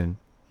 2000.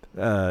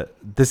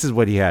 This is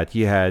what he had.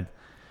 He had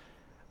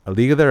A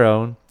League of Their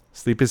Own,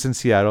 Sleepless in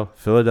Seattle,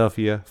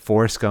 Philadelphia,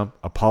 Forrest Gump,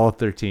 Apollo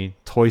 13,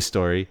 Toy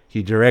Story.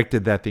 He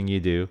directed That Thing You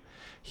Do.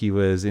 He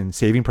was in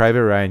Saving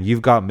Private Ryan,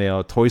 You've Got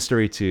Mail, Toy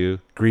Story 2,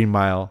 Green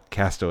Mile,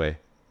 Castaway.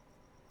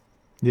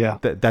 Yeah.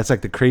 That's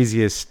like the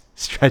craziest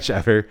stretch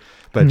ever.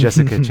 But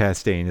Jessica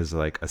Chastain is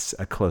like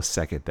a close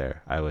second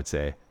there, I would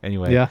say.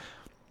 Anyway. Yeah.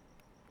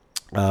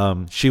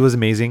 She was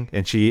amazing.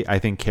 And she, I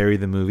think,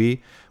 carried the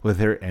movie with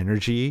her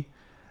energy.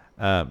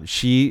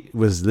 She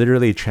was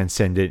literally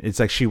transcendent. It's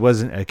like she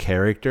wasn't a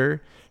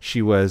character.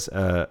 She was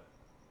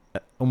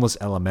almost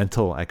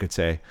elemental, I could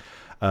say.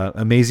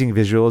 Amazing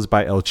visuals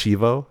by El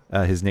Chivo,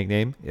 his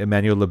nickname,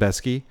 Emmanuel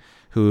Lubezki,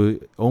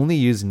 who only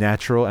used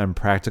natural and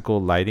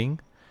practical lighting.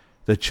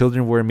 The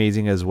children were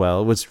amazing as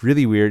well. What's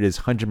really weird is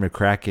Hunter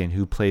McCracken,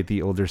 who played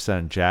the older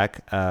son,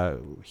 Jack.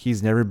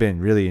 He's never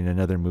been really in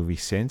another movie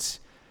since.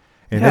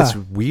 And that's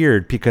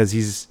weird because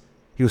he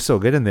was so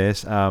good in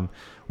this.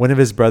 One of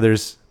his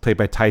brothers, played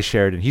by Ty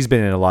Sheridan, he's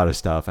been in a lot of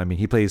stuff. I mean,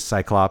 he plays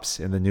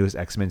Cyclops in the newest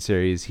X-Men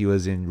series. He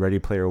was in Ready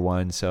Player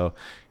One, so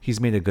he's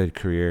made a good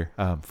career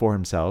for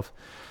himself.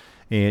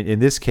 And in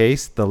this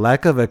case, the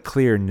lack of a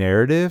clear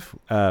narrative,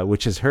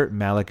 which has hurt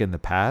Malick in the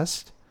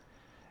past,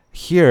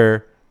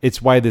 here,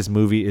 it's why this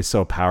movie is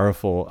so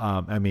powerful.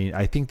 I mean,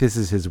 I think this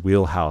is his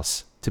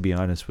wheelhouse, to be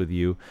honest with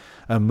you.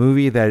 A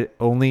movie that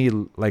only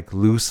like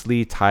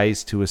loosely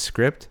ties to a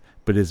script,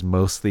 but is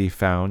mostly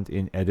found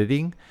in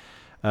editing.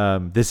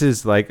 This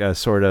is like a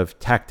sort of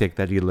tactic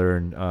that he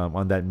learned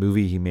on that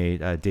movie he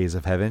made, Days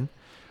of Heaven,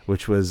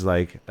 which was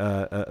like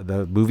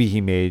the movie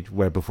he made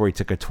where before he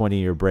took a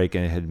 20-year break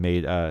and had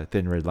made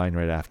Thin Red Line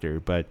right after.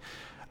 But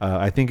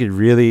I think it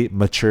really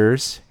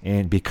matures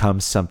and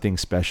becomes something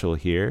special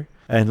here.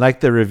 And like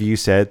the review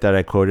said that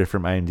I quoted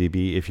from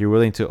IMDb, if you're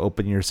willing to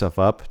open yourself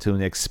up to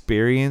an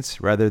experience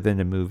rather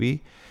than a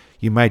movie,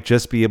 you might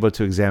just be able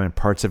to examine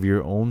parts of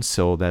your own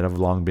soul that have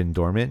long been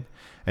dormant.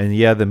 And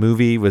yeah, the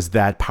movie was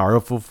that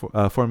powerful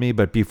for me,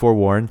 but be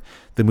forewarned,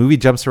 the movie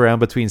jumps around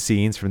between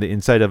scenes from the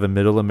inside of a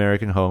middle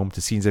American home to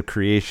scenes of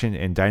creation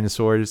and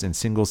dinosaurs and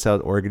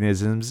single-celled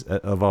organisms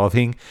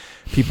evolving.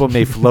 People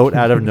may float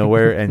out of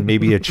nowhere, and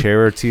maybe a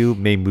chair or two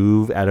may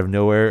move out of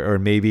nowhere, or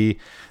maybe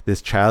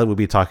this child will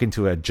be talking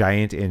to a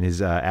giant in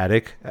his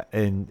attic,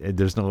 and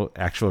there's no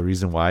actual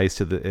reason why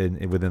it's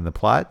within the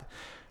plot.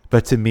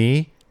 But to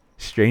me,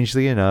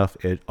 strangely enough,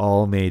 it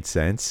all made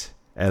sense,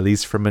 at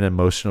least from an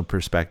emotional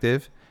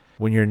perspective.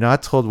 When you're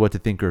not told what to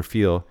think or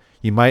feel,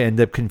 you might end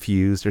up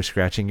confused or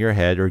scratching your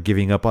head or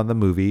giving up on the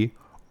movie.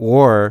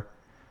 Or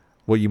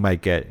what you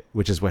might get,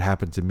 which is what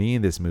happened to me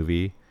in this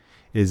movie,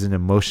 is an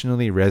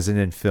emotionally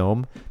resonant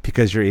film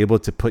because you're able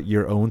to put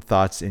your own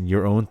thoughts and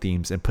your own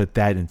themes and put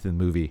that into the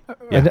movie.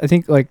 Yeah. I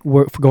think like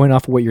going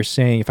off of what you're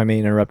saying, if I may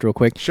interrupt real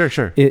quick. Sure.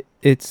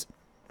 It's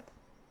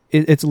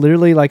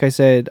literally, like I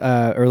said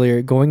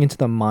earlier, going into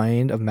the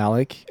mind of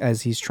Malick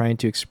as he's trying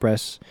to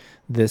express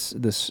this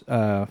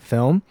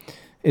film.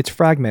 It's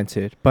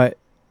fragmented, but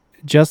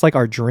just like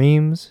our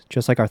dreams,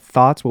 just like our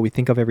thoughts, what we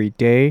think of every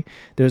day,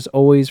 there's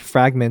always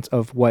fragments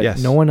of what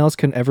no one else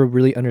can ever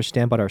really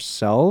understand but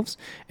ourselves.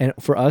 And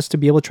for us to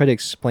be able to try to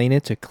explain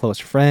it to close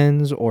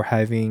friends or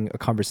having a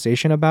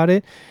conversation about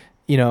it,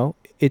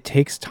 it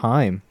takes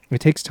time. It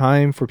takes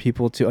time for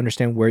people to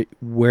understand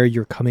where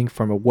you're coming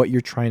from or what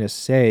you're trying to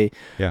say.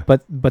 Yeah.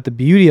 But the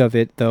beauty of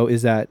it though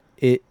is that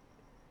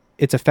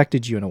it's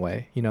affected you in a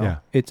way.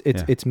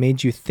 It's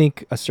made you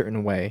think a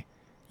certain way.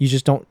 You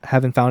just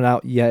haven't found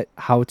out yet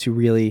how to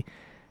really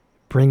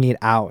bring it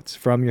out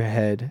from your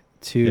head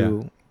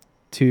to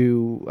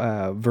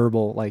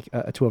verbal,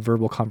 to a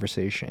verbal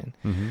conversation.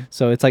 Mm-hmm.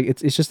 So it's like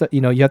it's just that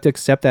you have to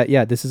accept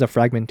that this is a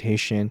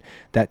fragmentation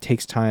that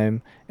takes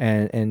time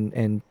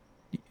and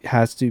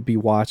has to be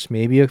watched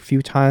maybe a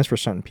few times for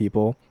certain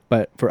people,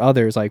 but for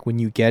others, like when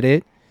you get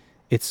it,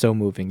 it's so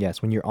moving.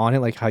 Yes, when you're on it,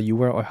 like how you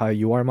were or how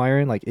you are,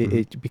 Myron, like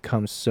it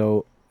becomes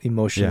so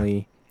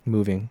emotionally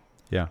moving.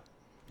 Yeah.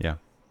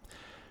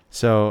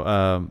 So,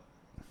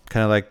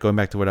 kind of like going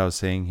back to what I was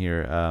saying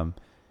here,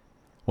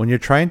 when you're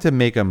trying to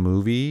make a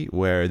movie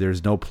where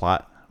there's no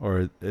plot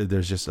or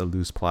there's just a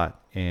loose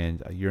plot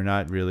and you're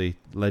not really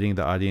letting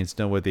the audience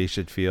know what they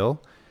should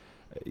feel,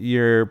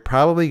 you're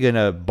probably going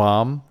to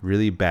bomb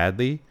really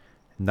badly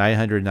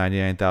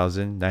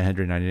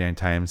 999,999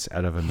 times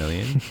out of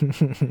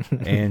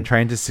 1,000,000. And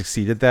trying to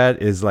succeed at that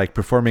is like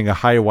performing a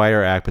high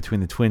wire act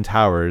between the Twin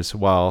Towers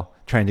while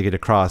trying to get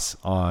across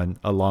on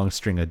a long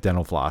string of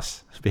dental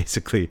floss,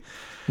 basically.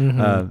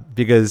 Mm-hmm.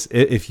 Because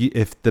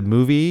if the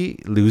movie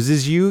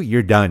loses you,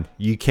 you're done.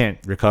 You can't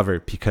recover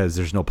because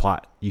there's no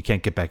plot. You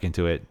can't get back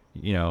into it,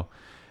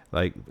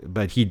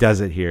 but he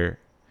does it here,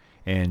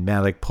 and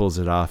Malick pulls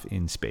it off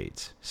in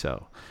spades.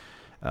 So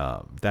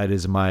that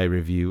is my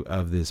review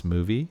of this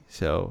movie.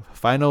 So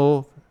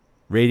final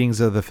ratings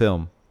of the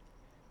film.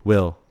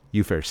 Will,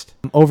 you first.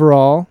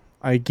 Overall,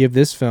 I give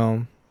this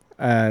film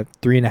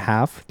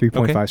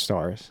 3.5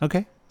 stars.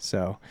 Okay.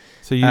 So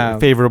you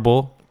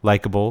favorable,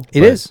 likable.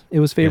 It is. It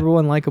was favorable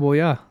and likable.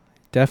 Yeah,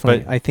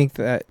 definitely. But I think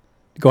that.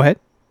 Go ahead.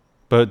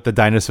 But the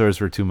dinosaurs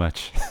were too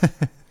much.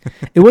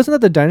 It wasn't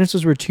that the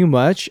dinosaurs were too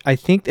much. I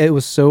think that it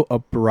was so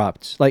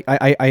abrupt. Like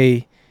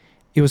it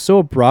was so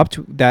abrupt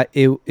that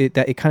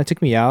it kind of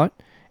took me out.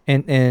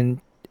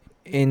 And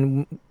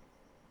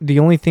the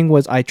only thing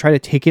was I tried to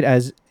take it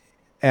as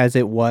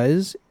it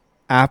was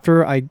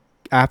after it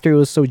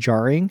was so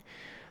jarring.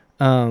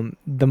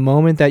 The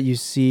moment that you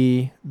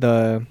see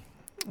what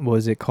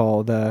was it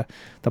called? The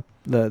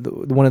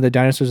one of the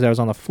dinosaurs that was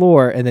on the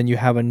floor, and then you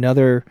have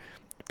another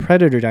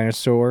predator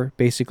dinosaur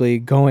basically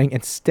going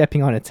and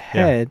stepping on its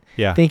head,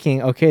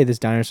 thinking, okay, this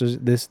dinosaur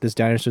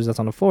that's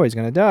on the floor is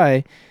gonna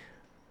die.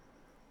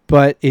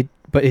 But it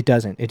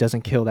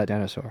doesn't kill that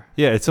dinosaur.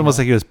 Yeah, it's almost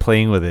like he was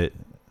playing with it.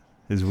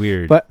 It's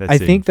weird. But I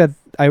think I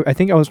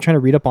was trying to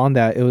read up on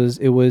that.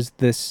 It was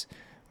this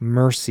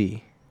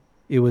mercy.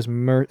 It was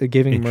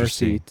giving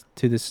mercy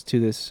to this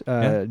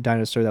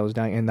dinosaur that was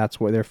dying, and that's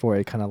why therefore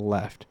it kind of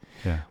left.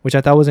 Yeah. Which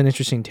I thought was an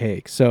interesting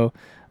take. So,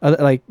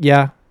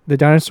 the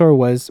dinosaur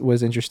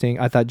was interesting.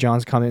 I thought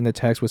John's comment in the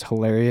text was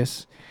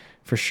hilarious,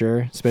 for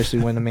sure, especially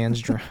when the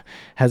man's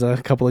has a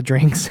couple of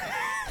drinks.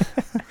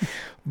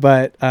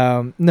 But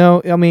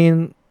no, I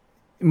mean,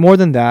 more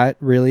than that,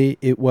 really,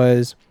 it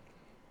was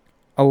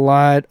a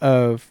lot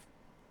of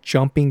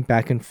jumping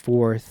back and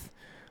forth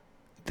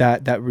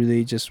that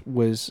really just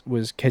was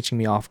catching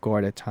me off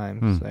guard at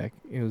times. Like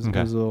it was a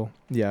little,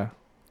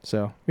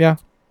 So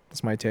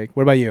that's my take.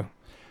 What about you?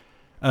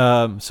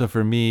 So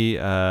for me,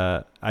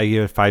 I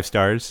give it 5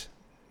 stars.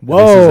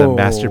 Whoa! This is a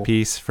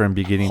masterpiece from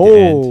beginning to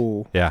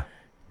end. Yeah,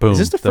 boom. Is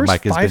this the first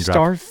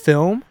 5-star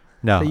film?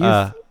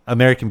 No,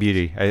 American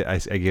Beauty. I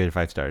gave it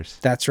 5 stars.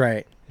 That's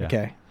right. Yeah.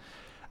 Okay.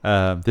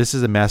 This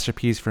is a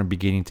masterpiece from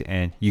beginning to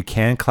end. You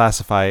can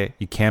classify it.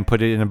 You can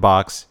put it in a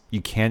box.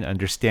 You can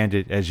understand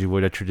it as you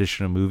would a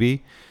traditional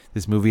movie.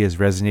 This movie has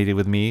resonated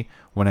with me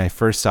when I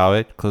first saw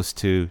it close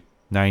to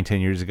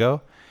 9-10 years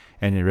ago.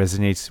 and it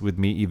resonates with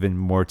me even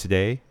more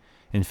today.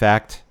 In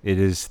fact, it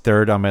is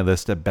third on my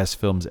list of best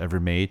films ever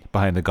made,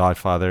 behind The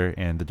Godfather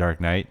and The Dark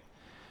Knight.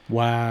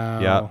 Wow.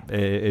 Yeah,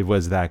 it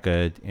was that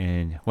good.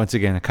 And once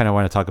again, I kind of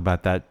want to talk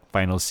about that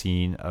final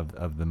scene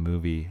of the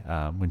movie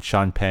when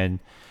Sean Penn,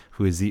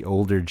 who is the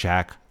older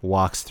Jack,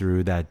 walks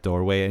through that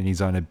doorway, and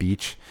he's on a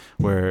beach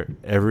where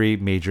every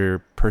major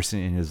person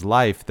in his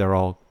life, they're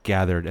all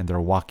gathered and they're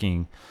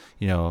walking,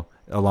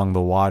 along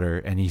the water,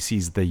 and he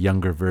sees the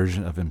younger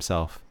version of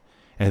himself.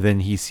 And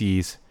then he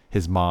sees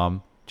his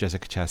mom,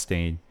 Jessica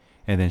Chastain,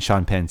 and then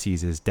Sean Penn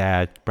sees his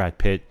dad, Brad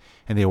Pitt,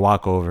 and they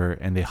walk over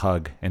and they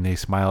hug and they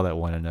smile at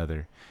one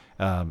another.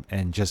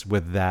 And just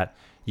with that,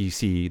 you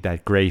see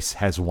that grace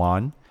has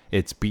won.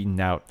 It's beaten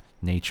out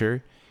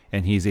nature,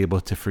 and he's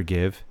able to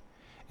forgive.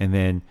 And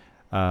then,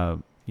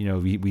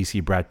 we see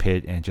Brad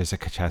Pitt and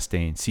Jessica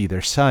Chastain see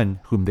their son,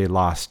 whom they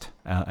lost,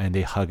 and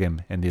they hug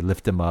him and they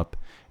lift him up,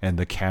 and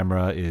the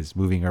camera is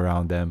moving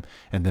around them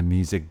and the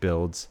music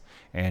builds.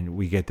 And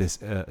we get this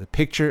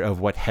picture of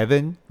what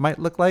heaven might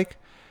look like,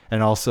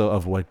 and also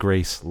of what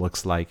grace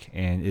looks like.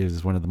 And it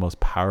is one of the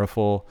most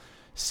powerful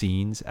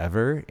scenes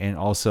ever, and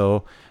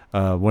also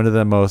one of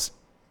the most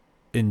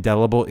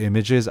indelible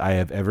images I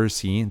have ever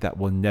seen that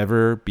will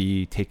never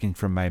be taken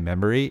from my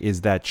memory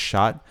is that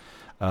shot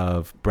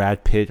of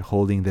Brad Pitt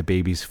holding the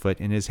baby's foot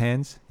in his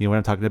hands. You know what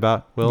I'm talking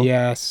about, Will?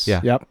 Yes.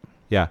 Yeah. Yep.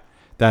 Yeah.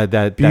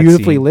 That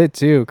beautifully scene, lit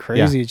too.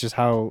 Crazy just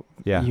how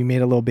Yeah. you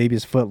made a little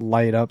baby's foot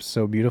light up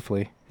so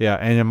beautifully. Yeah,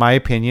 and in my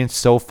opinion,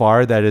 so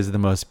far, that is the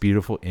most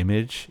beautiful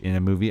image in a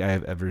movie I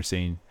have ever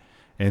seen.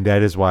 And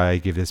that is why I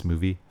give this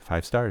movie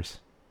 5 stars.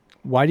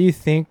 Why do you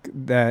think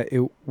that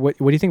what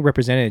do you think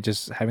represented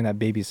just having that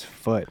baby's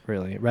foot,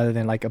 really, rather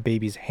than like a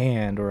baby's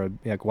hand, or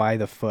why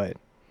the foot?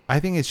 I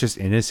think it's just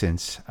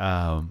innocence,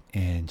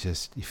 and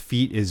just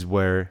feet is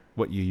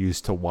what you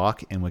use to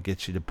walk and what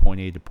gets you to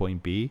point A to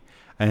point B.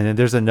 And then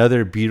there's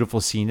another beautiful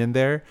scene in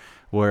there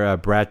where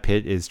Brad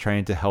Pitt is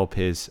trying to help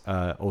his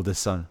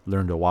oldest son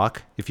learn to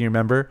walk, if you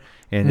remember.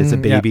 And it's a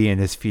baby,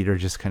 and his feet are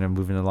just kind of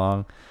moving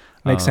along.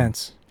 Makes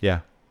sense.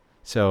 Yeah.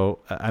 So,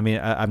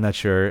 I'm not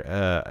sure.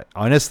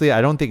 Honestly,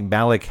 I don't think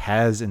Malick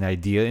has an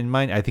idea in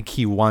mind. I think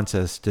he wants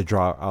us to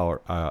draw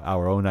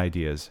our own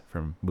ideas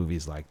from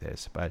movies like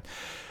this. But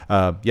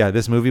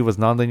this movie was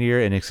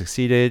nonlinear, and it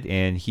succeeded.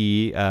 And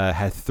he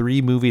had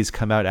 3 movies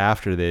come out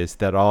after this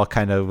that all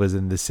kind of was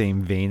in the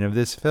same vein of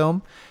this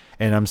film.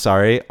 And I'm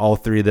sorry, all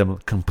 3 of them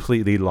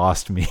completely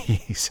lost me.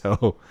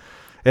 So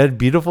it had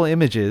beautiful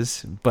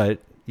images, but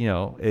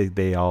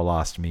they all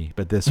lost me.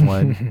 But this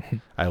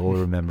one, I will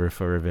remember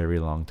for a very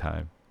long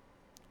time.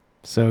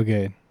 So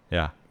good.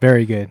 Yeah.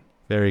 Very good.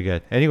 Very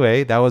good.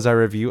 Anyway, that was our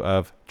review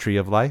of Tree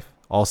of Life,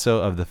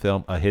 also of the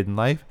film A Hidden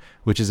Life,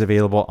 which is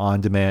available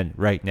on demand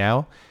right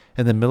now.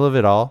 In the middle of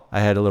it all, I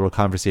had a little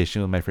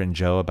conversation with my friend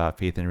Joe about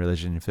faith and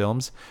religion in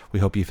films. We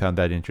hope you found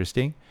that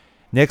interesting.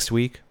 Next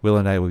week, Will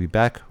and I will be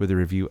back with a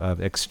review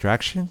of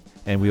Extraction,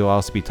 and we will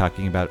also be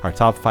talking about our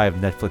top 5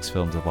 Netflix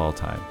films of all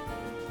time.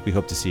 We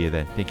hope to see you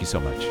then. Thank you so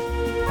much.